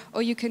career,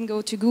 or you can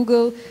go to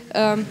Google.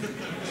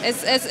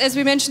 As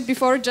we mentioned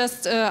before,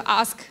 just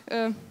ask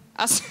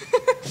us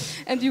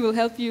and we will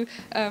help you.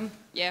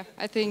 Yeah,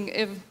 I think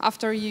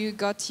after you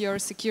got your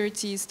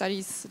security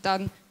studies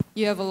done,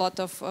 you have a lot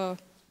of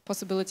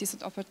possibilities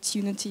and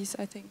opportunities,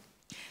 I think.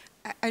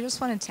 I just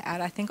wanted to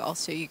add, I think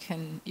also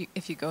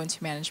if you go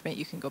into management,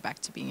 you can go back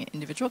to being an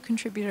individual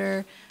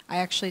contributor. I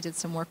actually did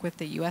some work with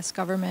the US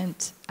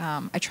government.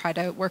 I try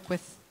to work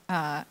with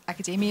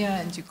academia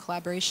and do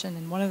collaboration,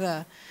 and one of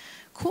the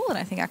cool and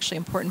I think actually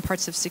important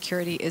parts of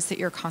security is that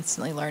you're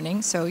constantly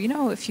learning. So, you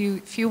know, if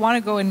you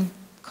want to go and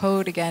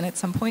code again at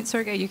some point,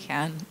 Sergey, you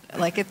can.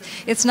 Like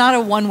it's not a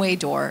one-way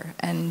door,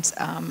 and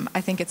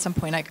I think at some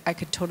point I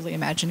could totally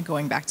imagine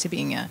going back to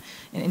being an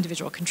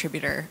individual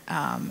contributor,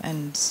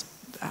 and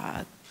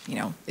you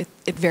know,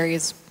 it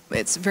varies.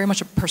 It's very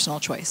much a personal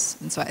choice,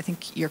 and so I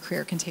think your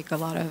career can take a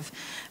lot of.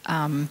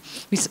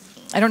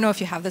 I don't know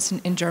if you have this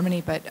in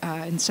Germany, but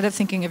instead of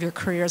thinking of your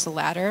career as a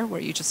ladder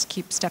where you just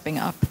keep stepping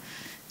up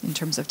in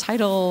terms of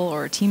title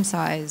or team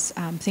size,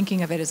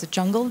 thinking of it as a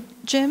jungle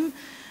gym.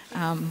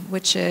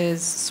 Which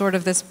is sort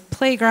of this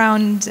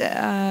playground,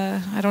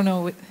 I don't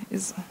know,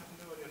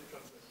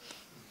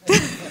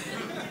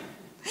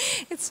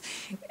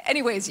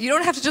 anyways, you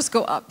don't have to just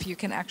go up. You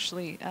can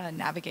actually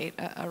navigate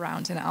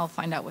around, and I'll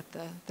find out what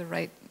the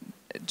right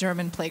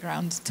German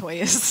playground toy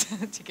is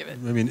to give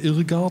it. Maybe an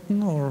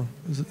Irrgarten, or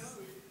is it?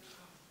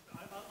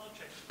 I'll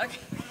check. Okay.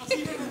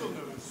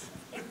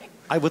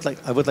 I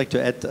would like to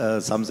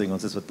add something on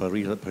this what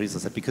Parisa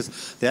said, because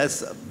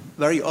there's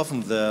very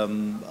often the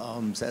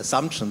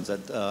assumption that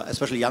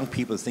especially young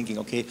people thinking,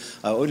 okay,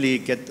 I only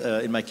get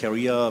in my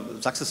career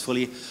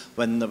successfully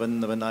when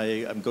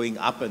I am going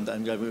up and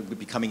I'm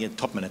becoming a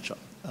top manager,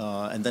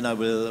 and then I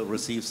will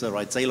receive the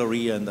right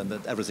salary and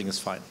then everything is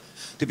fine.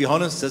 To be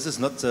honest, this is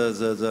not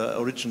the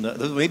original.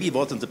 Maybe it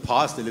was in the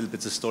past a little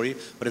bit the story,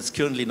 but it's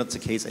currently not the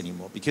case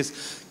anymore. Because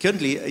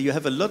currently you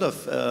have a lot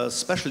of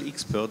special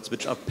experts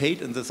which are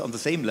paid on the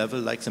same level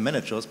like the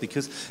managers,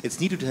 because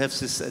it's needed to have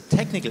this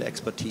technical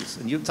expertise.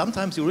 And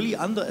sometimes you really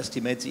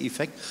underestimate the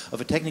effect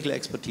of a technical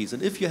expertise.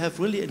 And if you have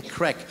really a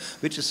crack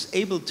which is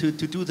able to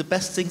do the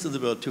best things in the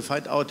world, to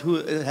find out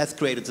who has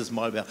created this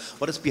malware,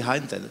 what is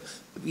behind that,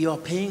 we are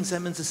paying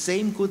them in the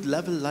same good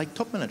level like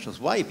top managers.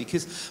 Why?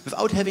 Because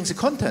without having the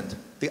content,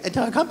 the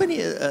entire company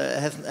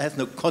has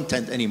no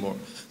content anymore.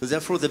 So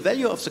therefore, the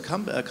value of the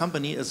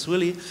company is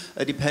really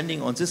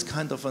depending on this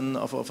kind of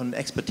an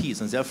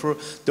expertise. And therefore,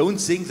 don't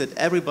think that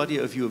everybody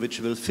of you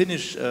which will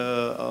finish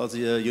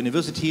the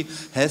university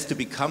has to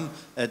become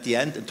at the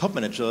end a top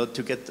manager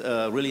to get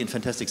really a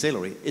fantastic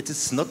salary. It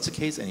is not the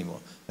case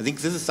anymore. I think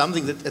this is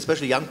something that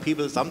especially young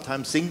people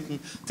sometimes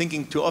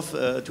thinking too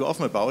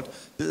often about.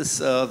 This is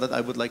that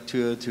I would like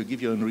to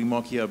give you a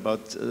remark here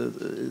about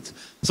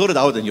sort it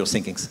out in your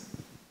thinkings.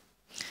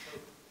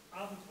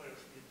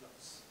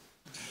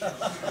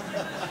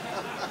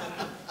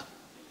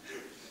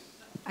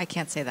 I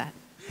can't say that.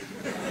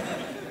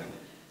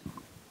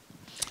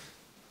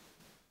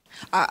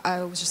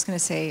 I was just going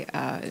to say,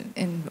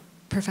 and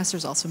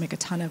professors also make a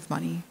ton of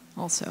money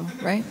also,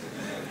 right?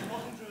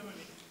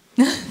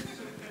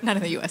 Not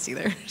in the US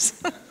either.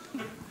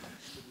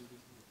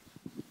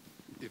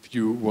 If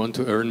you want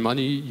to earn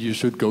money, you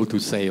should go to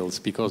sales,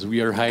 because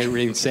we are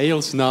hiring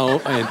sales now.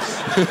 And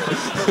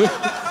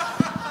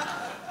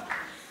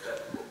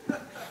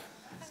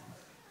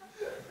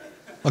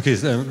Okay,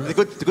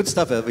 the good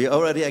stuff. We're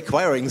already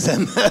acquiring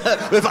them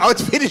without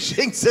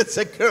finishing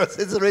the course.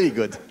 It's really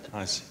good.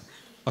 I see.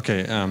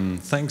 Okay,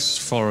 thanks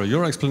for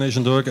your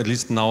explanation, Dirk. At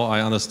least now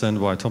I understand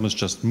why Thomas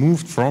just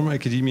moved from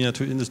academia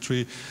to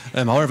industry.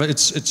 However, I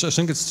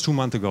think it's 2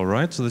 months ago,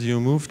 right? So that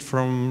you moved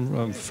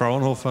from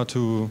Fraunhofer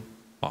to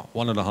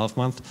 1.5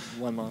 months.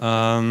 1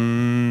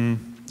 month.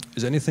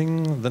 Is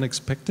anything then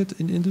expected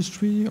in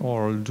industry,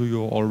 or do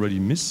you already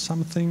miss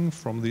something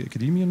from the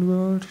academian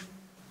world?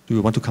 Do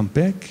you want to come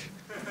back?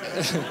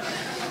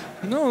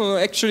 No,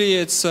 actually,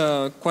 it's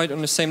quite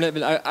on the same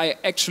level.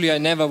 I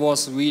never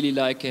was really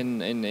like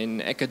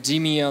in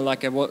academia.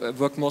 Like I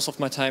worked most of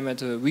my time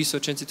at a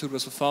research institute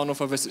with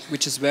Fraunhofer,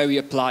 which is very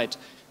applied.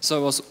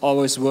 So I was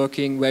always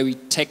working very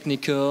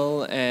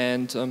technical,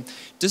 and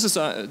this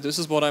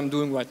is what I'm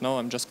doing right now.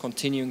 I'm just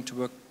continuing to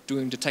work,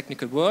 doing the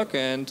technical work,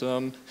 and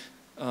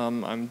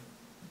I'm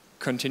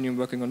continuing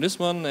working on this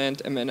one.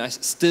 And I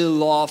still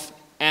love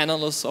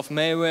analysis of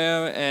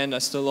malware, and I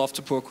still love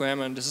to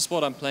program, and this is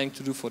what I'm planning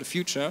to do for the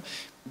future,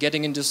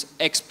 getting in this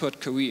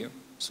expert career,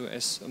 so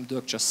as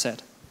Dirk just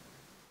said.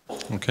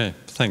 Okay,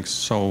 thanks.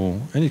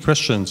 So any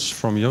questions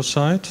from your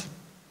side?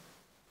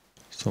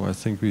 So I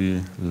think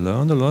we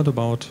learned a lot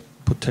about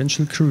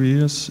potential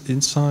careers,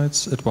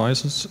 insights,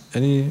 advices.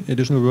 Any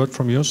additional word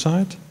from your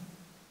side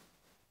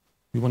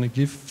you want to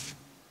give?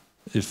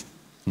 If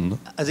no.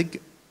 I think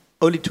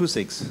only 2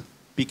 things.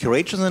 Be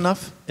courageous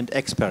enough and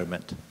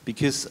experiment,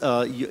 because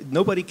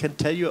nobody can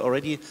tell you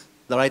already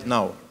right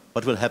now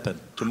what will happen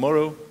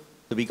tomorrow,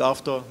 the week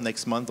after,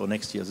 next month or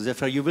next year. So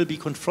therefore you will be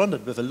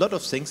confronted with a lot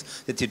of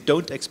things that you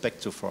don't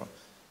expect so far.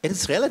 And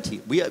it's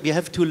reality. We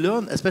have to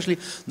learn, especially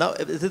now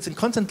it's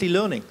constantly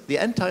learning. The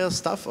entire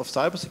stuff of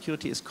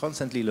cybersecurity is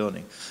constantly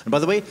learning. And by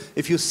the way,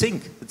 if you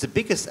think that the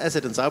biggest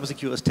asset in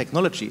cybersecurity is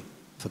technology,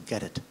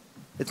 forget it.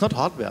 It's not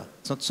hardware,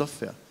 it's not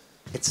software,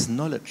 it's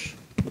knowledge.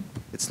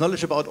 It's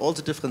knowledge about all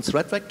the different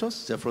threat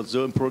vectors, therefore it's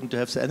so important to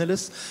have the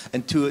analysts,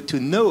 and to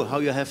know how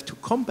you have to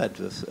combat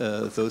with,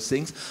 those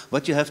things,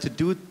 what you have to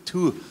do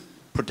to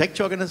protect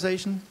your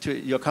organization, to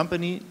your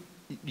company,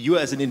 you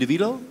as an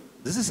individual.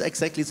 This is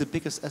exactly the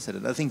biggest asset,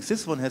 and I think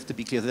this one has to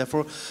be clear.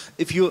 Therefore,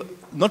 if you're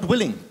not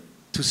willing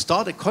to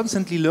start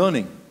constantly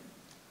learning,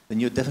 then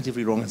you're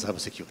definitely wrong in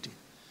cybersecurity.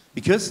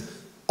 Because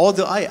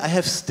although I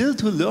have still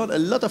to learn a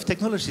lot of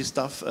technology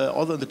stuff,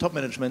 although in the top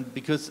management,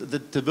 because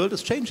the world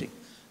is changing.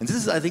 And this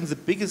is, I think, the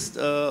biggest,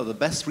 the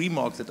best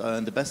remark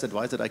and the best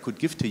advice that I could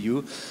give to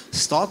you.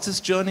 Start this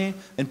journey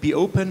and be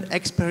open,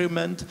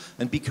 experiment,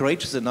 and be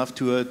courageous enough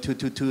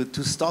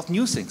to start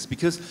new things.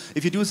 Because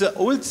if you do the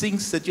old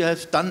things that you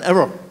have done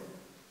ever,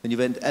 then you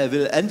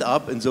will end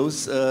up in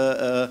those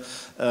dead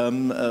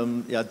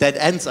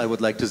ends, I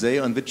would like to say,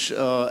 on which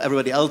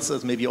everybody else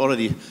is maybe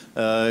already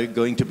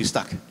going to be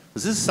stuck.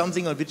 This is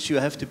something on which you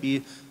have to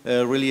be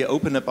really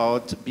open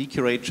about, be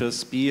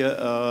courageous, be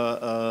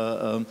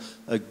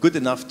good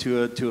enough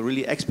to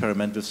really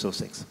experiment with those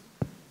things.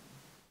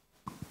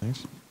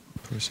 Thanks.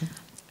 Carissa?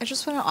 I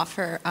just want to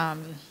offer,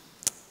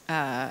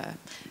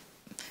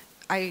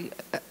 I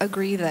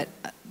agree that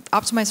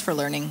optimize for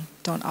learning,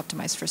 don't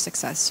optimize for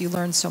success. You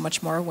learn so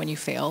much more when you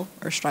fail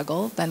or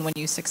struggle than when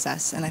you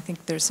success. And I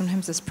think there's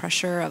sometimes this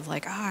pressure of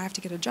like, I have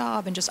to get a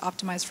job and just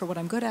optimize for what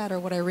I'm good at or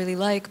what I really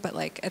like. But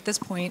like at this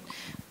point,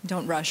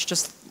 don't rush,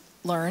 just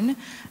learn.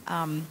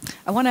 I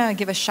want to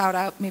give a shout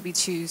out maybe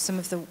to some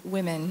of the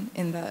women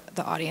in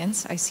the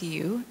audience. I see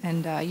you,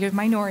 and you're a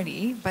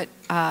minority, but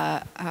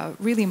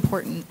really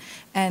important.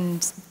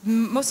 And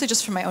mostly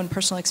just from my own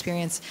personal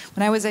experience.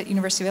 When I was at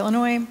University of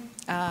Illinois,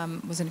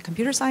 was in a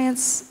computer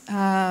science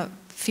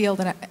field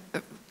and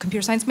a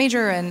computer science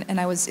major, and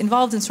I was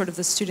involved in sort of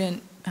the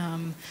student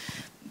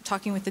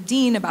talking with the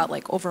dean about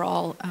like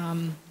overall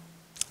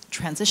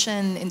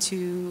transition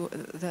into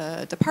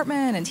the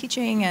department and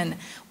teaching. And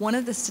one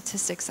of the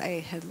statistics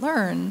I had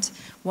learned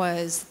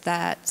was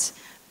that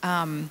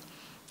a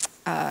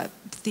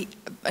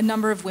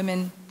number of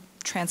women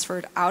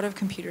transferred out of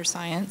computer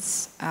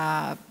science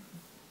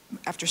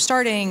after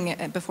starting,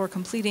 before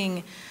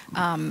completing,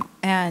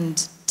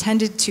 and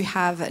tended to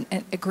have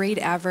a grade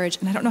average,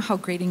 and I don't know how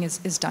grading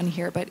is done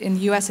here, but in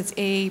the US it's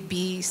A,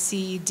 B,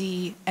 C,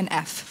 D, and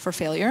F for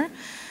failure.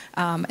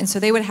 And so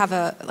they would have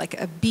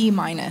a B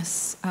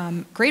minus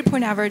grade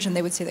point average, and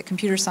they would say that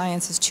computer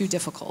science is too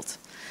difficult.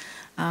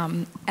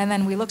 And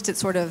then we looked at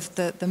sort of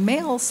the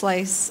male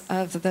slice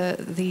of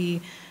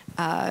the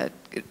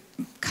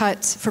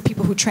cut for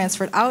people who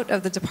transferred out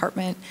of the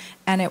department,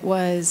 and it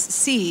was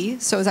C,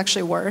 so it was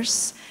actually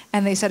worse,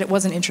 and they said it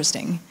wasn't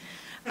interesting.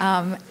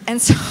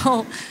 And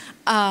so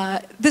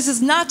This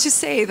is not to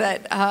say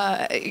that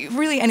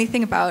really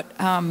anything about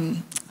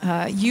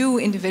you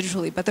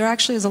individually, but there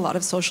actually is a lot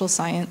of social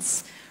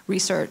science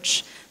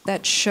research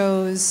that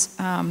shows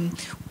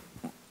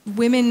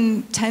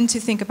women tend to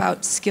think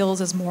about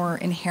skills as more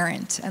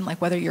inherent and like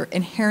whether you're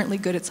inherently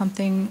good at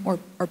something or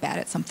bad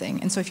at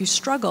something. And so if you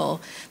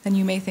struggle, then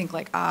you may think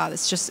like,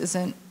 this just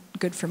isn't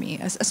good for me,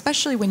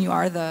 especially when you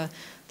are the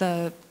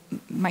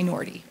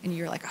minority and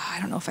you're like, I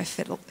don't know if I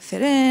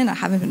fit in, I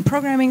haven't been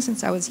programming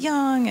since I was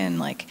young, and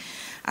like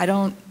I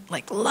don't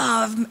like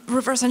love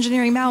reverse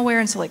engineering malware,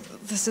 and so like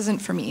this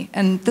isn't for me.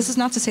 And this is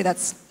not to say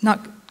that's not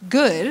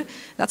good,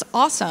 that's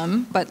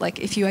awesome, but like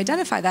if you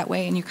identify that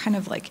way and you kind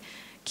of like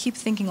keep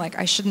thinking like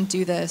I shouldn't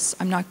do this,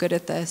 I'm not good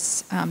at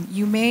this,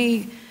 you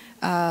may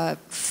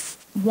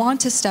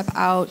want to step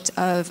out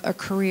of a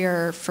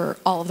career for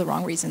all of the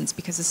wrong reasons,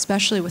 because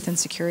especially within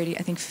security,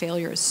 I think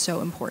failure is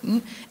so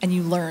important and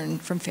you learn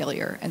from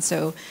failure. And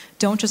so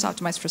don't just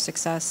optimize for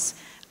success.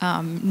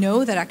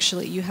 Know that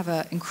actually you have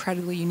an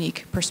incredibly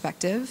unique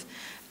perspective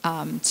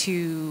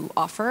to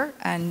offer,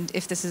 and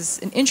if this is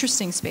an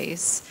interesting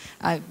space,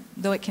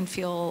 though it can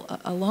feel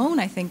alone,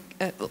 I think,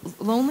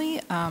 lonely,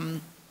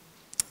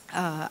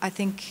 I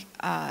think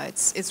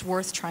it's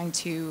worth trying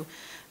to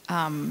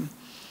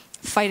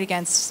fight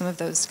against some of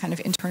those kind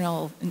of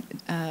internal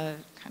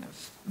kind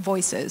of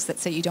voices that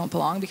say you don't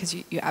belong, because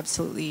you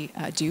absolutely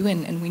do,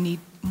 and we need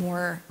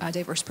more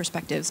diverse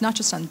perspectives, not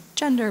just on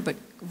gender, but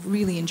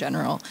really in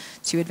general,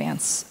 to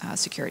advance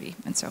security.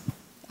 And so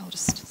I'll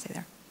just stay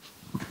there.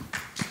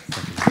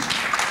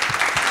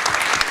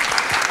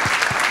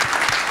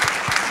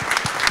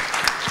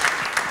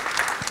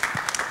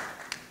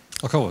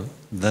 Okay, well,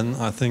 then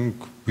I think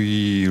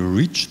we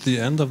reached the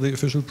end of the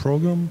official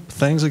program.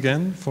 Thanks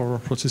again for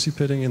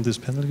participating in this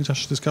panel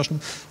discussion.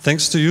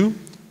 Thanks to you,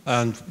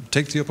 and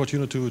take the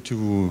opportunity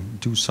to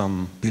do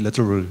some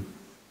bilateral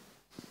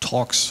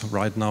talks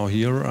right now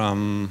here.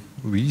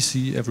 We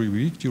see every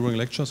week during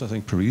lectures. I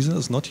think Parisa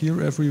is not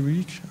here every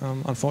week,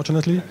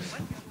 unfortunately.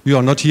 You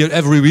are not here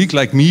every week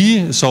like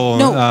me, so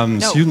no.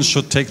 Students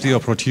should take the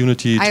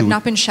opportunity to... I have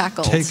not been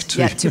shackled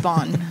yet to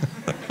Bonn.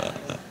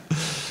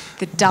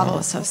 The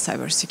Davos of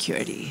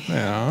cybersecurity.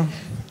 Yeah.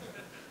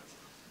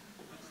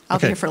 I'll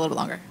be here for a little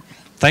longer.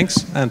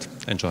 Thanks and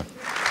enjoy.